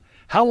don't.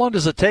 How long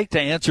does it take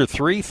to answer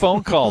 3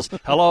 phone calls?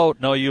 Hello,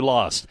 no, you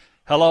lost.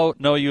 Hello,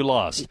 no, you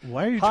lost.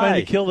 Why are you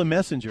trying to kill the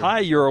messenger? Hi,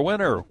 you're a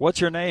winner. What's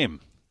your name?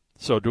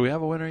 So do we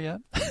have a winner yet?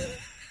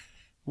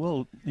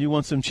 Well, you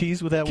want some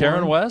cheese with that one?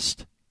 Karen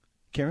West?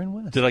 Karen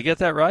West. Did I get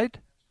that right?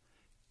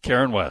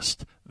 Karen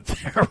West.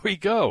 There we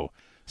go.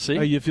 See?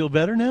 You feel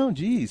better now?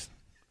 Jeez.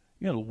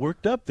 You got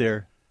worked up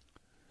there.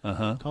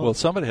 Well,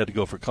 somebody had to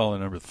go for caller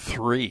number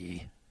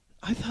 3.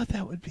 I thought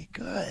that would be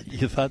good.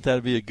 You thought that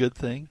would be a good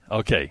thing?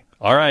 Okay.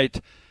 All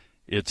right.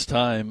 It's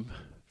time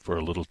for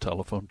a little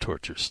telephone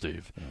torture,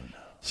 Steve. Oh, no.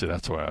 See,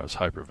 that's why I was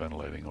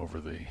hyperventilating over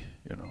the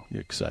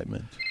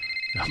excitement.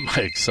 My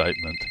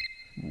excitement.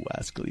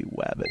 Wascally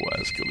wabbit.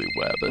 Wascally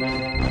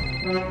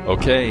wabbit.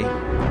 Okay.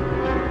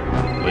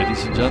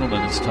 Ladies and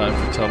gentlemen, it's time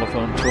for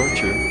telephone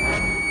torture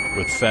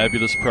with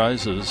fabulous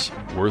prizes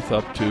worth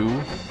up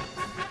to,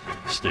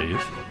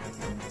 Steve?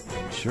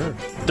 Sure.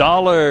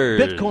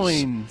 Dollars.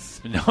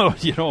 Bitcoins. No,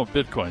 you don't want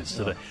bitcoins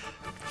today.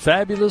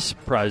 Fabulous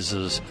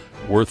prizes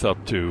worth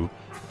up to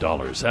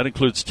 $. That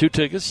includes 2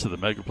 tickets to the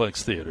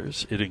Megaplex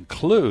Theaters. It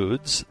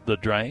includes the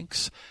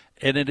drinks,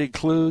 and it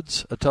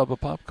includes a tub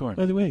of popcorn.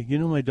 By the way, you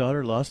know my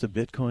daughter lost a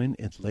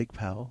Bitcoin at Lake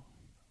Powell?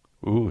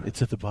 Ooh.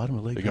 It's at the bottom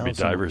of Lake Powell. There could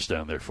be divers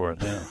down there for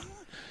it now.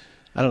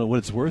 I don't know what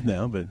it's worth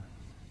now, but...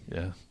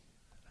 Yeah.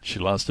 She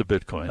lost a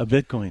Bitcoin. A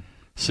Bitcoin.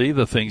 See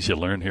the things you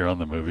learn here on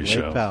the movie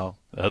show. Lake Powell.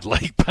 At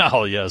Lake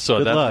Powell, yeah.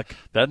 So Good luck.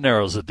 That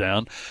narrows it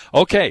down.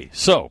 Okay,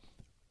 so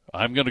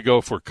I'm going to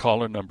go for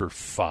caller number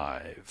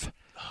 5.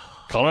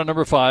 Caller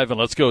number 5, and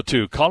let's go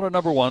to caller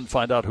number 1,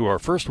 find out who our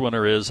first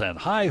winner is, and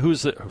hi,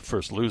 who's the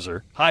first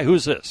loser? Hi,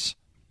 who's this?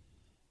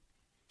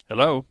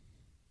 Hello?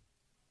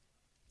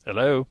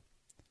 Hello?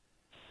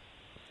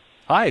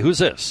 Hi, who's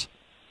this?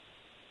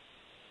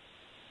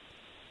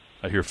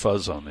 I hear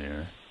fuzz on the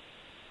air.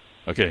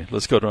 Okay,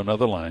 let's go to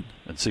another line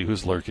and see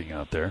who's lurking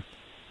out there.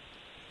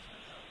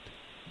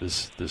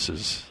 This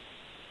is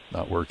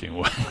not working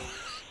well.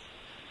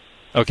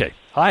 Okay,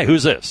 hi,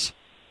 who's this?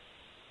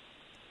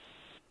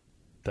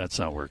 That's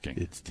not working.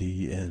 It's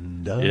the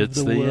end of it's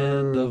the the world.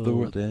 end of the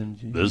world.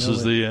 This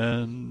is it. the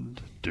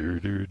end.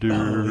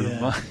 Oh,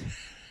 yeah.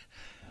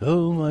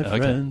 Oh, my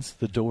friends,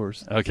 the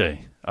Doors.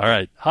 Okay, all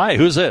right. Hi,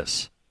 who's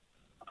this?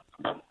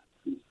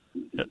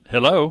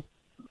 Hello?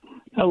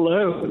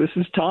 Hello, this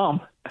is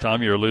Tom.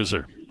 Tom, you're a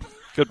loser.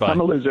 Goodbye. I'm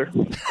a loser.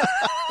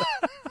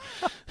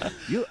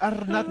 You are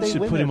not a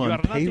winner. Put him on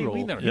payroll.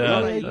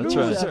 Yeah, that's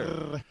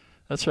right.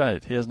 That's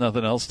right. He has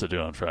nothing else to do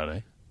on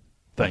Friday.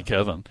 Thank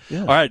heaven.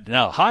 Yeah. All right,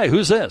 now, hi,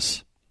 who's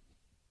this?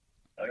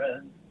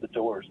 Okay, the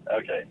Doors.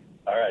 Okay.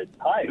 All right.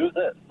 Hi, who's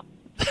this?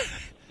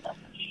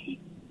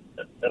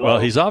 Well,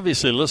 he's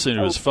obviously listening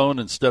to his phone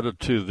instead of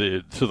to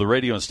the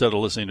radio instead of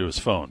listening to his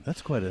phone.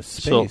 That's quite a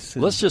space. So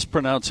let's just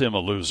pronounce him a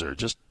loser.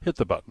 Just hit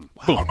the button.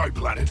 Wow. On my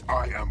planet,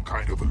 I am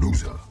kind of a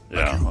loser.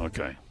 Yeah,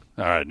 okay.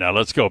 All right, now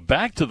let's go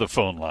back to the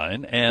phone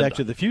line. And Back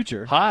to the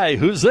future. Hi,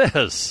 who's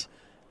this?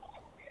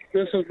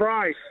 This is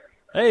Bryce.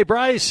 Hey,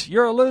 Bryce,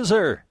 you're a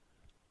loser.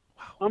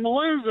 I'm a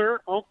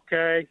loser.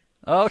 Okay.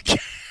 Okay.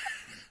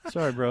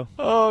 Sorry, bro.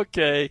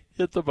 Okay,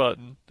 hit the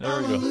button.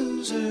 There we go.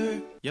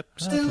 Loser. Yep,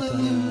 still a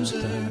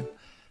loser.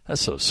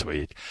 That's so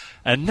sweet.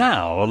 And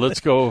now let's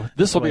go.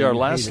 This will be our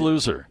last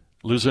loser.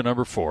 Loser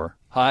number 4.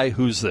 Hi,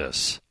 who's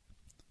this?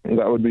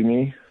 That would be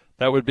me.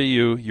 That would be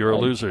you. You're a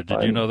loser.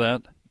 Did you know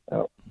that?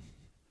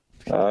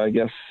 I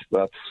guess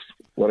that's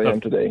what I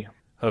am today.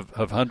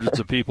 Have hundreds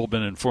of people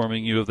been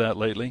informing you of that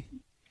lately?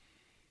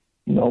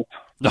 Nope.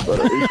 No. But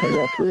at least I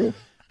got through.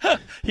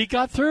 He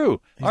got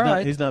through. All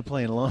right. He's not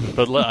playing along.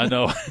 But I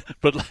know.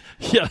 But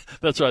yeah,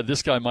 that's right.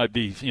 This guy might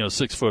be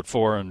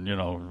 6'4"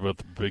 and with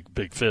a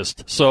big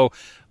fist. So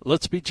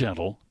let's be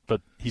gentle.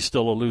 But he's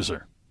still a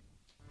loser.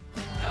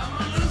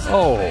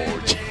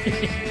 Oh,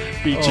 gee.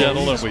 Be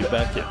gentle and we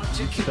back in.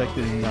 You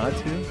expected him not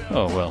to?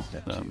 Oh well,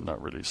 I'm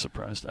not really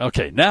surprised.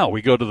 Okay, now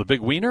we go to the big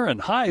wiener. And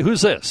hi,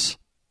 who's this?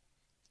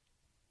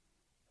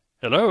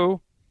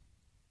 Hello.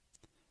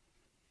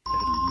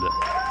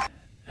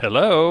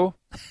 Hello.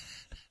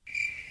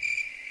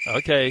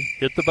 Okay,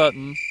 hit the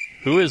button.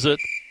 Who is it?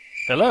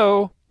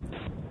 Hello?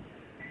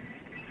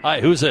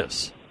 Hi, who's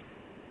this?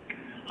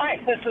 Hi,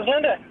 this is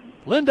Linda.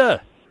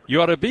 Linda,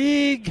 you are a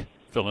big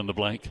fill in the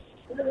blank.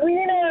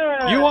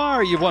 Winner! You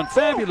are. You've won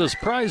fabulous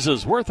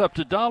prizes worth up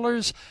to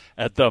 $.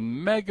 At the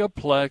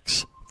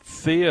Megaplex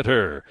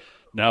Theater.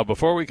 Now,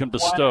 before we can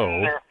bestow...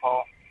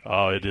 Wonderful.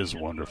 Oh, it is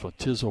wonderful.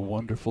 'Tis a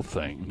wonderful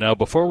thing. Now,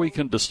 before we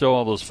can bestow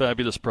all those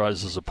fabulous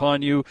prizes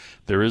upon you,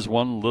 there is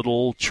one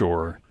little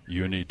chore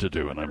you need to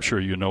do, and I'm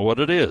sure you know what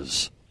it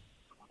is.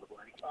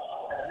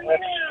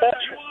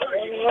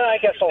 I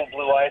guess old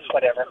Blue Eyes,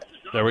 whatever.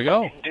 There we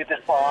go. Do this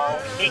long.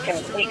 He can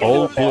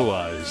Old do Blue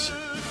Eyes,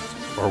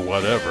 or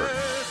whatever.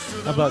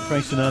 How about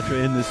Frank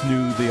Sinatra in this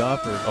new The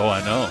Offer? Oh,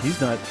 I know.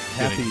 He's not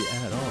happy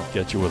at all.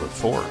 Get you with a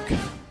fork.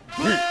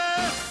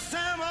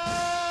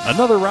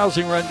 Another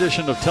rousing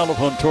rendition of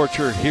telephone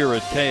torture here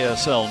at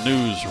KSL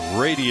News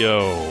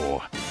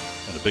Radio.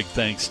 And a big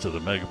thanks to the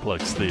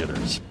Megaplex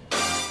Theaters.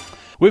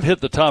 We've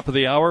hit the top of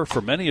the hour. For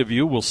many of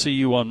you, we'll see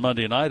you on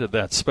Monday night at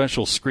that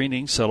special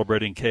screening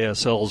celebrating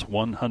KSL's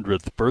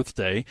 100th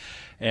birthday.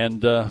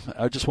 And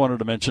I just wanted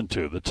to mention,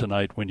 too, that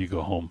tonight when you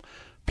go home,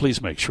 please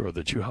make sure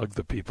that you hug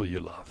the people you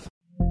love.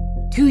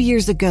 2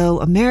 years ago,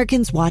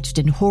 Americans watched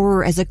in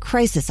horror as a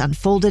crisis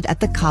unfolded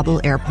at the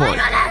Kabul airport.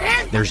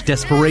 There's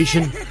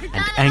desperation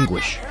and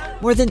anguish.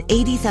 More than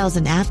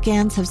 80,000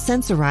 Afghans have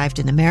since arrived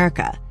in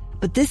America.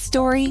 But this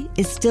story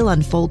is still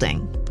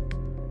unfolding.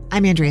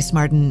 I'm Andrea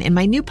Smartin. In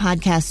my new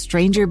podcast,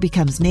 Stranger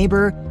Becomes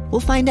Neighbor, we'll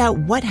find out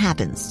what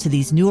happens to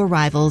these new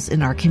arrivals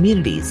in our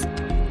communities.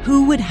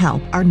 Who would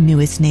help our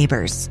newest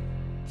neighbors?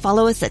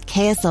 Follow us at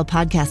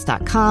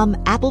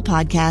kslpodcast.com, Apple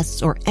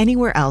Podcasts, or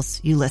anywhere else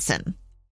you listen.